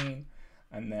 17.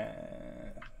 And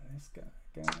then this guy.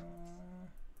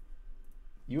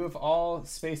 You have all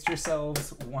spaced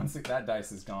yourselves once that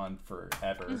dice is gone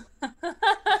forever.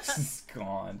 It's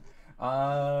gone.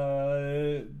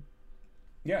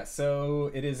 Yeah, so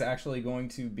it is actually going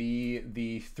to be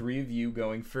the three of you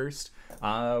going first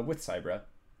with Cybra.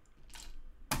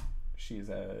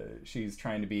 She's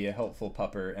trying to be a helpful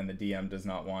pupper, and the DM does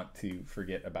not want to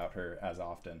forget about her as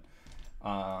often.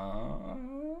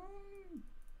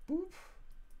 Boop.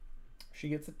 She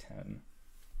gets a 10.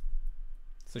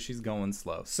 So she's going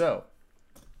slow. So,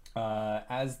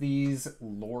 as these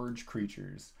large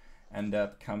creatures end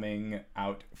up coming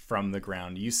out from the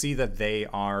ground, you see that they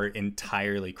are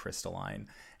entirely crystalline.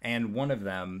 And one of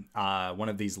them, one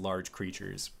of these large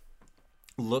creatures,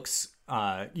 looks,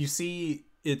 you see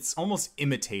it's almost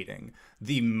imitating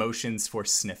the motions for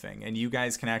sniffing. And you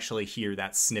guys can actually hear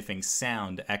that sniffing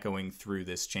sound echoing through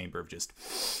this chamber of just...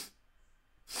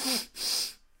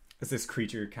 as this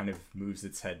creature kind of moves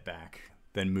its head back,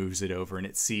 then moves it over, and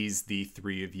it sees the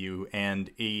three of you,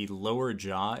 and a lower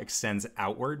jaw extends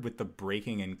outward with the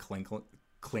breaking and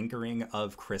clinkering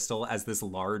of crystal as this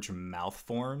large mouth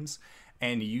forms,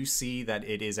 and you see that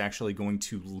it is actually going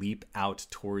to leap out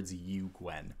towards you,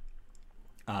 Gwen.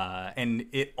 And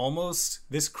it almost,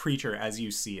 this creature, as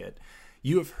you see it,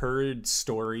 you have heard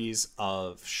stories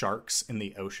of sharks in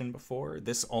the ocean before.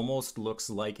 This almost looks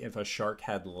like if a shark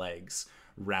had legs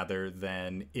rather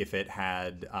than if it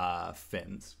had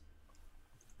fins.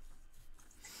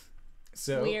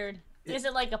 So Weird. Is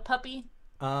it like a puppy?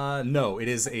 No, it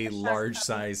is a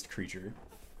large-sized creature.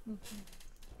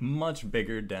 Much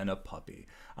bigger than a puppy.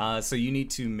 So you need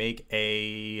to make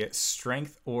a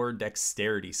strength or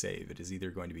dexterity save. It is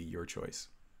either going to be your choice.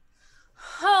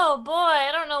 Oh boy,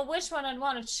 I don't know which one I'd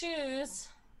want to choose.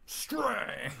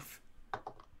 Strength.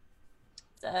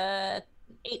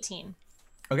 18.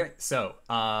 Okay, so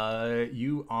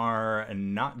you are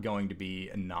not going to be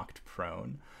knocked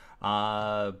prone,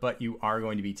 but you are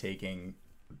going to be taking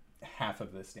half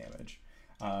of this damage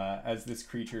as this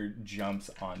creature jumps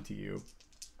onto you.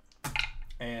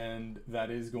 And that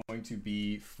is going to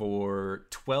be for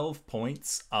 12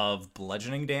 points of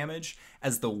bludgeoning damage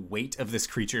as the weight of this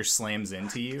creature slams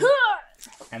into you.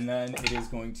 And then it is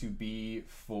going to be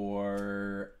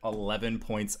for 11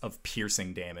 points of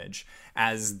piercing damage,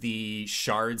 as the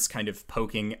shards kind of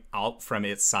poking out from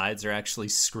its sides are actually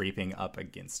scraping up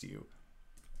against you.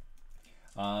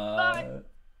 How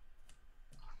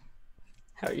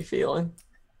are you feeling?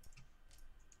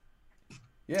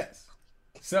 Yes.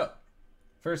 So,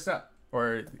 first up,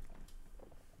 or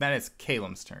then it's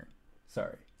Calum's turn.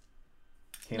 Sorry.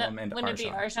 Calum and Wouldn't it be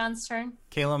Arjan. Arjan's turn?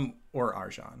 Calum or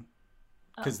Arjan.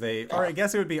 Because or I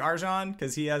guess it would be Arjan,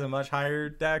 because he has a much higher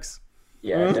dex.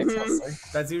 Yeah, Dex mostly.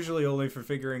 That's usually only for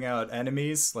figuring out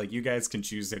enemies. Like, you guys can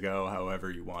choose to go however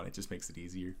you want. It just makes it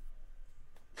easier.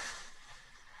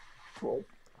 Cool.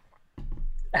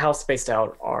 How spaced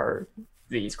out are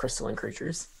these crystalline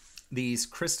creatures? These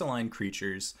crystalline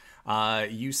creatures,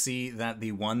 you see that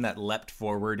the one that leapt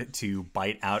forward to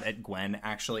bite out at Gwen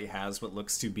actually has what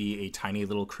looks to be a tiny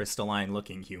little crystalline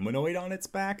looking humanoid on its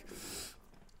back.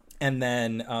 And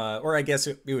then, or I guess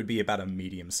it would be about a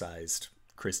medium-sized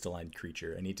crystalline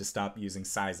creature. I need to stop using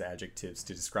size adjectives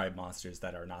to describe monsters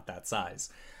that are not that size.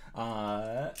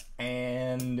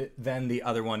 And then the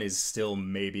other one is still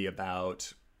maybe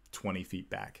about 20 feet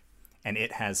back. And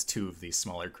it has two of these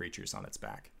smaller creatures on its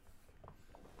back.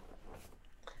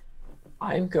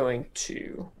 I'm going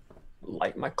to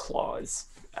light my claws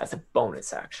as a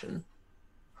bonus action.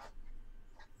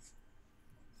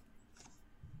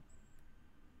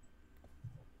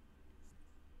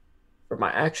 For my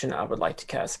action, I would like to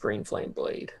cast Green Flame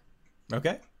Blade.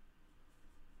 Okay.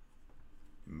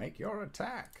 Make your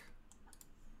attack.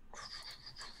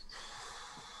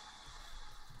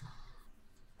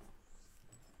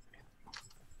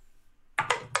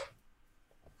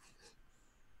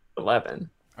 $11.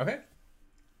 Okay.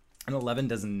 An 11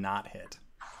 does not hit.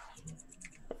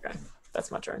 Okay,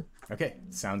 that's my turn. Okay,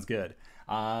 sounds good.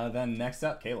 Then next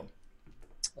up, Caleb.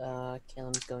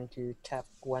 Caleb's going to tap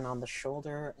Gwen on the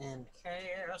shoulder and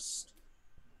cast.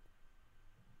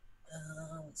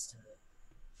 Let's do it.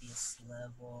 Base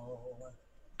level.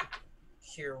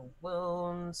 Cure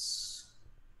wounds.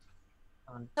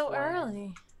 On So Gwen.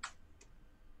 early.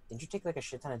 Did you take like a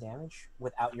shit ton of damage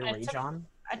without your I rage took- on?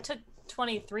 I took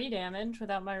 23 damage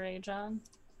without my rage on.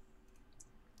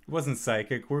 It wasn't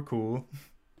psychic. We're cool.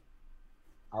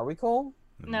 Are we cool?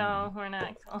 No, we're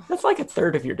not cool. That's like a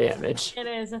third of your damage. It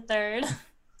is a third.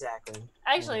 Exactly.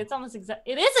 Actually, it's almost it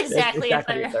is exactly a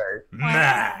third.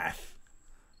 Math.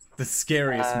 The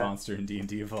scariest monster in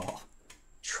D&D of all.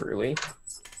 Truly.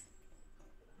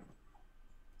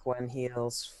 Gwen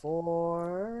heals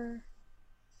for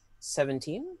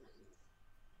 17.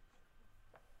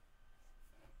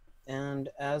 And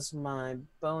as my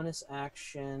bonus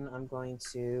action, I'm going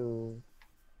to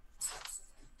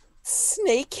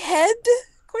Snakehead?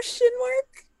 Question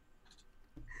mark.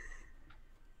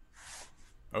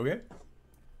 Okay.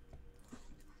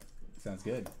 Sounds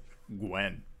good.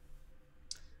 Gwen.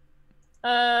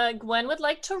 Gwen would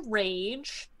like to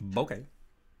rage. Okay.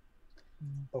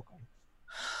 Okay.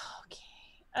 Okay.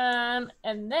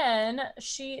 And then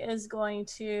she is going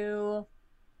to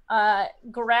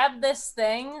grab this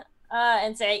thing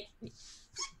and say,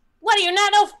 "What, do you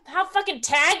not know how fucking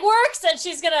tag works?" And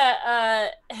she's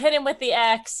gonna hit him with the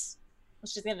axe. Well,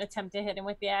 she's gonna attempt to hit him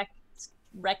with the axe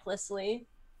recklessly.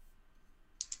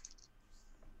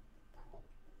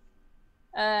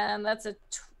 That's a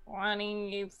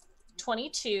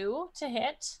 22 to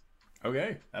hit.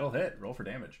 Okay, that'll hit. Roll for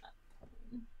damage.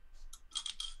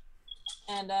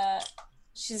 And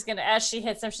she's gonna, as she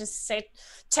hits him, she's gonna say,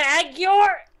 "Tag,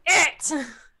 you're it!"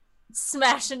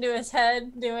 Smash into his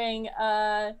head, doing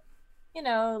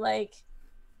like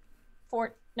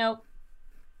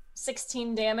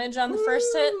 16 damage on the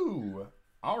first hit. Ooh,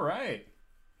 all right.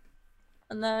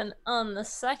 And then on the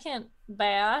second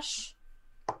bash,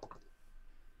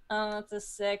 that's a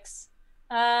 6.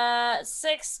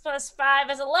 6 plus 5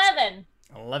 is 11.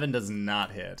 11 does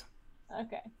not hit.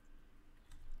 Okay.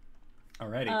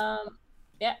 Alrighty.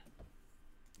 Yeah.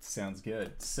 Sounds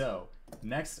good. So,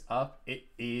 next up, it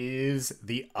is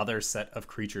the other set of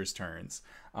creatures' turns.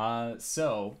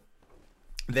 So,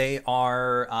 they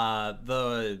are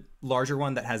the larger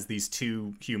one that has these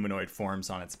two humanoid forms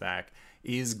on its back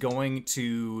is going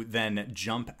to then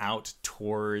jump out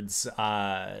towards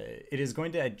it is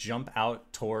going to jump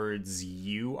out towards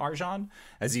you, Arjan,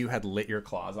 as you had lit your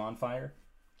claws on fire.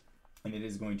 And it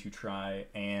is going to try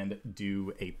and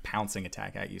do a pouncing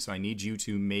attack at you. So I need you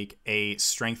to make a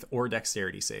strength or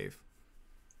dexterity save.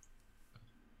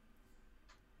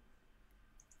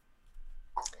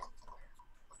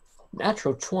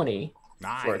 Natural 20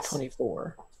 for a Nice.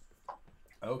 24.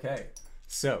 Okay.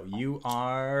 So you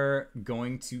are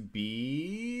going to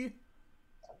be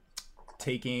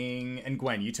taking, and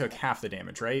Gwen, you took half the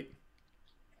damage, right?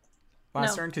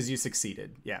 Last No. turn, because you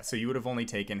succeeded. Yeah, so you would have only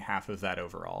taken half of that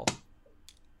overall.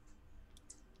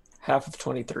 Half of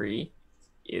 23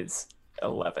 is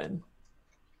 11.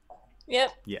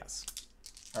 Yep. Yes.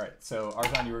 All right, so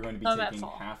Arjan, you are going to be Oh, that's taking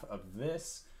all. half of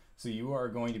this. So you are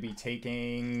going to be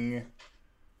taking...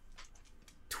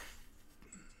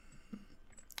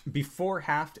 Before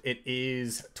halved, it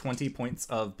is 20 points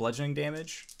of bludgeoning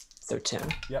damage. So 10.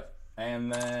 Yep.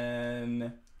 And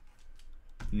then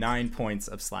 9 points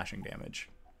of slashing damage.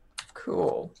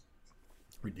 Cool.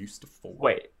 Reduced to 4.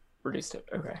 Wait, reduced it.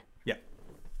 Okay. Yep.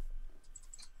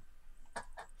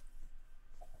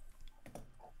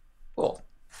 Cool. All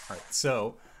right,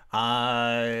 so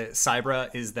Cybra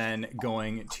is then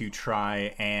going to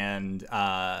try and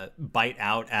bite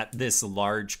out at this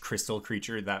large crystal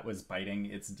creature that was biting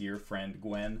its dear friend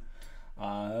Gwen. Go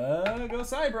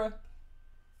Cybra.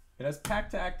 It has pack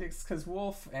tactics because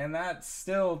wolf, and that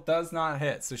still does not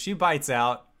hit. So she bites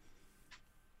out.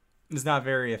 It's not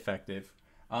very effective.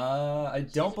 I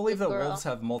don't believe that good girl. wolves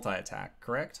have multi-attack,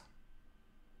 correct?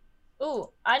 Ooh,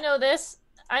 I know this.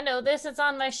 It's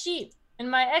on my sheet in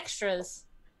my extras.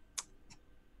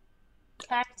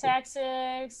 Pack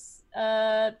tactics,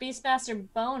 Beastmaster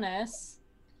bonus.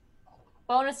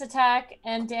 Bonus attack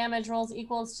and damage rolls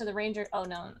equals to the ranger. Oh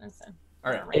no, that's a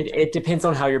All right. It depends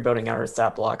on how you're building out her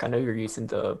stat block. I know you're using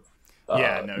the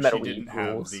Yeah, no, metal she didn't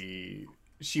have the.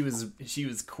 She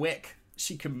was quick.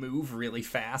 She could move really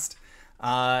fast.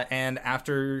 And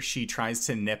after she tries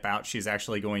to nip out, she's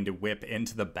actually going to whip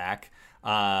into the back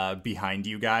behind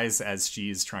you guys as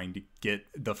she's trying to get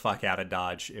the fuck out of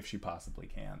Dodge if she possibly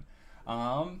can.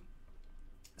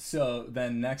 So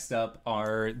then next up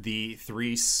are the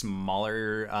 3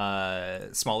 smaller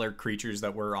creatures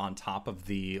that were on top of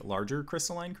the larger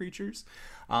crystalline creatures.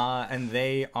 And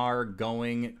they are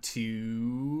going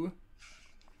to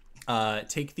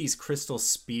take these crystal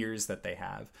spears that they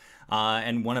have.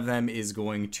 And one of them is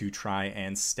going to try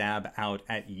and stab out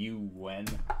at you, Gwen,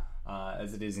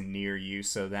 as it is near you.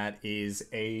 So that is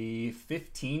a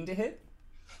 15 to hit.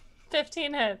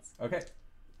 15 hits. Okay.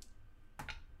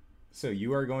 So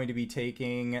you are going to be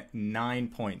taking 9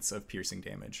 points of piercing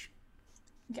damage.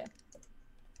 Okay.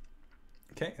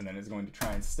 Okay, and then it's going to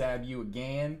try and stab you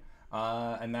again.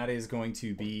 And that is going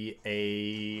to be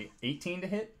a 18 to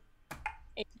hit.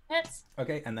 8 hits.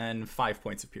 Okay, and then 5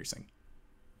 points of piercing.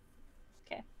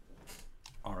 Okay.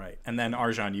 All right. And then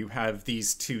Arjan, you have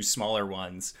these 2 smaller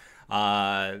ones.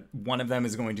 One of them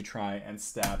is going to try and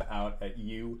stab out at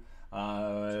you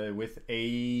with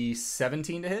a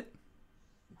 17 to hit.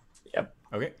 Yep.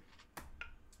 Okay.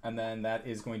 And then that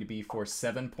is going to be for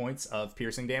 7 points of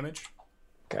piercing damage.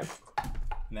 Okay.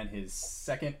 And then his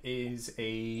second is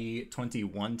a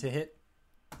 21 to hit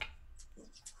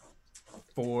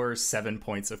for 7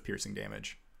 points of piercing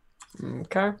damage.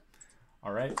 Okay.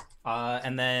 All right.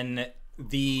 And then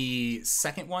the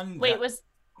second one. Wait, was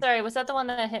that the one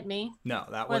that hit me? No,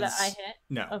 that Or was. that I hit?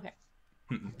 No. Okay.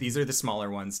 These are the smaller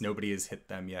ones. Nobody has hit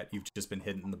them yet. You've just been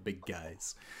hitting the big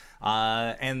guys.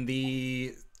 And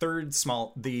the third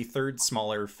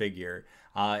smaller figure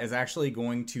is actually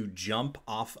going to jump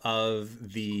off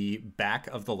of the back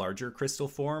of the larger crystal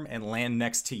form and land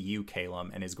next to you,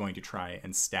 Calum, and is going to try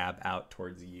and stab out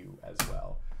towards you as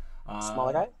well.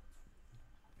 Smaller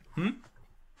guy?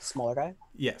 Smaller guy?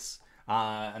 Yes.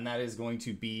 And that is going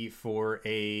to be for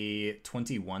a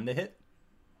 21 to hit.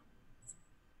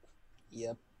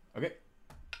 Yep. Okay.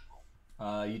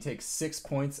 You take 6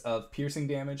 points of piercing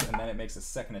damage, and then it makes a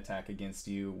second attack against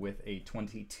you with a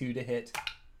 22 to hit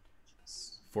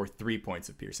for 3 points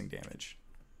of piercing damage.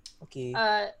 Okay.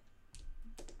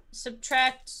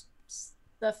 Subtract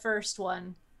the first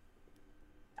one.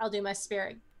 I'll do my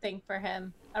spirit thing for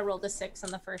him. I rolled a 6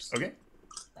 on the first. Okay.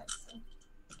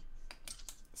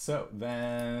 So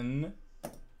then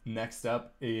next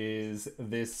up is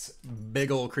this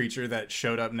big ol' creature that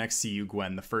showed up next to you,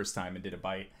 Gwen, the first time and did a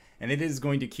bite. And it is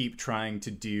going to keep trying to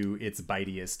do its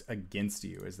bitiest against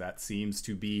you, as that seems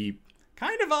to be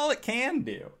kind of all it can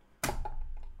do.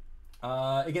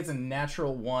 It gets a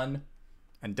natural 1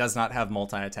 and does not have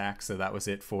multi-attack, so that was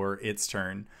it for its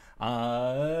turn.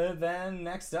 Then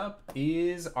next up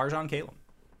is Arjan Calum.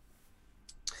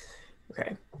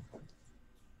 Okay.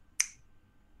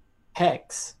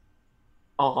 Hex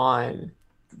on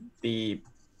the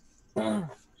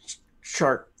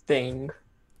shark thing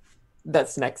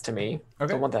that's next to me.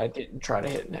 Okay. The one that I didn't try to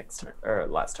hit next turn or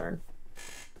last turn.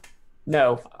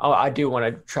 No, I do want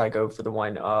to try to go for the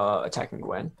one attacking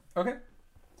Gwen. Okay.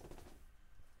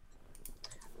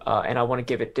 And I want to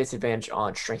give it disadvantage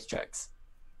on strength checks.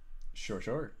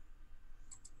 Sure.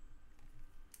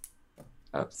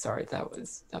 Oh, sorry, that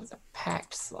was a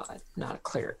pact slot, not a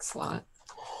cleric slot.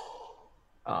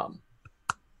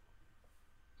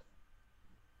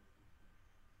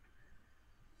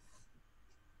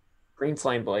 Green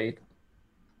Flame Blade.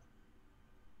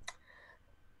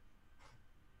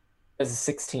 Does a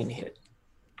 16 hit?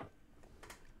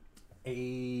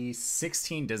 A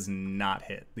 16 does not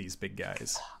hit these big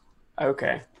guys.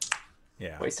 Okay.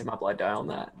 Yeah. Wasted my blood die on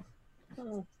that.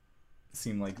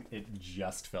 Seemed like it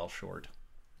just fell short.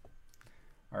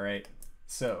 All right.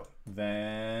 So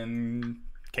then,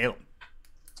 Caleb.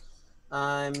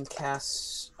 I'm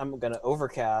gonna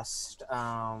overcast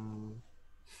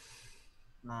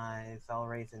my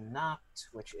Valraven Noct,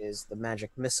 which is the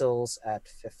magic missiles at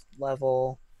 5th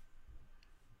level.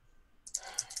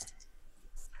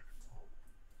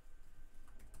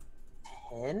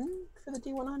 $10 for the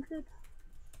D100.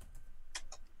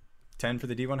 10 for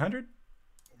the D100.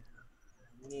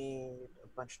 I need a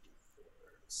bunch of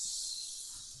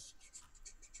D4s.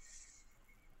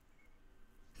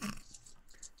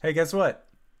 Hey, guess what?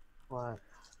 What?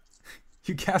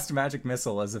 You cast Magic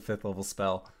Missile as a 5th level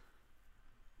spell.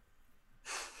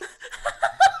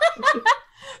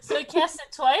 So he cast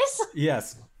it twice?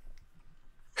 Yes.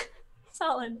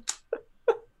 Solid.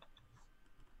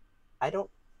 I don't.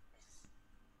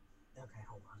 Okay,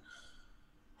 hold on.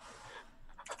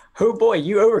 Oh boy,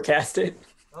 you overcast it.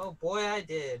 Oh boy, I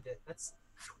did. That's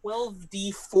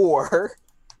 12d4.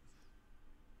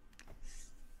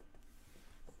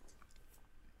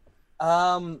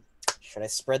 Should I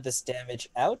spread this damage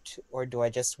out, or do I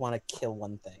just want to kill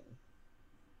one thing?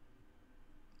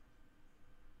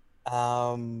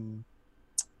 How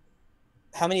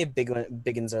many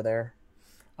biggins are there?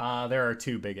 There are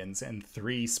 2 big ends and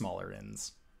 3 smaller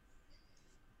ends.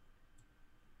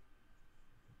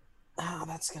 Oh,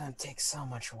 that's gonna take so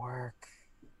much work.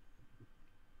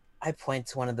 I point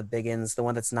to one of the biggins, the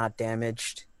one that's not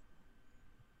damaged.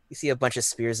 You see a bunch of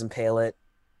spears impale it.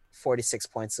 46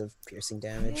 points of piercing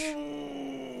damage.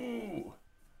 Ooh.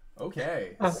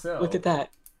 Okay, Oh, so look at that.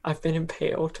 I've been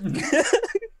impaled.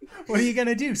 what are you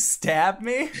gonna do? Stab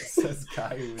me? Says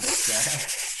guy who would stab.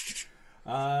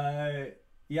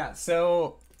 Yeah.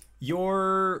 So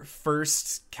your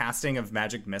first casting of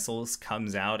magic missiles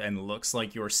comes out and looks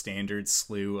like your standard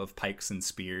slew of pikes and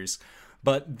spears.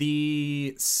 But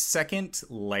the second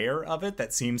layer of it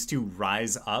that seems to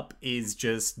rise up is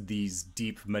just these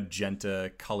deep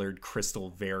magenta colored crystal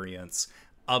variants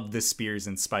of the spears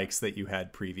and spikes that you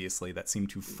had previously that seem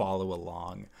to follow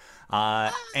along.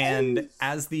 And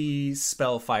as the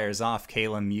spell fires off,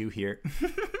 Caleb, you hear,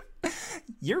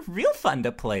 "You're real fun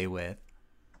to play with."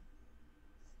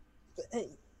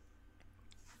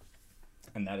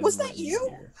 And that is Was what that you?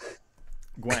 hear.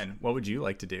 Gwen, what would you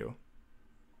like to do?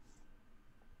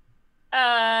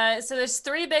 So there's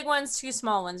 3 big ones, 2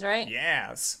 small ones, right?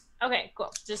 Yes. Okay,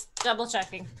 cool. Just double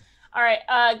checking. All right,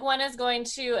 Gwen is going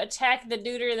to attack the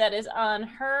duder that is on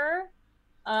her.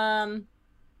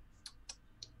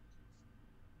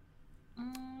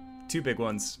 2 big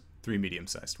ones, 3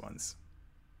 medium-sized ones.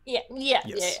 Yeah.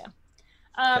 Yes.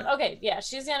 Okay, yeah,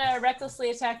 she's gonna recklessly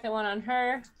attack the one on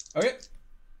her. Okay.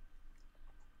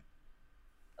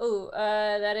 Ooh,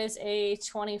 that is a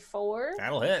 24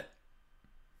 That'll hit.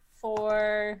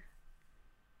 for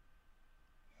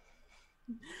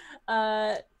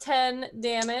 10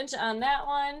 damage on that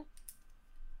one.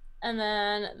 And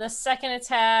then the second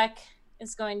attack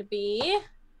is going to be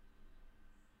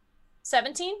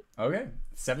 17. Okay.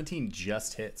 17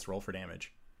 just hits. Roll for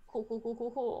damage.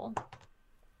 Cool.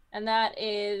 And that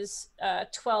is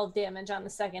 12 damage on the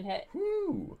second hit.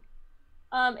 Woo.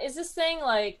 Is this thing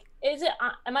like,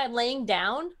 am I laying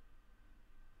down?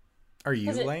 Are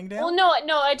you laying down? Well,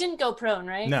 no, I didn't go prone,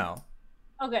 right? No.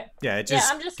 Okay. Yeah, it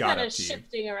just I'm just got kind up of to you.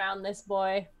 shifting around this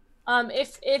boy.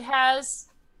 If it has,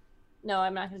 no,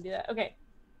 I'm not gonna do that. Okay.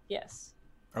 Yes.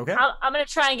 Okay. I'm gonna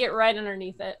try and get right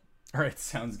underneath it. All right,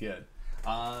 sounds good.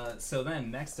 So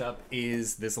then next up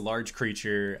is this large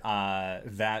creature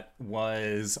that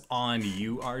was on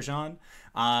you, Arjan.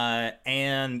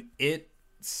 And it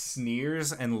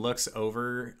sneers and looks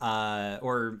over,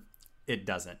 or it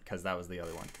doesn't, because that was the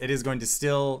other one. It is going to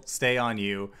still stay on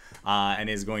you and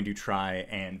is going to try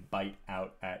and bite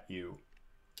out at you.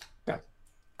 Okay.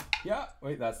 Yeah,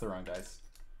 wait, that's the wrong dice.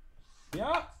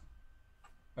 Yeah.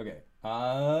 Okay.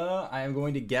 I am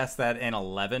going to guess that an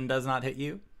 11 does not hit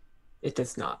you. It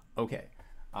does not. Okay.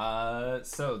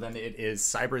 So then it is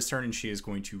Cyber's turn, and she is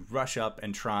going to rush up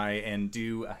and try and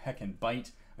do a heckin'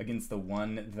 bite against the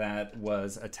one that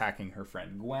was attacking her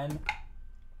friend Gwen.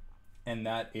 And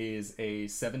that is a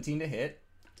 17 to hit,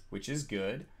 which is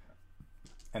good.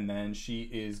 And then she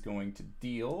is going to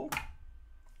deal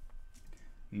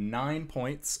 9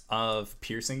 points of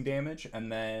piercing damage,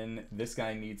 and then this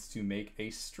guy needs to make a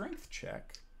strength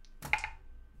check,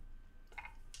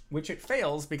 which it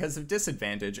fails because of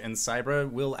disadvantage, and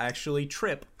Cybra will actually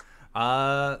trip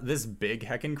this big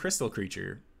heckin' crystal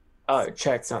creature.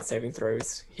 Checks, not saving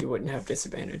throws. He wouldn't have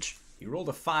disadvantage. You rolled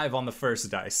a 5 on the first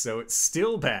dice, so it's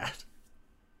still bad.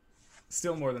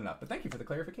 Still more than enough, but thank you for the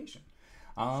clarification.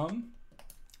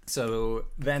 So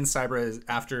then Cybra,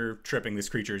 after tripping this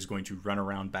creature, is going to run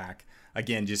around back.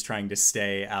 Again, just trying to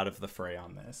stay out of the fray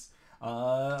on this.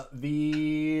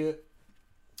 The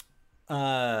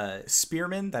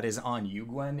spearman that is on you,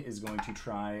 Gwen, is going to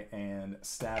try and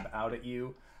stab out at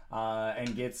you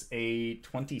and gets a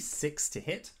 26 to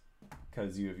hit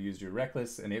because you have used your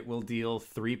reckless, and it will deal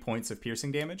 3 points of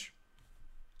piercing damage.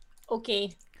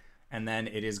 Okay. And then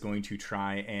it is going to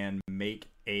try and make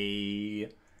a...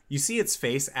 You see its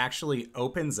face actually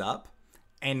opens up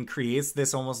and creates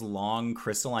this almost long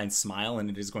crystalline smile, and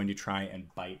it is going to try and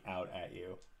bite out at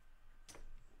you.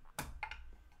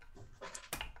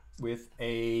 With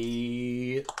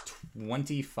a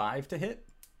 25 to hit?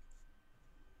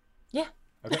 Yeah.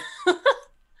 Okay.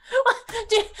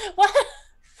 What?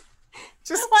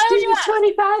 Just Why would you ask?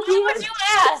 25 Why would you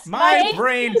ask? my My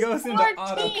brain AC goes into 14.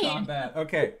 auto combat.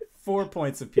 Okay, 4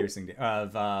 points of piercing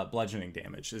bludgeoning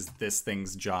damage as this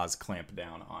thing's jaws clamp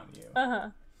down on you. Uh-huh.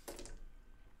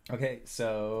 Okay,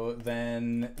 so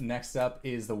then next up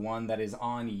is the one that is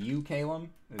on you,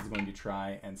 Calum. Is going to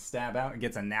try and stab out. It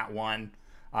gets a nat 1,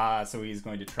 so he's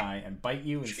going to try and bite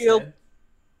you instead. Shield.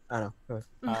 I don't know.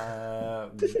 Go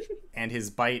ahead. And his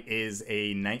bite is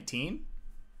a 19.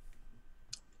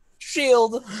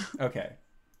 Shield. Okay,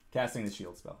 casting the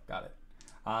shield spell. Got it.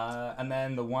 And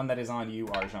then the one that is on you,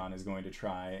 Arjan, is going to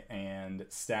try and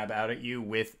stab out at you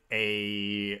with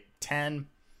a 10.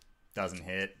 Doesn't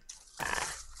hit.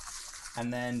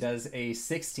 And then does a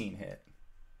 16 hit.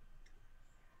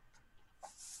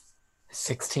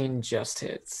 16 just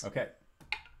hits. Okay.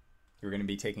 You're going to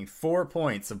be taking 4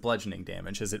 points of bludgeoning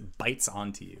damage as it bites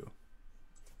onto you.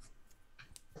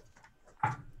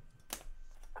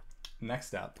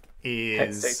 Next up Head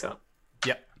is... stakes up.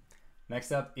 Yep.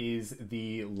 Next up is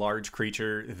the large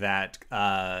creature that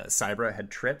Cybra had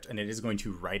tripped, and it is going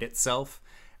to right itself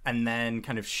and then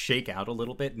kind of shake out a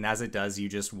little bit. And as it does, you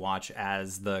just watch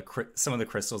as some of the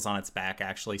crystals on its back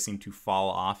actually seem to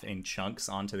fall off in chunks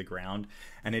onto the ground.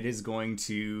 And it is going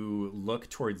to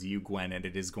look towards you, Gwen, and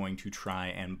it is going to try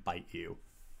and bite you.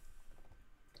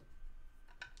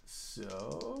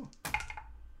 So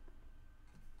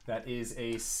that is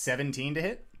a 17 to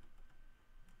hit.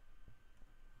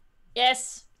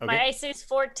 Yes. Okay. My AC is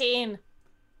 14.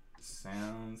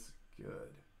 Sounds good.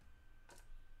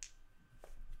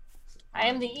 I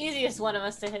am the easiest one of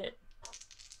us to hit.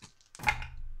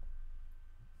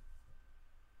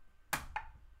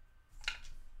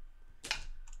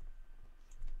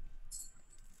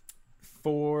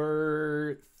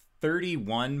 For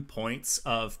 31 points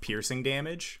of piercing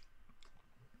damage.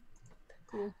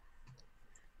 Cool.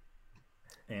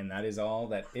 And that is all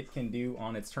that it can do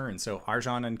on its turn. So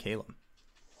Arjan and Calum.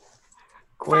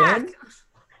 Gwen,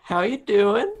 how you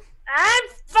doing? I'm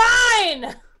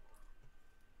fine!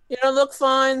 You don't look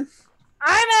fine.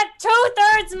 I'm at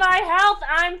 2/3 my health.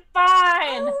 I'm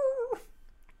fine.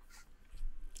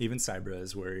 Even Cybra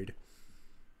is worried.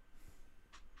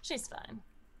 She's fine.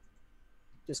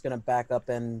 Just gonna back up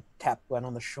and tap Gwen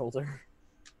on the shoulder.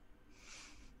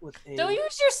 With a... Don't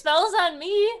use your spells on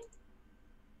me.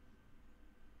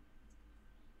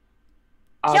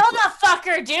 Kill the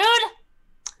fucker, dude!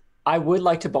 I would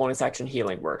like to bonus action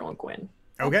healing word on Gwen.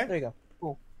 Okay. There you go.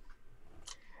 Cool.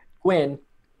 Gwen,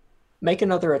 make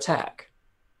another attack.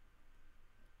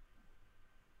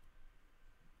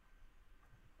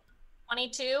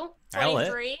 22, That'll hit.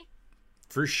 23,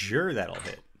 For sure that'll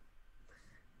hit.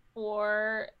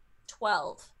 or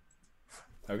 12.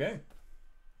 Okay.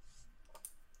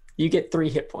 You get 3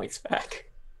 hit points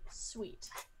back. Sweet.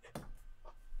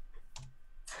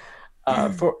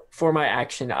 For my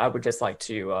action, I would just like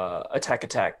to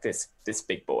attack this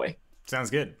big boy. Sounds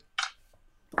good.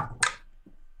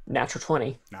 Natural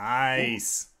 20.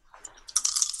 Nice.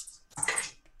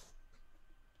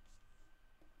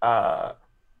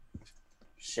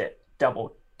 Shit.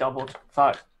 Doubled.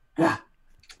 5.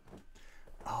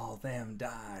 All them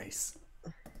dice.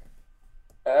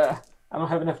 I don't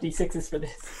have enough d6s for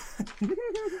this.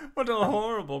 What a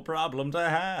horrible problem to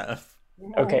have.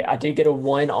 Okay, I did get a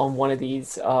 1 on one of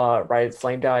these righted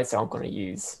flame die, so I'm going to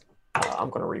use...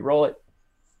 I'm going to re-roll it.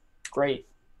 Great.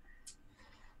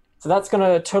 So that's going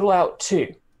to total out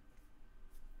 2.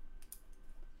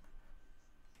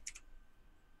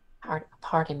 Alright,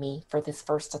 pardon me for this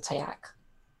first attack.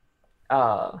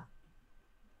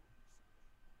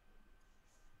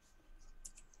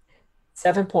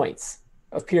 7 points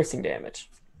of piercing damage,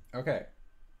 Okay,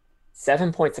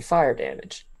 7 points of fire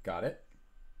damage, got it.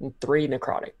 and 3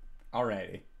 necrotic.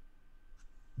 Alrighty.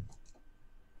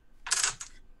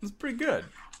 That's pretty good.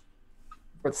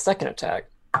 For the second attack,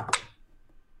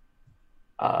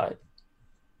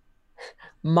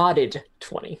 modded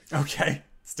 20 Okay,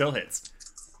 still hits.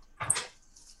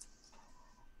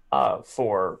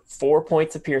 for 4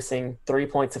 points of piercing, 3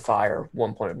 points of fire,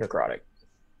 1 point of necrotic.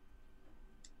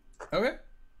 Okay.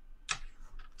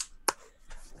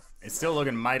 It's still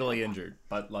looking mightily injured,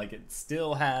 but like it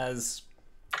still has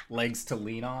legs to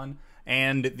lean on.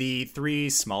 And the 3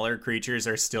 smaller creatures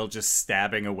are still just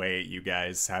stabbing away at you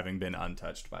guys, having been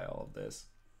untouched by all of this.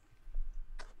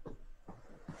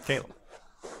 Caleb.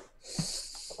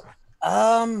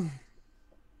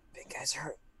 Big guy's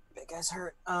hurt. Big guy's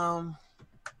hurt.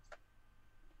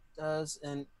 Does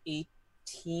an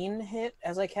 18 hit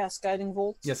as I cast Guiding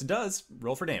Bolt? Yes, it does.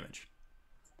 Roll for damage.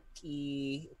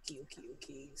 Okay.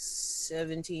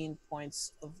 17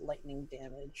 points of lightning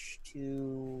damage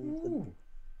to the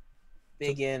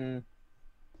biggin.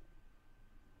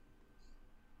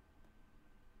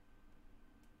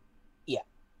 Yeah.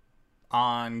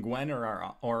 On Gwen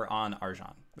or on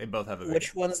Arjan? They both have a big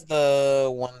Which one's the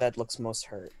one that looks most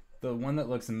hurt? The one that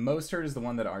looks most hurt is the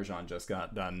one that Arjan just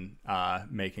got done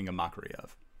making a mockery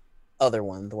of. Other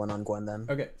one, the one on Gwen then.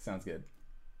 Okay, sounds good.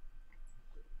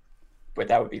 But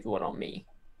that would be the one on me.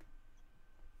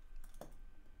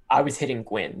 I was hitting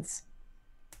Gwen's.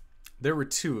 There were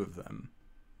 2 of them.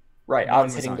 Right, One I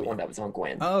was was hitting on the you. one that was on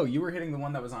Gwen. Oh, you were hitting the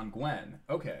one that was on Gwen.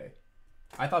 Okay.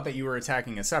 I thought that you were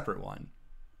attacking a separate one.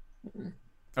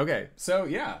 Okay, so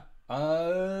yeah.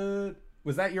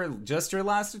 Was that just your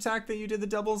last attack that you did the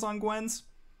doubles on Gwen's?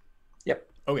 Yep.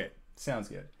 Okay, sounds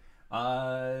good.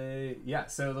 Yeah,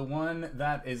 so the one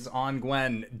that is on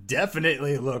Gwen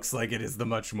definitely looks like it is the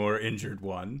much more injured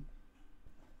one.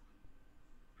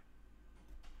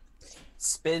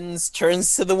 Spins,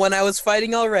 turns to the one I was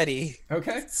fighting already.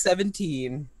 Okay.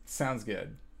 17. Sounds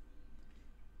good.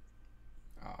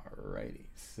 Alrighty,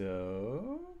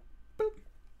 so boop.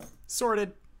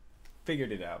 Sorted.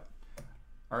 Figured it out.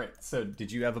 Alright, so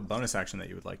did you have a bonus action that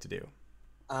you would like to do?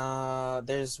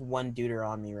 There's one duder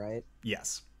on me, right?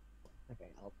 Yes. Okay,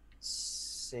 I'll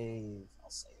save.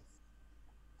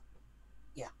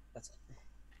 Yeah, that's it.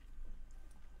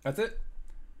 That's it?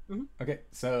 Mhm. Okay,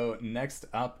 so next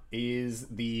up is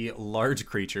the large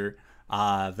creature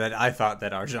that I thought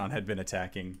that Arjan had been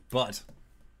attacking, but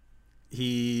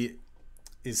he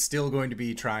is still going to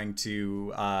be trying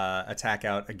to attack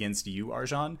out against you,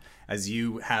 Arjan, as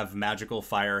you have magical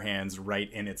fire hands right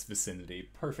in its vicinity.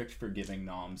 Perfect for giving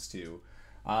noms to.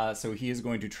 So he is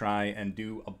going to try and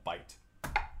do a bite.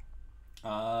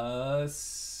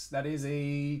 That is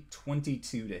a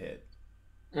 22 to hit.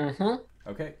 Mm-hmm.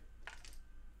 Okay.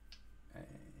 And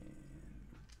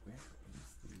where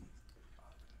is the...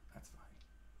 that's fine.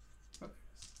 Oh,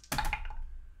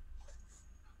 there it is.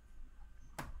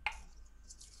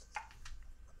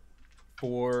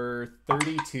 For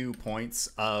 32 points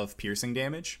of piercing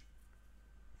damage.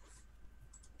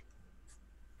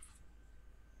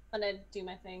 I'm gonna do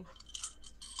my thing.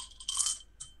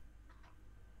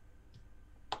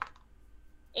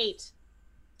 8.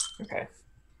 Okay.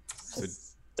 So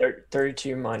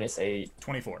 32 minus 8,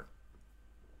 24.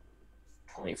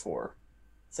 24.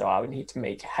 So I would need to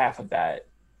make half of that.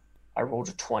 I rolled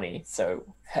a 20, so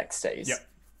hex stays. Yep.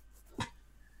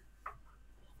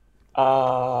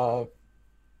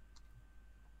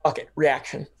 Okay,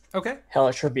 reaction. Okay.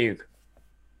 Hellish Rebuke.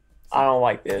 I don't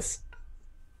like this.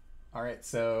 All right,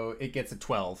 so it gets a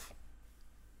 12.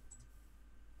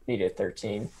 Need a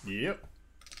 13. Yep.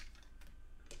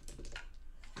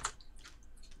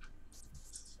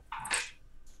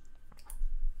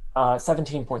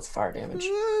 17 points of fire damage.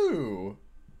 Ooh.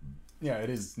 Yeah, it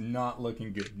is not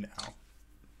looking good now.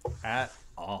 At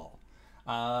all.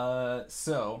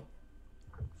 So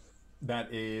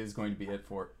that is going to be it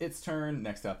for its turn.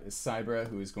 Next up is Cybra,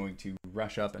 who is going to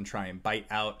rush up and try and bite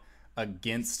out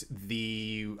against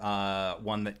the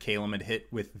one that Calum had hit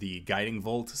with the Guiding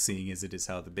Volt, seeing as it is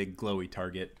how the big glowy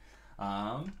target.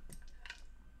 And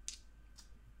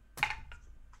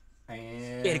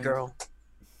Get it, girl.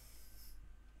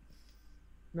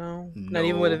 No, not No,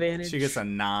 even with advantage. She gets a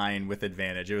 9 with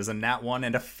advantage. It was a nat 1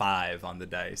 and a 5 on the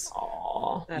dice.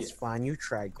 Aww. That's fine. You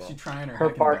tried, girl. She's trying her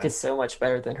Her heckin' bark best. is so much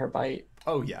better than her bite.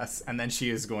 Oh, yes. And then she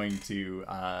is going to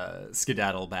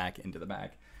skedaddle back into the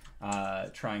back,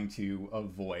 trying to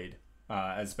avoid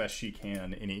as best she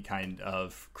can any kind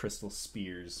of crystal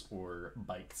spears or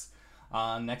bites.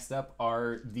 Next up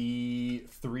are the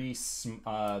three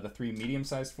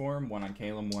medium-sized form, one on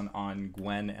Calum, one on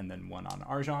Gwen, and then one on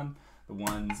Arjan. The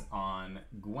ones on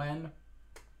Gwen,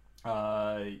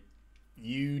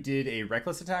 you did a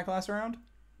reckless attack last round?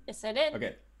 Yes, I did.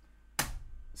 Okay.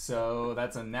 So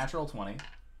that's a natural 20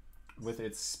 with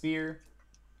its spear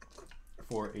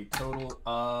for a total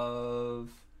of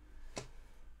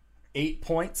 8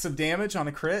 points of damage on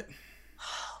a crit.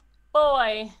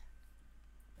 Boy.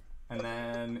 And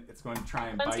then it's going to try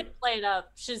and Gwen's bite. gonna play it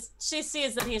up. She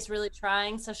sees that he's really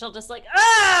trying, so she'll just like,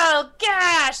 oh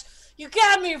gosh, you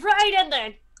got me right in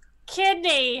the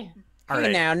kidney. All Hey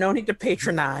right. now, no need to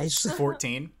patronize.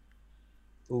 14.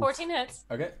 14 hits.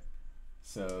 Okay.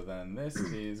 So then this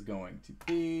is going to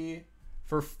be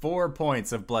for 4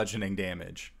 points of bludgeoning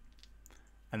damage.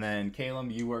 And then Calum,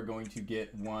 you are going to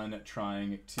get one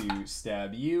trying to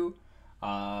stab you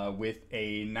with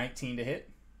a 19 to hit.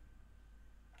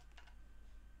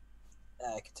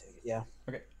 I can take it, yeah.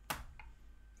 Okay.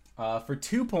 For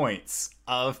 2 points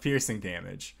of piercing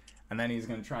damage. And then he's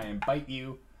going to try and bite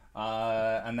you.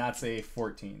 And that's a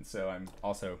 14. So I'm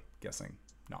also guessing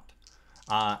not.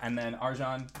 And then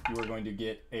Arjan, you are going to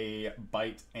get a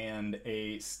bite and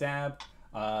a stab.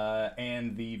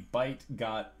 And the bite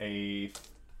got a...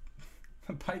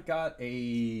 bite got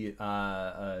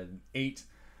a 8.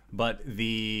 But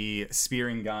the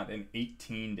spearing got an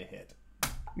 18 to hit.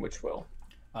 Which will.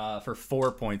 For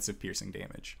 4 points of piercing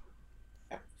damage.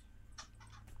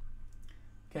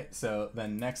 Okay, so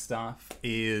then next off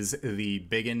is the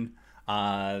biggin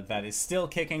that is still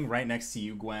kicking right next to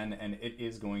you, Gwen, and it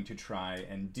is going to try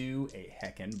and do a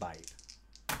heckin' bite.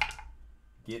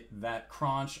 Get that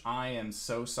crunch. I am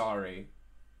so sorry.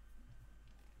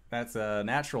 That's a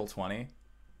natural 20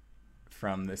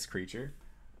 from this creature.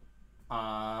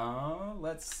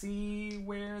 Let's see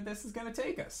where this is going to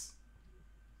take us.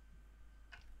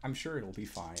 I'm sure it'll be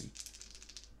fine.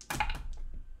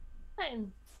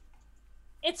 Fine.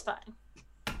 It's fine.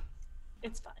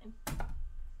 It's fine.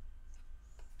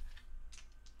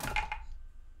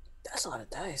 That's a lot of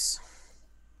dice.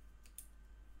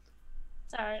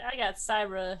 Sorry, I got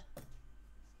Syra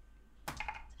to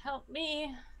help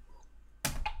me.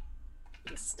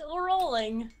 He's still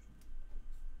rolling.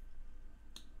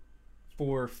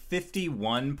 For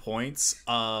 51 points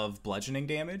of bludgeoning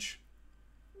damage.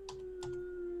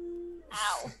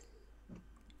 Ow.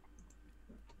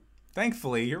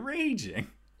 Thankfully, you're raging.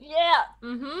 Yeah.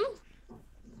 Mm-hmm.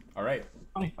 All right.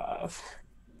 25.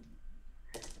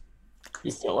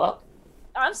 You still up?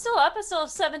 I'm still up. I still have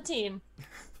 17.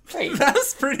 Great.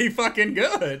 That's pretty fucking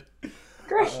good.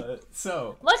 Great.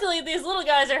 So, Luckily, these little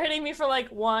guys are hitting me for like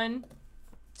 1,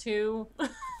 2.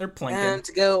 they're plinking. And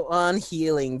to go on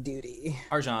healing duty.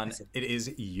 Arjan, it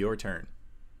is your turn.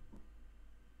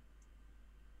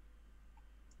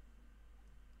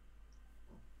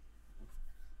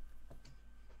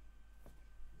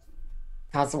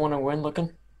 How's the one on Gwen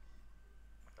looking?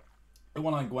 The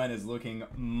one on Gwen is looking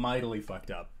mightily fucked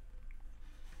up.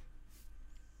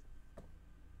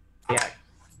 Yeah.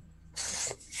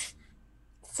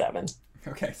 7.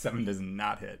 Okay, 7 does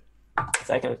not hit.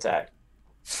 Second attack.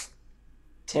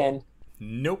 10.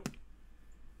 Nope.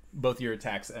 Both your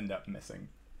attacks end up missing.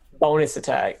 Bonus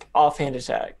attack. Offhand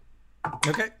attack.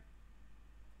 Okay.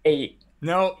 8.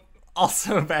 No,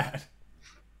 also bad.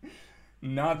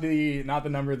 Not the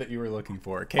number that you were looking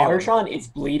for. Caleb. Arjan is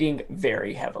bleeding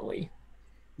very heavily.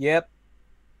 Yep.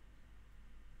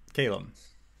 Caleb.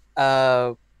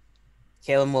 Caleb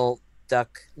will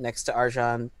duck next to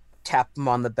Arjan, tap him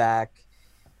on the back.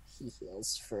 He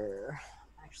heals for...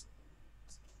 Actually,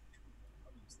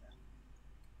 I'll use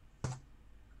that.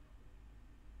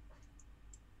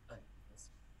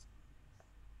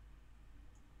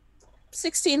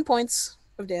 16 points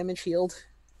of damage healed.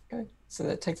 Okay. So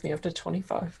that takes me up to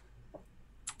 25.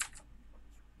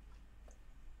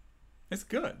 It's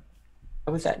good.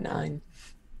 I was at 9.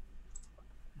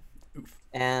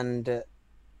 And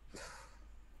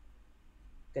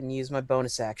gonna use my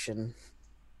bonus action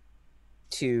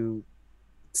to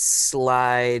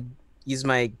use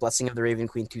my Blessing of the Raven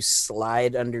Queen to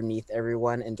slide underneath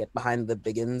everyone and get behind the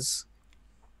biggins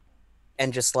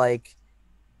and just like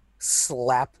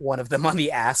slap one of them on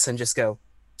the ass and just go,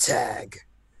 tag.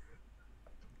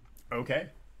 Okay.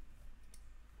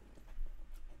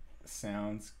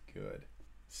 Sounds good.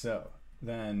 So,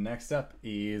 then next up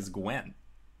is Gwen.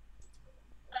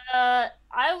 I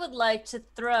would like to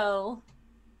throw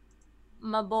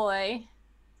my boy,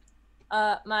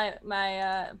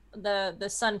 the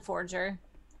Sun Forger.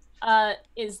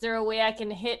 Is there a way I can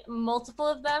hit multiple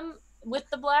of them with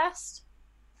the blast?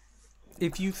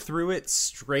 If you threw it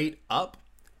straight up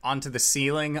onto the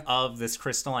ceiling of this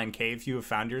crystalline cave you have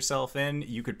found yourself in,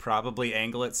 you could probably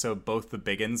angle it so both the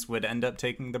biggins would end up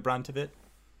taking the brunt of it.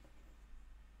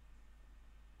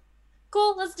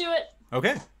 Cool, let's do it.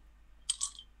 Okay.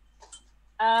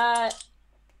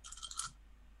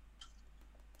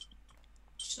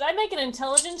 Should I make an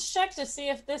intelligence check to see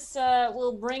if this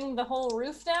will bring the whole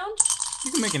roof down?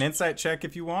 You can make an insight check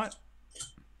if you want.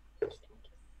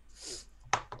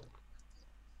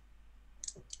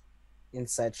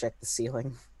 Inside check the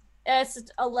ceiling. It's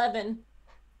 11.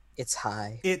 It's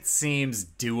high. It seems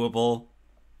doable.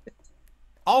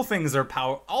 All things are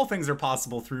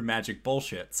possible through magic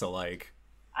bullshit, so like...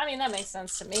 I mean, that makes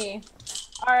sense to me.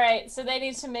 Alright, so they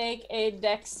need to make a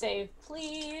dex save,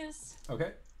 please.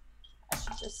 Okay. I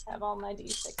should just have all my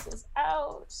d6s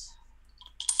out.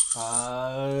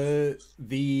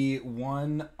 The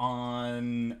one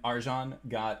on Arjan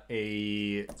got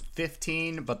a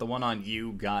 15, but the one on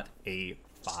you got a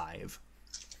 5.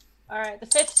 Alright, the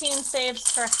 15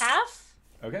 saves for half,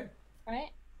 Okay. right?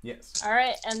 Yes.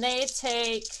 Alright, and they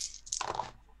take...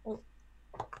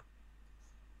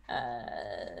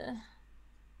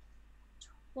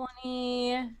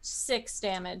 26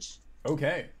 damage.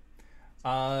 Okay.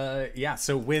 Yeah,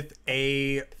 so with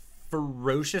a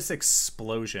ferocious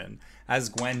explosion, as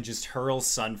Gwen just hurls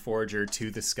Sunforger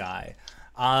to the sky,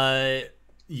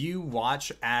 you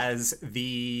watch as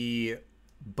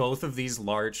both of these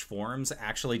large forms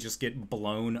actually just get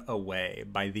blown away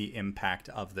by the impact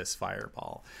of this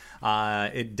fireball.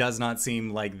 It does not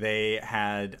seem like they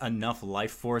had enough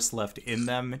life force left in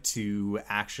them to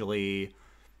actually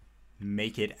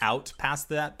make it out past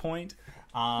that point.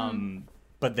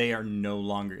 But they are no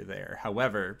longer there.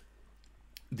 However,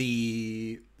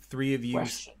 the three of you...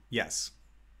 Question. Yes.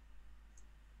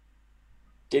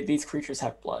 Did these creatures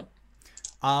have blood?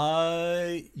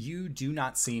 You do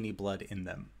not see any blood in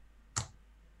them.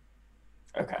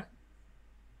 Okay.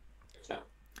 No.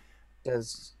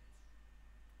 Does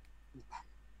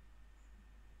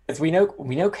Because we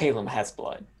know Caleb has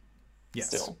blood. Yes.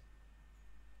 Still.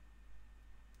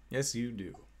 Yes, you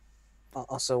do.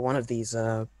 also one of these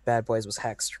bad boys was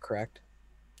hexed, correct?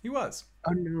 He was.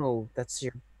 Oh no, that's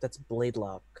blade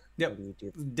lock. Yep. What do you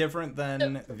do? Different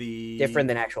than the... Different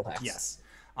than actual hex. Yes.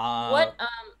 What,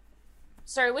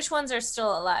 sorry, which ones are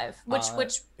still alive?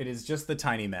 Which... It is just the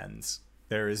tiny men's.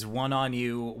 There is one on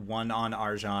you, one on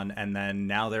Arjan, and then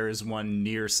now there is one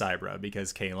near Cybra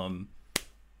because Caleb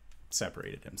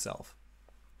separated himself.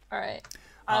 Alright.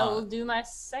 I will do my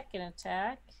second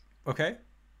attack. Okay.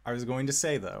 I was going to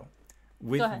say, though,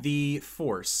 with the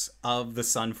force of the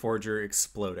Sunforger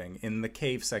exploding in the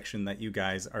cave section that you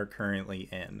guys are currently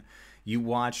in, you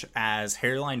watch as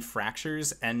hairline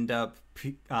fractures end up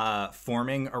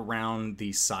forming around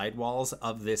the side walls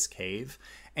of this cave,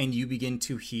 and you begin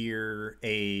to hear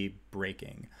a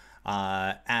breaking.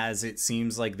 As it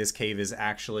seems like this cave is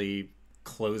actually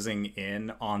closing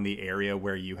in on the area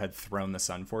where you had thrown the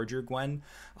Sunforger, Gwen.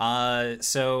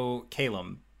 So,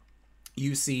 Caleb,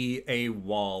 you see a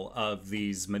wall of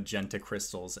these magenta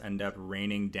crystals end up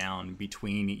raining down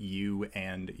between you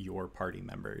and your party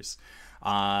members.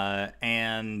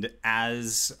 And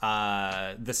as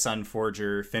the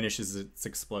Sunforger finishes its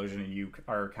explosion and you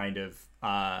are kind of,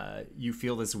 you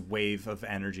feel this wave of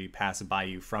energy pass by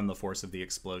you from the force of the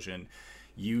explosion,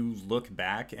 you look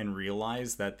back and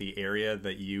realize that the area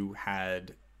that you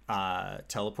had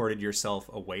teleported yourself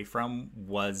away from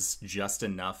was just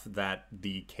enough that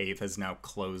the cave has now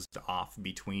closed off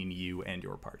between you and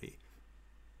your party.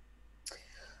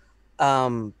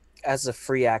 As a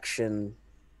free action,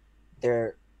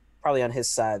 they're probably on his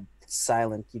side,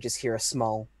 silent. You just hear a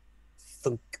small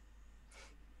thunk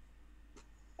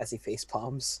as he face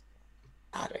palms.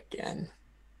 Not again.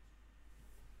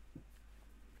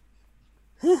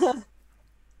 All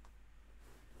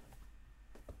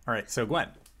right, so Gwen,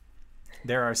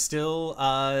 there are still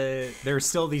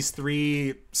these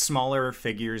three smaller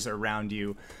figures around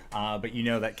you, but you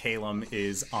know that Caleb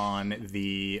is on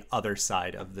the other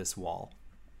side of this wall.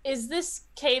 Is this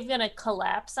cave gonna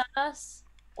collapse on us,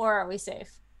 or are we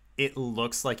safe? It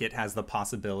looks like it has the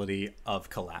possibility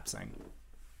of collapsing,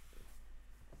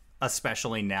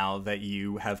 especially now that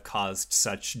you have caused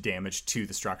such damage to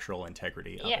the structural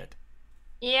integrity of it.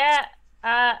 Yeah.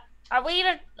 Are we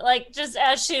gonna, like, just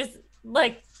as she's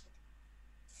like,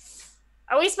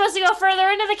 are we supposed to go further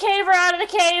into the cave or out of the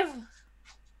cave?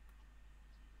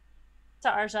 To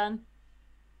Arjan.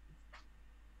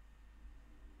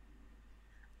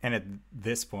 And at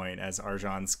this point, as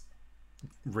Arjan's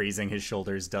raising his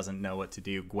shoulders, doesn't know what to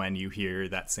do, Gwen, you hear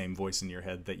that same voice in your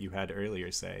head that you had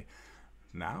earlier say,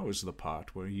 now is the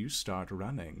part where you start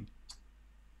running.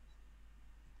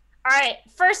 All right,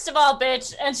 first of all,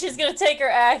 bitch, and she's gonna take her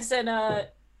axe and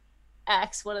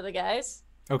axe one of the guys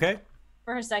Okay.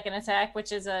 for her second attack,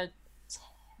 which is a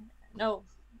 12.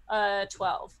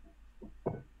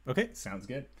 Okay, sounds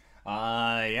good.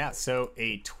 Yeah, so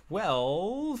a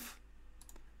 12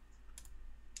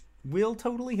 will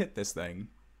totally hit this thing.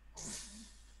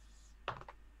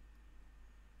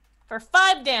 For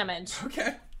 5 damage.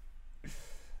 Okay.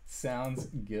 Sounds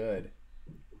good.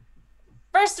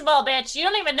 First of all, bitch, you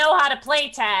don't even know how to play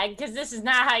tag, because this is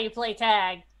not how you play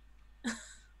tag.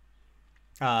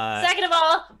 Second of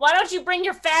all, why don't you bring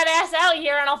your fat ass out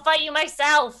here and I'll fight you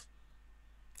myself?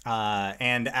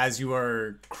 And as you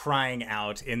are crying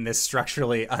out in this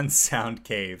structurally unsound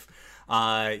cave,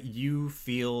 you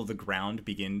feel the ground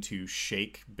begin to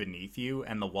shake beneath you,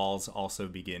 and the walls also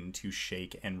begin to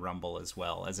shake and rumble as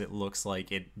well, as it looks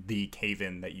like the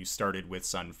cave-in that you started with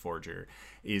Sunforger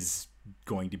is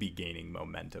going to be gaining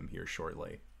momentum here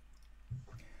shortly.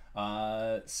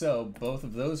 So both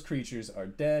of those creatures are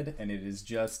dead, and it is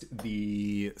just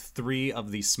the 3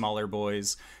 of the smaller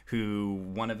boys, who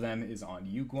one of them is on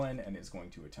you, Gwen, and is going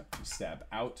to attempt to stab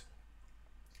out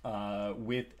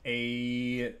with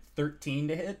a 13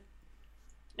 to hit.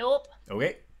 Nope.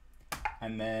 Okay.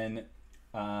 And then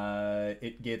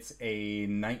it gets a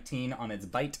 19 on its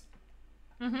bite.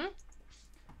 Mm-hmm.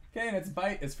 Okay, and its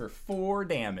bite is for 4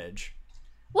 damage.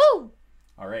 Woo!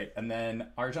 All right, and then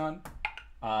Arjan,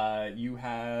 you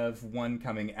have one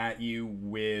coming at you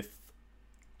with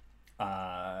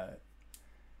that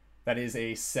is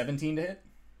a 17 to hit.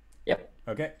 Yep.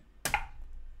 Okay.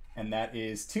 And that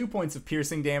is 2 points of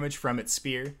piercing damage from its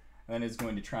spear. And then it's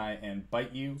going to try and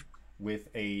bite you with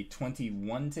a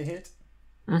 21 to hit.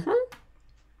 Mm-hmm.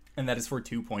 And that is for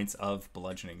 2 points of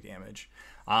bludgeoning damage.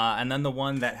 And then the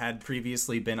one that had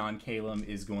previously been on Calum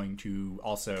is going to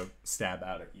also stab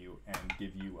out at you and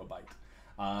give you a bite.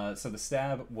 So the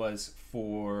stab was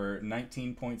for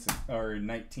 19 points, or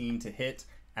 19 to hit,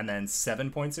 and then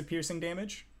 7 points of piercing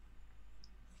damage.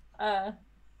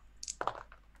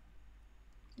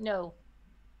 No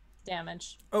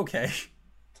damage. Okay.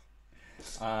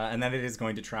 And then it is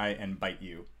going to try and bite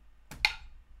you.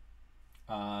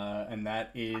 And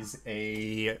that is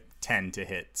a 10 to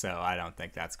hit, so I don't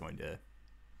think that's not going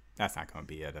to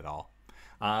be it at all.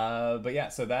 But yeah,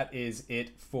 so that is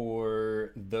it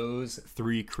for those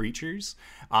 3 creatures.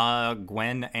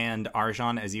 Gwen and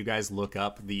Arjan, as you guys look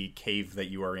up, the cave that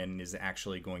you are in is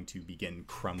actually going to begin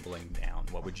crumbling down.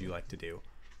 What would you like to do?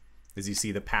 As you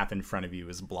see the path in front of you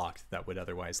is blocked that would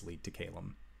otherwise lead to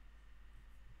Calum.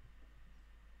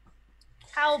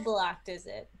 How blocked is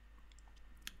it?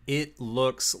 It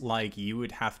looks like you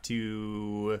would have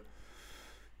to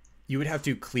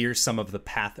clear some of the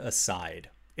path aside.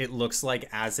 It looks like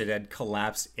as it had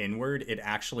collapsed inward, it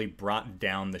actually brought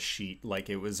down the sheet like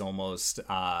it was almost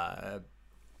like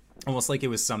it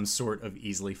was some sort of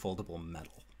easily foldable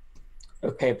metal.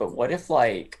 Okay, but what if,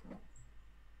 like,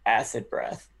 acid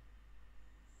breath?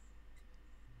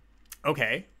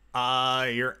 Okay.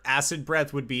 Your acid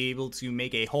breath would be able to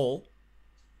make a hole,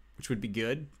 which would be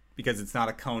good because it's not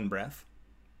a cone breath.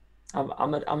 I'm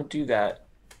gonna do that.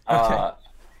 Okay.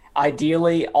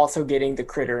 Ideally, also getting the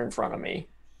critter in front of me.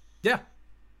 Yeah.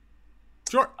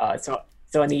 Sure. So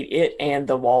I need it and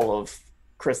the wall of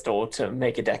crystal to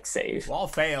make a dex save. Wall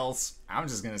fails. I'm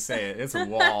just gonna say it. It's a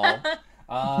wall.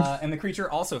 And the creature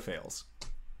also fails.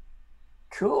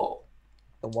 Cool.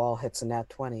 The wall hits a nat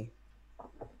 20.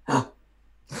 I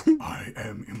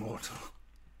am immortal.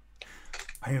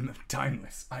 I am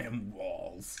timeless. I am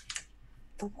walls.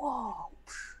 The wall.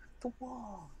 The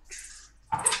wall.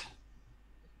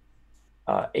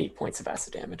 8 points of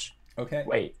acid damage. Okay.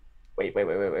 Wait. I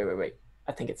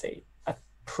think it's 8. I'm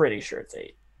pretty sure it's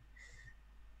 8.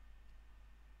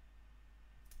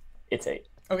 It's 8.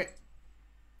 Okay.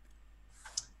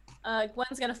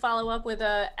 Gwen's gonna follow up with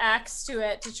a axe to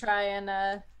it to try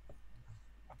and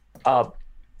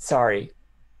Sorry.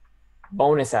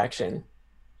 Bonus action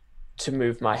to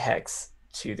move my hex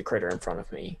to the critter in front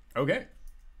of me. Okay.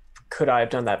 Could I have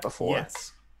done that before?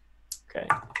 Yes. Okay.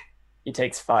 He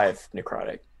takes 5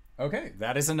 necrotic. Okay,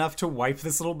 that is enough to wipe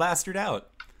this little bastard out.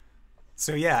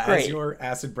 So yeah, Great. as your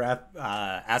acid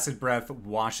breath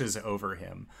washes over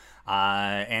him,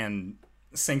 and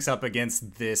sinks up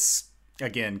against this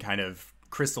again kind of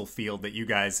crystal field that you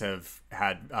guys have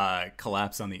had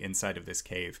collapse on the inside of this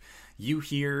cave, you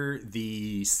hear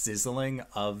the sizzling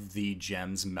of the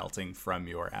gems melting from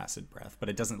your acid breath, but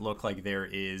it doesn't look like there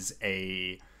is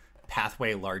a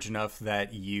pathway large enough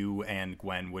that you and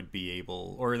Gwen would be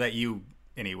able, or that you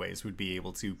anyways, would be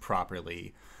able to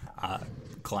properly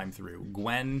climb through.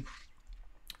 Gwen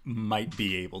might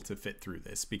be able to fit through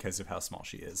this because of how small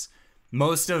she is.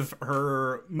 Most of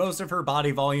her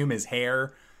body volume is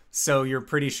hair, so you're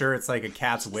pretty sure it's like a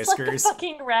cat's whiskers. Like a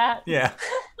fucking rat. Yeah.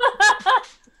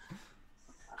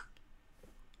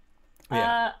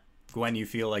 Yeah. Gwen, you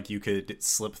feel like you could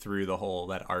slip through the hole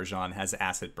that Arjan has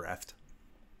acid breathed.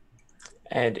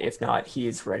 And if not, he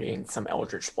is readying some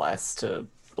Eldritch Blast to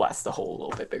blast the hole a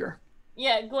little bit bigger.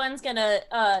 Yeah, Gwen's gonna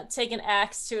take an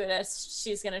axe to it as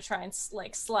she's gonna try and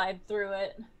like slide through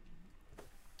it.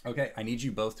 Okay, I need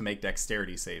you both to make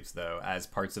dexterity saves, though, as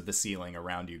parts of the ceiling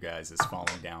around you guys is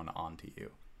falling down onto you.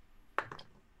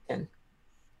 10.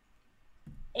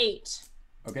 8.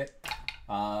 Okay.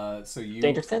 So you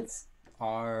Danger sense?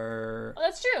 are... Oh,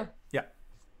 that's true. Yeah.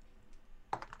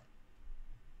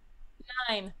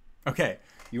 9. Okay,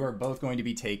 you are both going to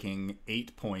be taking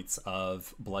 8 points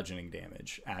of bludgeoning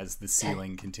damage as the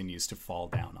ceiling continues to fall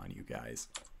down on you guys.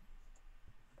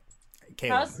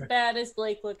 Caleb. How bad is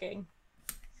Blake looking?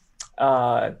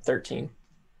 13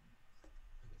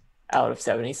 out of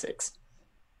 76.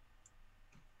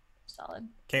 Solid.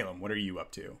 Caleb, what are you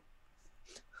up to?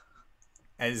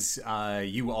 As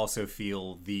you also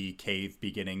feel the cave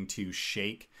beginning to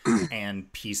shake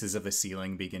and pieces of the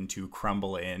ceiling begin to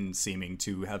crumble in, seeming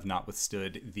to have not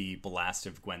withstood the blast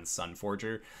of Gwen's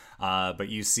Sunforger. But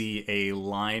you see a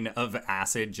line of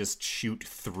acid just shoot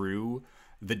through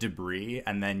the debris,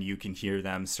 and then you can hear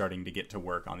them starting to get to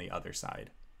work on the other side.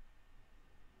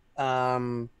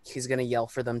 He's gonna yell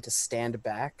for them to stand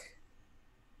back.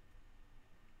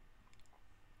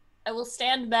 I will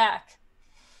stand back.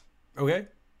 Okay.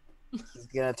 He's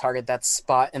gonna target that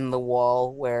spot in the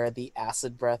wall where the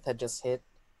acid breath had just hit,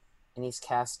 and he's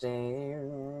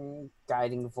casting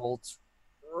guiding bolts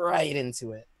right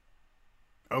into it.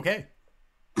 Okay.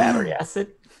 Battery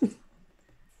acid.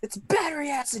 It's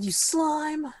battery acid, you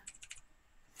slime!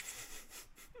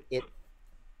 It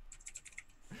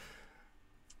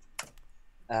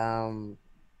roll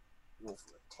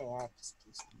for attack, just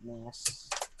in case you miss.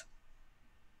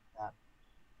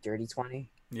 Dirty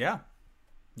 20. Yeah.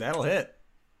 That'll hit.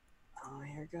 Oh,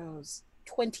 here goes.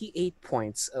 28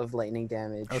 points of lightning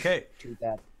damage. Okay. To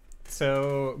that.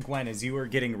 So, Gwen, as you are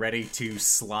getting ready to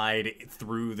slide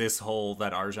through this hole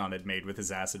that Arjan had made with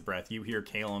his acid breath, you hear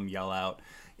Calum yell out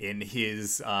in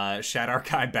his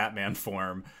Shadarkai Batman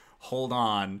form, "Hold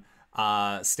on,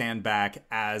 stand back,"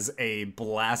 as a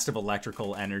blast of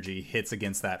electrical energy hits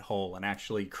against that hole and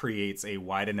actually creates a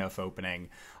wide enough opening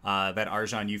that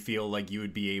Arjan, you feel like you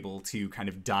would be able to kind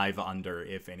of dive under,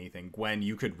 if anything. Gwen,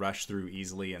 you could rush through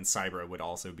easily, and Cybra would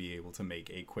also be able to make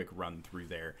a quick run through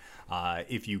there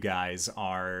if you guys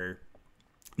are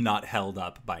not held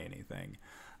up by anything.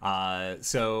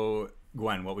 So,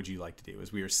 Gwen, what would you like to do,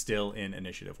 as we are still in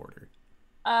initiative order?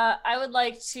 I would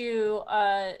like to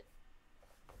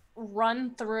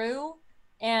run through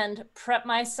and prep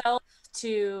myself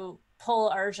to pull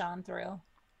Arjan through.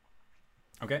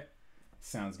 Okay,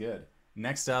 sounds good.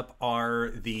 Next up are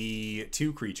the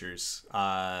two creatures,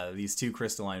 these two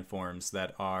crystalline forms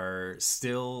that are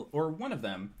still, or one of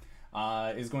them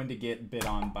is going to get bit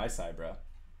on by Cybra.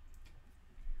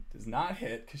 Does not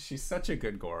hit because she's such a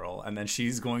good girl, and then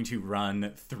she's going to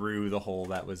run through the hole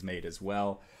that was made as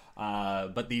well.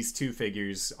 But these two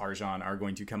figures, Arjan, are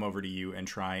going to come over to you and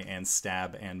try and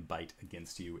stab and bite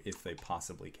against you if they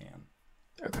possibly can.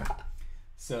 Okay.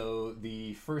 So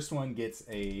the first one gets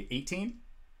a 18.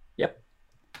 Yep.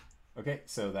 Okay,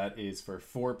 so that is for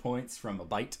 4 points from a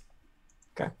bite.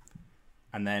 Okay.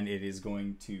 And then it is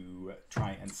going to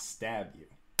try and stab you.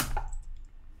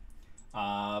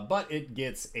 But it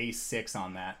gets a 6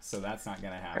 on that, so that's not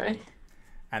going to happen. Right.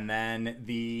 And then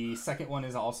the second one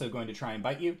is also going to try and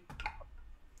bite you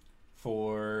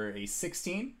for a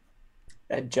 16.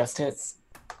 That just hits.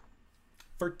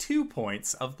 For 2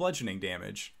 points of bludgeoning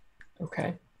damage.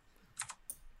 Okay.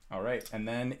 All right, and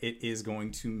then it is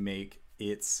going to make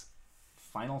its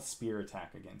final spear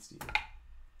attack against you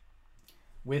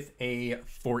with a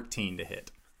 14 to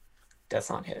hit. Does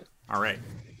not hit. All right.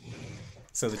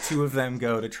 So the two of them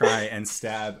go to try and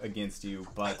stab against you,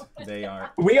 but they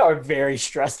are We are very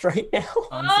stressed right now.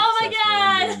 unsuccessful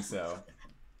God! in doing so.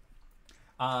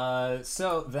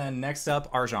 So then next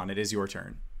up, Arjan, it is your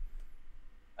turn.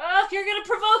 Oh, you're gonna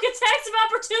provoke attacks of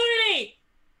opportunity!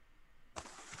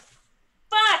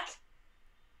 Fuck!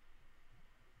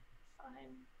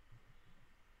 Fine.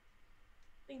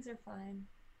 Things are fine.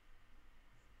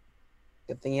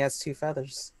 Good thing he has 2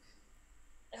 feathers.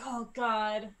 Oh,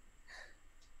 God.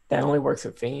 That only works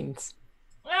with fiends.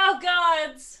 Oh,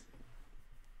 gods!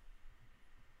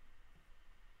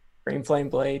 Green Flame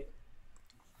Blade.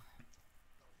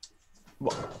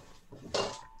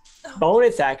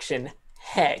 Bonus action,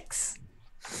 Hex.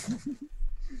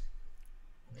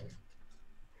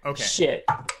 Okay. Shit.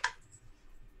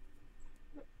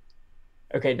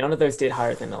 Okay, none of those did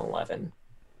higher than an 11.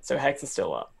 So Hex is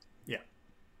still up. Yeah.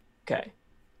 Okay,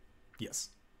 Yes.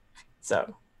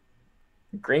 so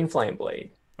Green Flame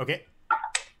Blade. Okay.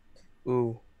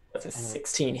 Ooh. That's a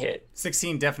 16 hit.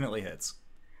 16 definitely hits.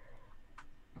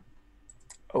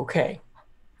 Okay.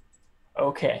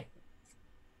 Okay.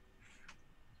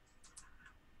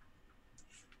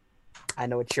 I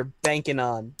know what you're banking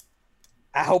on.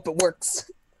 I hope it works.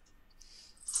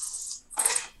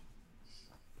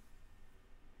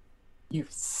 You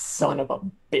son of a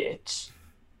bitch.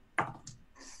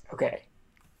 Okay.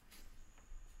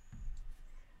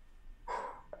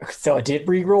 So I did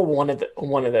reroll one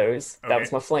of those. That was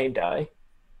Okay. my flame die.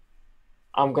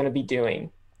 I'm gonna be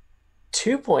doing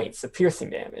 2 points of piercing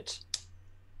damage,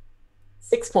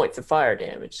 6 points of fire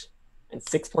damage, and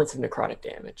 6 points of necrotic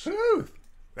damage. Woo!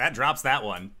 That drops that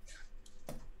one.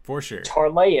 For sure.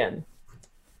 Tarlayan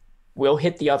will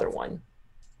hit the other one.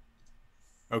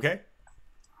 Okay.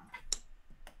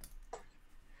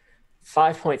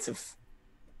 5 points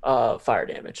of fire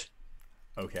damage.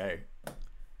 Okay.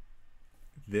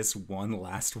 This one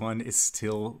last one is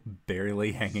still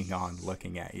barely hanging on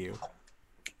looking at you.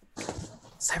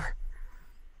 Cyber.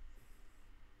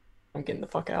 I'm getting the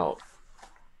fuck out.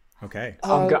 Okay.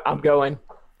 I'm going.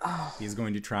 He's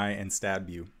going to try and stab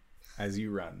you as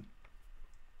you run.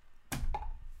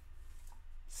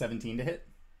 17 to hit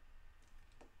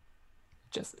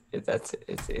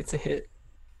It's a hit.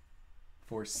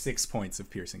 for 6 points of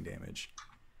piercing damage.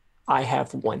 I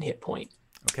have 1 hit point.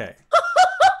 Okay.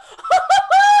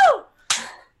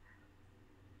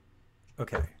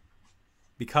 Okay.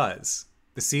 Because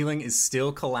the ceiling is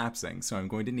still collapsing, so I'm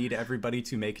going to need everybody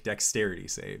to make dexterity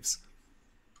saves.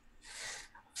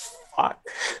 Fuck.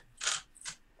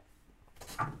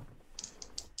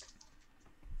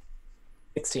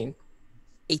 $16.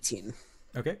 18.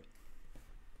 Okay.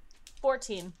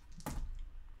 14.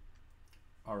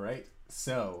 All right.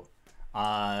 So,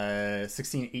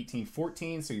 16, 18,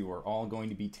 14. So you are all going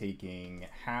to be taking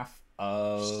half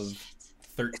of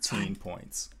 13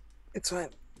 points. It's fine.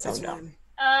 It's fine.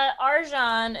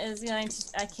 Arjan is going to.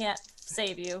 I can't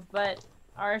save you, but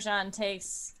Arjan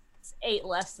takes 8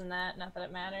 less than that. Not that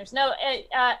it matters. No,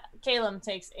 Caleb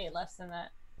takes 8 less than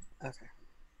that. Okay.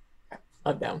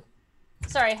 I'm down.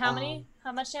 Sorry, how many?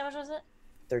 How much damage was it?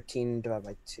 13 divided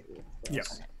by 2.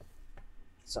 Yes.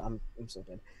 So I'm so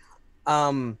dead.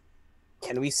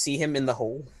 Can we see him in the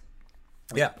hole?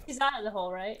 Yeah. He's not in the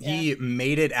hole, right? He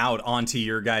made it out onto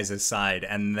your guys' side,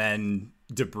 and then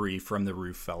debris from the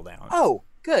roof fell down. Oh,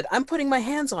 good. I'm putting my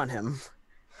hands on him.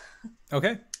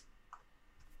 Okay.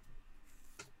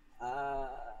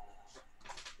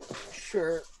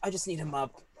 Sure. I just need him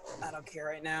up. I don't care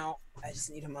right now. I just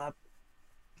need him up.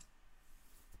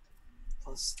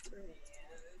 Plus 3.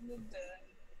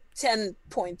 10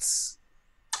 points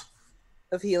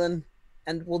of healing,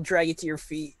 and we'll drag you to your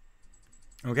feet.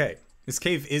 Okay. This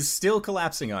cave is still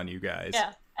collapsing on you guys.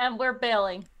 Yeah, and we're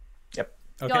bailing, Yep.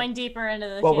 Okay. going deeper into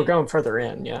the. Well, cave. we're going further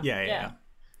in, yeah. Yeah. Yeah.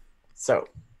 So,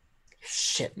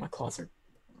 shit, my claws are.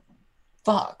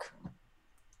 Fuck.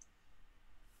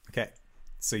 Okay.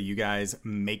 So you guys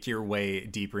make your way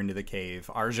deeper into the cave.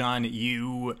 Arjan,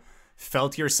 you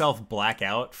felt yourself black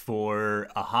out for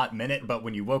a hot minute, but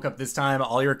when you woke up this time,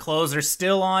 all your clothes are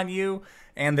still on you,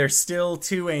 and there's still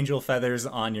 2 angel feathers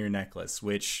on your necklace,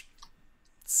 which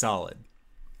solid.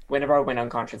 Whenever I went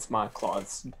unconscious, my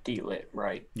claws delit,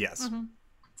 right? Yes.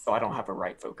 So I don't have a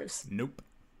right focus. Nope.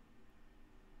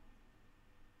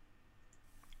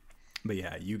 But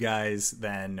yeah, you guys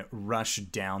then rush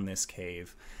down this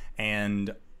cave,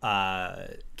 and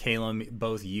Caleb,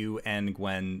 both you and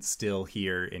Gwen still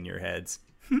hear in your heads.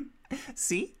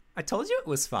 See, I told you it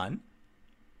was fun.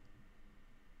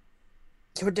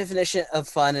 Your definition of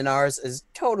fun and ours is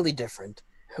totally different.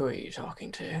 Who are you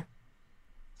talking to?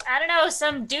 I don't know,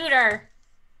 some duder.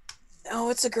 Oh,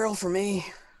 it's a girl for me.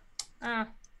 Oh.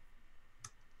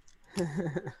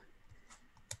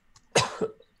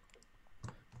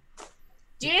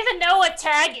 Do you even know what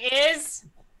tag is?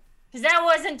 Because that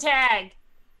wasn't tag.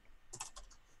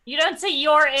 You don't say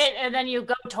you're it and then you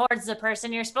go towards the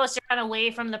person. You're supposed to run away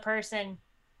from the person.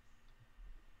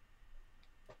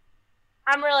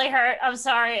 I'm really hurt. I'm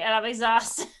sorry, and I'm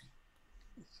exhausted.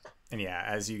 And yeah,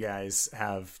 as you guys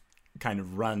have kind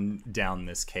of run down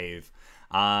this cave,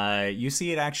 you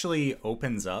see it actually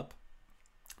opens up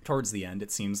towards the end.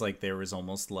 It seems like there was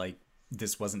almost like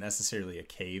this wasn't necessarily a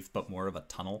cave, but more of a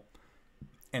tunnel.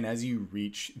 And as you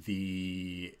reach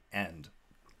the end,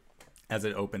 as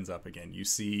it opens up again,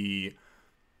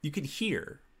 you could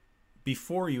hear,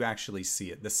 before you actually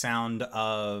see it, the sound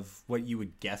of what you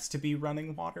would guess to be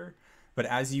running water. But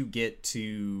as you get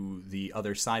to the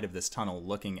other side of this tunnel,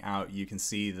 looking out, you can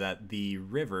see that the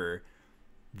river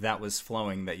that was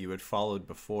flowing, that you had followed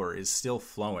before, is still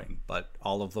flowing, but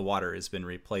all of the water has been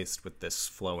replaced with this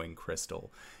flowing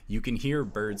crystal. You can hear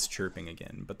birds chirping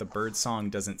again, but the bird song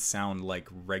doesn't sound like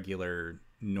regular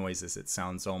noises. It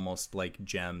sounds almost like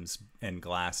gems and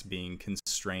glass being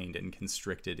constrained and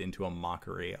constricted into a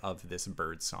mockery of this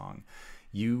bird song.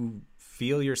 You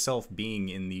feel yourself being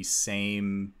in the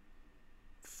same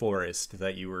forest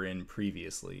that you were in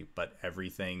previously, but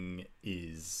everything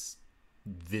is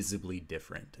visibly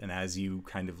different. And as you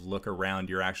kind of look around,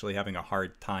 you're actually having a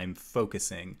hard time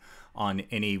focusing on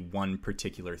any one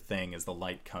particular thing as the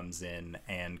light comes in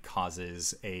and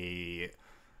causes a...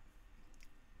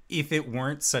 If it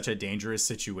weren't such a dangerous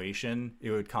situation,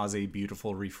 it would cause a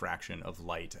beautiful refraction of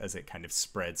light as it kind of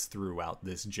spreads throughout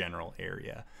this general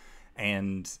area.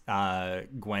 And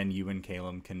Gwen, you and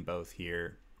Caleb can both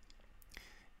hear,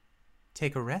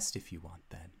 "Take a rest if you want,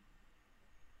 then."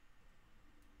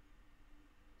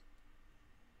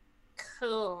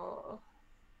 Cool.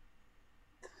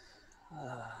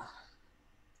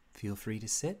 Feel free to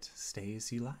sit, stay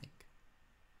as you like.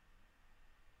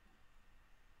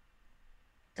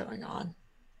 Going on.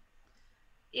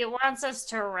 It wants us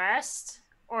to rest,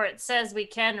 or it says we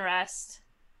can rest.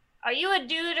 Are you a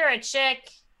dude or a chick?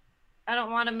 I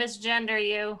don't want to misgender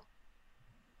you.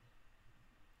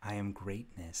 I am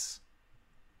greatness.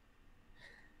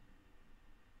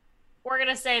 We're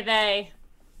gonna say they.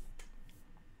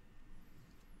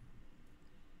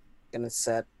 Gonna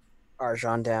set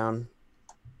Arjan down.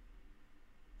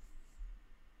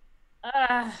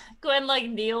 Gwen like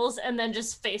kneels and then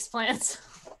just face plants.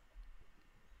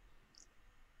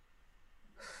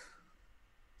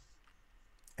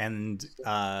 And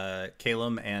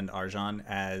Caleb and Arjan,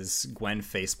 as Gwen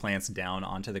face plants down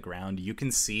onto the ground, you can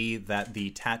see that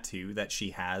the tattoo that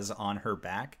she has on her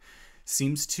back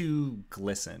seems to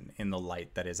glisten in the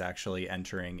light that is actually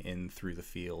entering in through the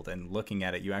field. And looking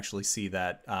at it, you actually see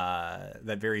that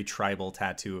that very tribal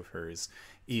tattoo of hers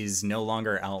is no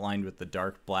longer outlined with the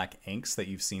dark black inks that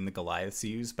you've seen the Goliaths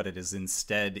use, but it is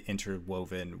instead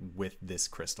interwoven with this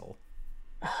crystal.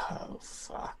 Oh,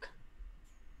 fuck.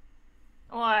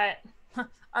 What?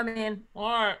 I mean,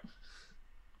 what?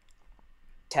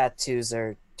 Tattoos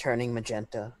are turning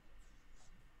magenta.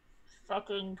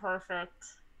 Fucking perfect.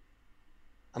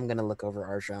 I'm gonna look over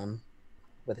Arjan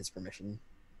with his permission.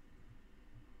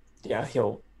 Yeah,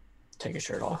 he'll take his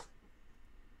shirt off.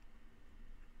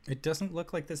 It doesn't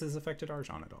look like this has affected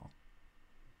Arjan at all.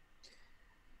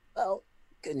 Well,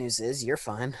 good news is you're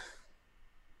fine.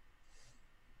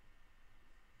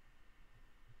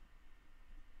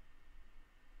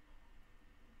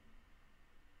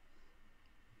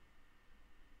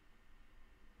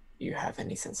 Do you have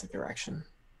any sense of direction?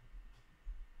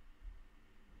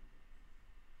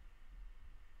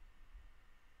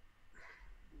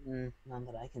 None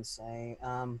that I can say.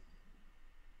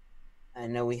 I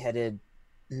know we headed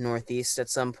northeast at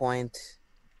some point,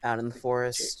 out in the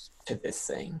forest. To this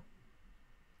thing.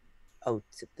 Oh,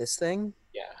 to this thing?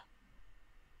 Yeah.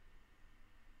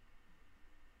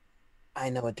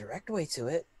 I know a direct way to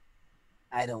it.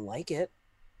 I don't like it.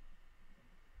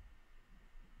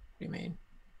 What do you mean?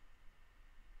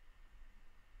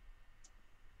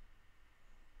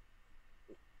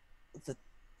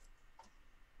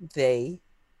 They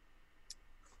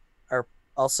are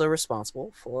also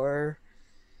responsible for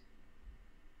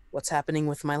what's happening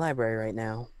with my library right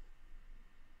now.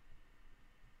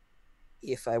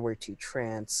 If I were to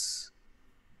trance,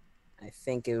 I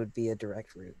think it would be a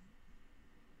direct route.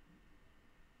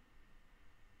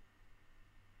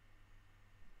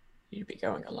 You'd be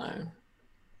going alone.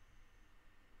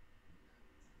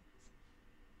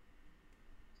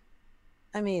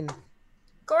 I mean,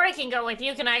 Gory can go with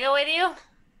you. Can I go with you?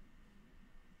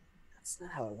 that's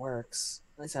not how it works.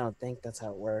 At least I don't think that's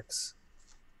how it works.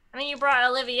 I mean, you brought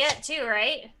Oliviette too,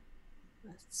 right?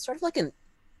 It's sort of like an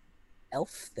elf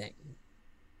thing.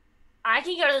 I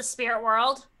can go to the spirit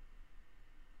world.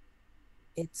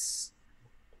 It's...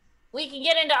 We can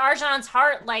get into Arjan's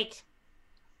heart, like...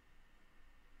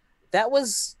 That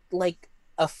was, like,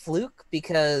 a fluke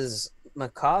because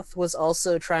Makoth was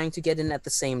also trying to get in at the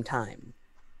same time.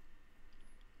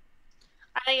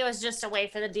 I think it was just a way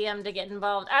for the DM to get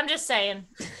involved. I'm just saying.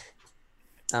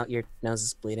 Oh, your nose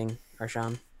is bleeding,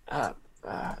 Arjan.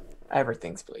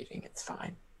 Everything's bleeding. It's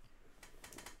fine.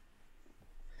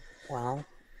 Well,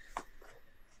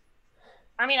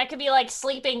 I mean, I could be like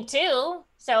sleeping too,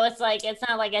 so it's like it's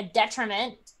not like a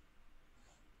detriment.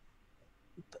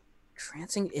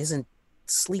 Trancing isn't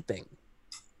sleeping.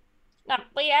 No,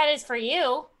 but yeah, it is for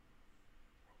you.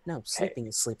 No, sleeping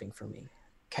is sleeping for me.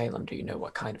 Caleb, do you know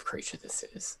what kind of creature this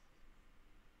is?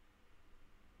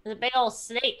 It's a big old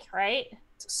snake, right?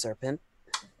 It's a serpent.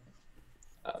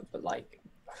 But like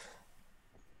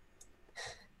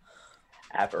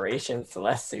aberration,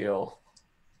 celestial.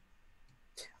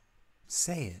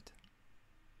 Say it.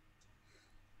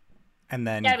 And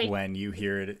then Yeah, Gwen, you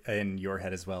hear it in your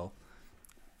head as well.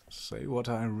 Say what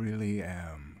I really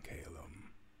am, Caleb.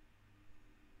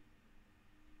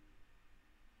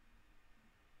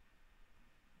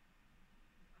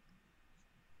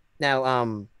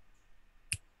 Now,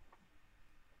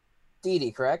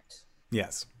 deity, correct?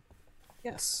 Yes.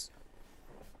 Yes.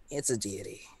 It's a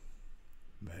deity.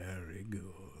 Very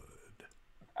good.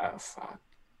 Oh fuck.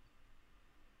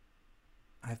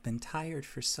 I've been tired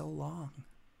for so long.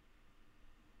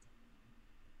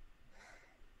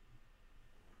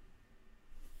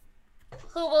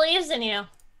 Who believes in you?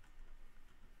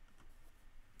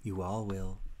 You all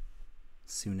will.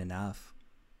 Soon enough.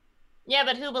 Yeah,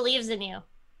 but who believes in you?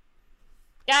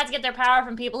 Gods get their power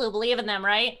from people who believe in them,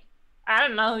 right? I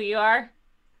don't know who you are.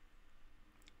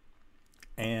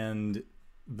 And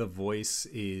the voice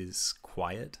is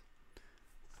quiet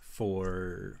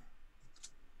for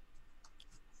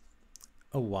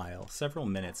a while, several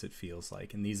minutes it feels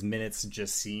like, and these minutes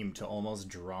just seem to almost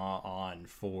draw on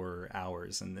for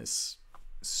hours in this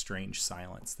strange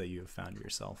silence that you have found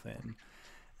yourself in.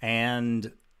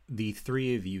 And the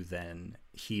three of you then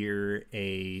hear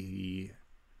it's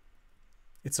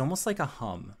almost like a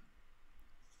hum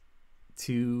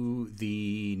to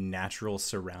the natural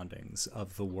surroundings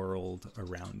of the world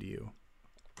around you,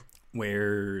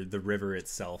 where the river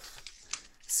itself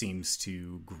seems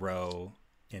to grow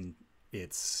in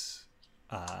its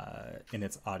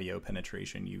audio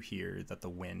penetration. You hear that the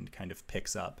wind kind of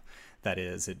picks up. That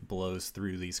is, it blows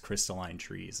through these crystalline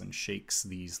trees and shakes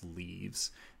these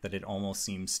leaves, that it almost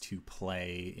seems to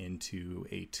play into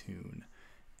a tune.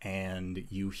 And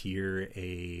you hear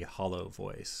a hollow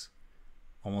voice,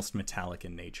 almost metallic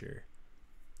in nature.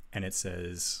 And it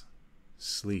says,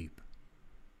 "Sleep.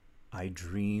 I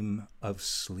dream of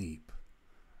sleep,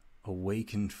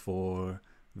 awakened for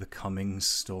the coming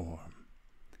storm."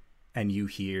 And you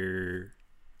hear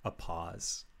a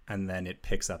pause, and then it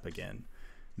picks up again.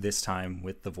 This time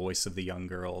with the voice of the young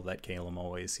girl that Caleb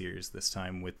always hears, this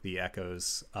time with the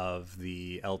echoes of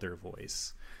the elder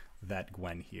voice that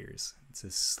Gwen hears. It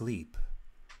says, "Sleep.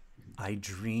 I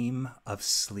dream of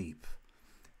sleep.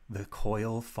 The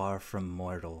coil far from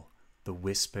mortal, the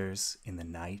whispers in the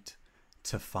night,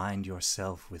 to find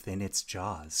yourself within its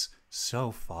jaws,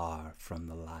 so far from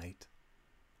the light."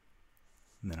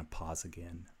 And then a pause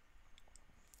again.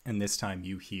 And this time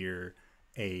you hear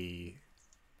a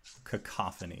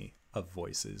cacophony of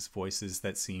voices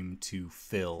that seem to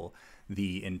fill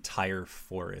the entire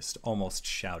forest, almost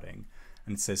shouting.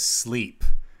 And it says, "Sleep.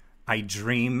 I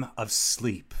dream of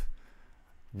sleep.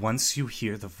 Once you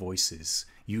hear the voices,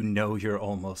 you know you're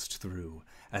almost through.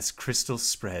 As crystals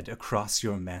spread across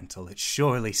your mantle, it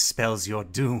surely spells your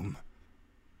doom."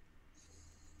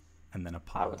 And then a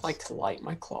pause. I would like to light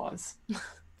my claws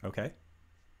Okay.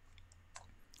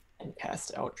 and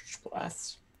cast Eldritch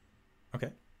Blast.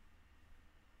 Okay.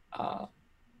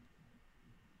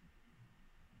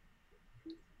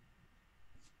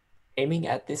 Aiming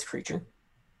at this creature.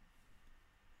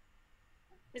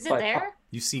 Is it But- there?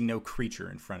 You see no creature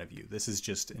in front of you. This is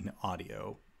just an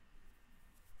audio.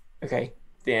 Okay,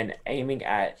 then aiming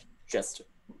at just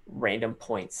random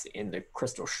points in the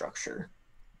crystal structure.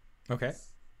 Okay.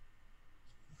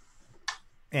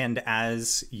 And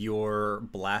as your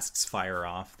blasts fire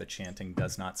off, the chanting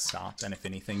does not stop. And if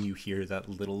anything, you hear that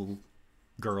little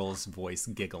girl's voice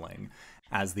giggling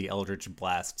as the eldritch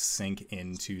blasts sink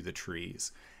into the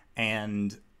trees.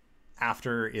 And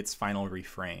after its final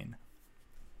refrain,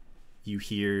 you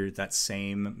hear that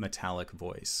same metallic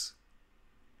voice.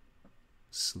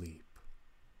 "Sleep.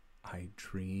 I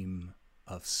dream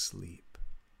of sleep."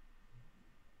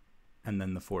 And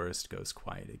then the forest goes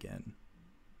quiet again.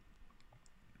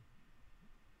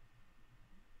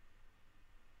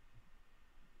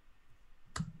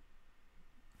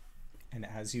 And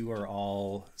as you are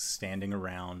all standing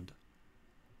around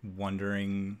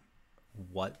wondering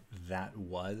what that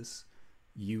was,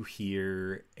 you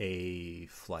hear a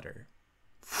flutter.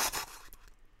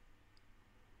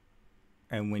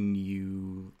 And when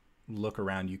you look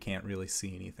around, you can't really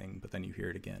see anything, but then you hear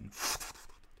it again.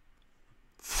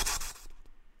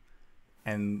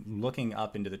 And looking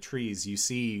up into the trees, you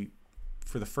see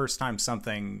for the first time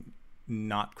something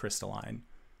not crystalline.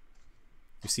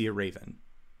 You see a raven,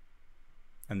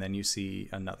 and then you see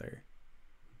another,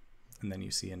 and then you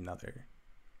see another,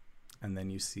 and then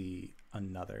you see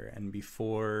another, and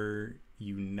before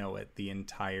you know it, the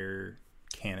entire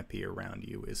canopy around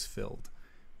you is filled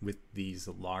with these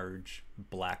large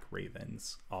black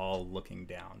ravens, all looking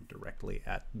down directly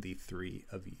at the three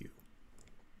of you.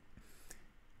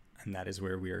 And that is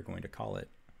where we are going to call it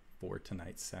for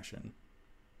tonight's session.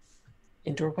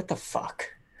 Endor, what the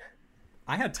fuck?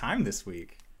 I had time this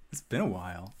week. It's been a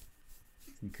while.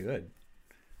 Good.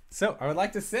 So I would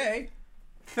like to say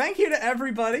thank you to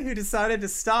everybody who decided to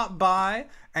stop by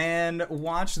and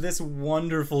watch this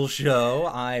wonderful show.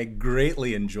 I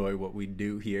greatly enjoy what we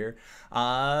do here.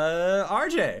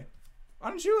 RJ, why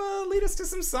don't you lead us to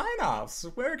some sign-offs?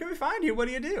 Where can we find you? What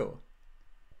do you do?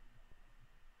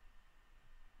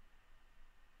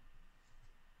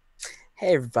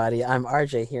 Hey everybody, I'm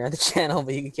RJ here on the channel,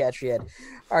 but you can catch me at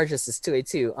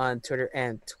RJustice282 on Twitter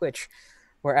and Twitch,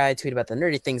 where I tweet about the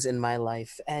nerdy things in my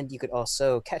life. And you could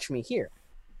also catch me here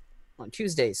on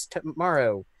Tuesdays,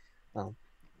 tomorrow, well,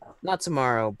 not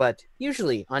tomorrow, but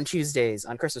usually on Tuesdays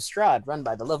on Curse of Strahd, run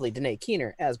by the lovely Danae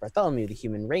Keener as Bartholomew the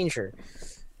Human Ranger.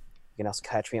 You can also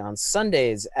catch me on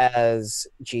Sundays as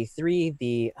G3,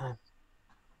 the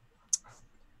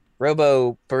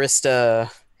Robo Barista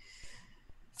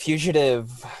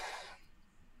fugitive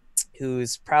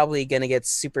who's probably going to get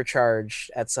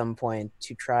supercharged at some point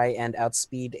to try and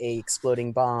outspeed a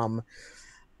exploding bomb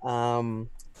on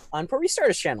Pro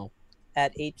Restarter's channel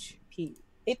at 8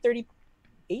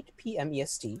 p.m.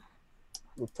 EST.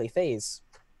 We'll play Phase.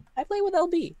 I play with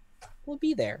LB. We'll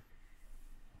be there.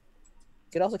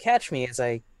 You could also catch me as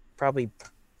I probably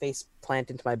face plant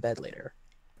into my bed later.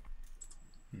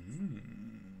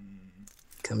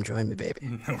 Come join me,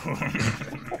 baby.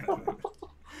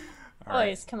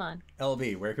 Boys, come on.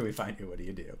 LB, where can we find you? What do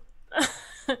you do?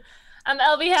 I'm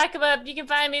LB Hackabub. You can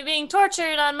find me being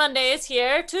tortured on Mondays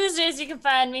here. Tuesdays, you can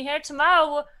find me here.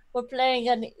 Tomorrow, we're playing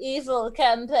an evil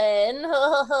campaign.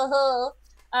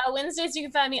 Wednesdays, you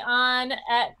can find me on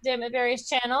at Dammit Berry's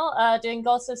channel doing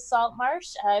Ghosts of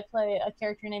Saltmarsh. I play a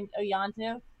character named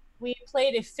Oyantu. We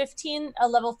played a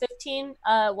level 15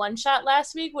 one-shot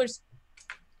last week, which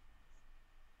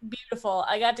beautiful.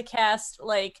 I got to cast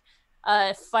like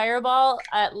a fireball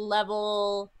at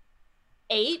level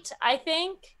 8, I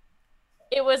think.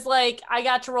 It was like I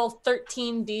got to roll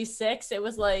 13d6. It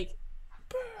was like,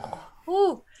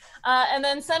 whoo. And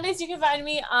then Sundays you can find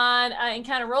me on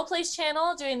Encounter Roleplay's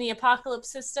channel doing the Apocalypse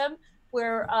system,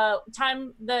 where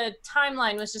the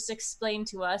timeline was just explained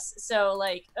to us. So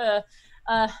like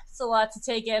it's a lot to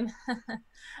take in.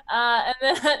 And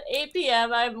then at 8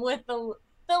 p.m. I'm with the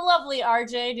lovely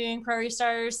RJ doing Pro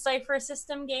Restarter's Cypher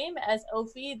system game as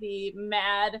Ophi, the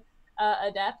mad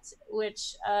adept,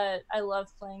 which I love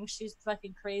playing. She's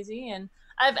fucking crazy, and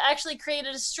I've actually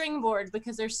created a string board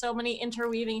because there's so many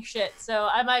interweaving shit, so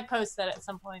I might post that at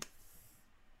some point.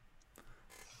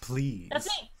 Please. That's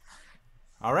me.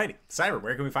 Alrighty. Cyber,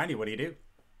 where can we find you? What do you do?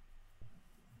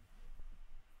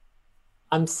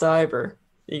 I'm Cyber.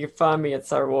 You can find me at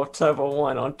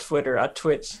CyberWolf1 on Twitter. I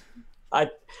twitch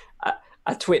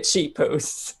sheet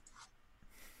posts.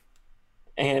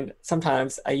 And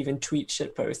sometimes I even tweet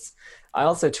shit posts. I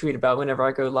also tweet about whenever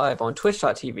I go live on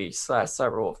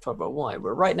twitch.tv/CyberWolf1201,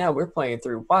 where right now we're playing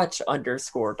through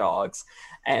Watch_Dogs.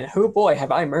 And oh boy,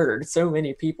 have I murdered so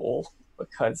many people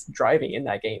because driving in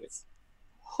that game is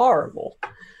horrible.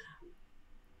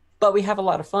 But we have a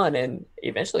lot of fun, and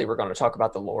eventually we're going to talk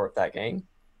about the lore of that game.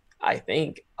 I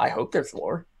hope there's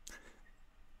lore.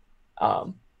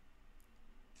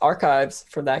 Archives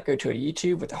from that go to a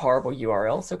YouTube with a horrible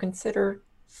URL, so consider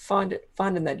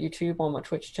finding that YouTube on my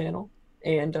Twitch channel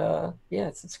and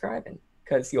subscribing,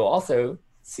 because you'll also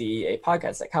see a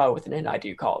podcast that Kyle with an N I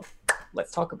do called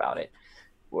Let's Talk About It,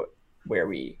 where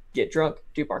we get drunk,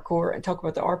 do parkour, and talk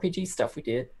about the RPG stuff we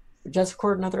did. We just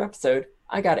recorded another episode.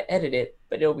 I gotta edit it,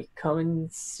 but it'll be coming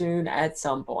soon at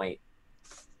some point.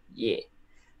 Yeah.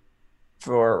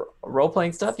 For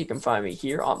role-playing stuff, you can find me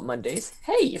here on Mondays.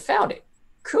 Hey, you found it.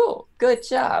 Cool. Good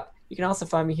job. You can also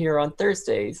find me here on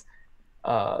Thursdays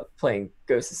playing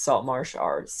Ghosts of Saltmarsh,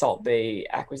 our Salt Bay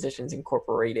Acquisitions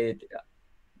Incorporated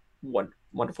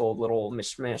wonderful little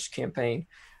mishmash campaign.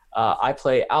 I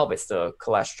play Albus, the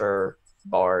Kalashtar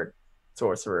Bard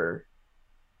Sorcerer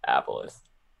Aboleth.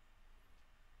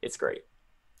 It's great.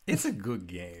 It's a good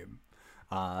game.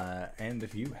 And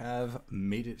if you have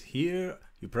made it here,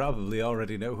 you probably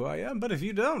already know who I am, but if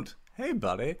you don't, hey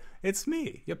buddy, it's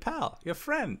me, your pal, your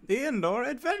friend, the Indoor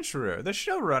Adventurer, the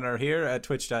showrunner here at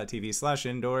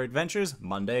twitch.tv/Indoor Adventures,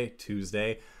 Monday,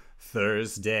 Tuesday,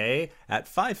 Thursday at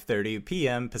 5:30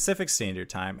 p.m. Pacific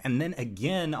Standard Time, and then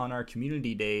again on our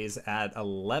community days at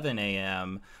 11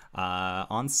 a.m.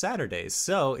 On Saturdays.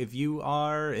 So if you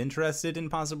are interested in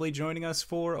possibly joining us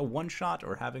for a one-shot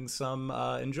or having some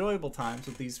enjoyable times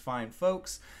with these fine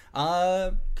folks,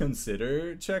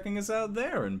 consider checking us out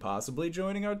there and possibly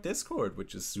joining our Discord,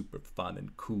 which is super fun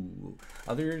and cool.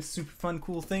 Other super fun,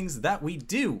 cool things that we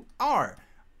do are...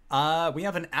 we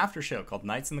have an after show called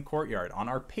Nights in the Courtyard on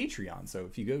our Patreon. So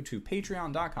if you go to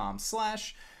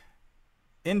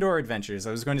patreon.com/Indoor Adventures,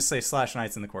 I was going to say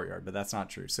 /Nights in the Courtyard, but that's not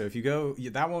true. So if you go,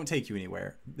 that won't take you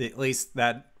anywhere. At least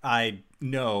that I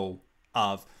know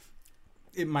of.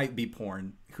 It might be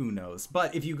porn. Who knows?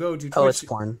 But if you go to Twitch... Oh, it's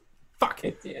porn. Fuck.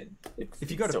 If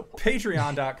you go to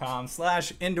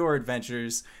patreon.com/Indoor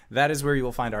Adventures, that is where you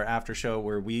will find our after show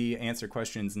where we answer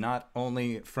questions not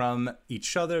only from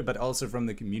each other, but also from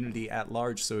the community at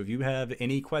large. So if you have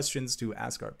any questions to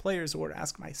ask our players or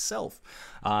ask myself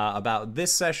about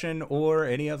this session or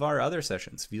any of our other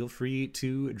sessions, feel free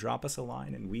to drop us a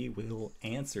line and we will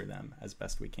answer them as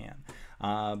best we can.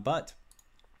 But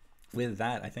with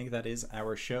that, I think that is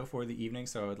our show for the evening.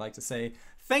 So I would like to say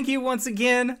thank you once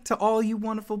again to all you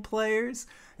wonderful players.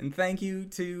 And thank you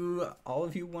to all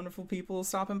of you wonderful people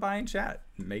stopping by and chat.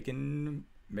 Making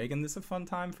this a fun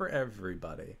time for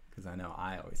everybody. Because I know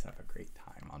I always have a great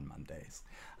time on Mondays.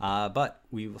 But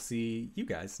we will see you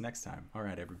guys next time. All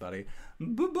right, everybody.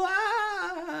 Bye-bye.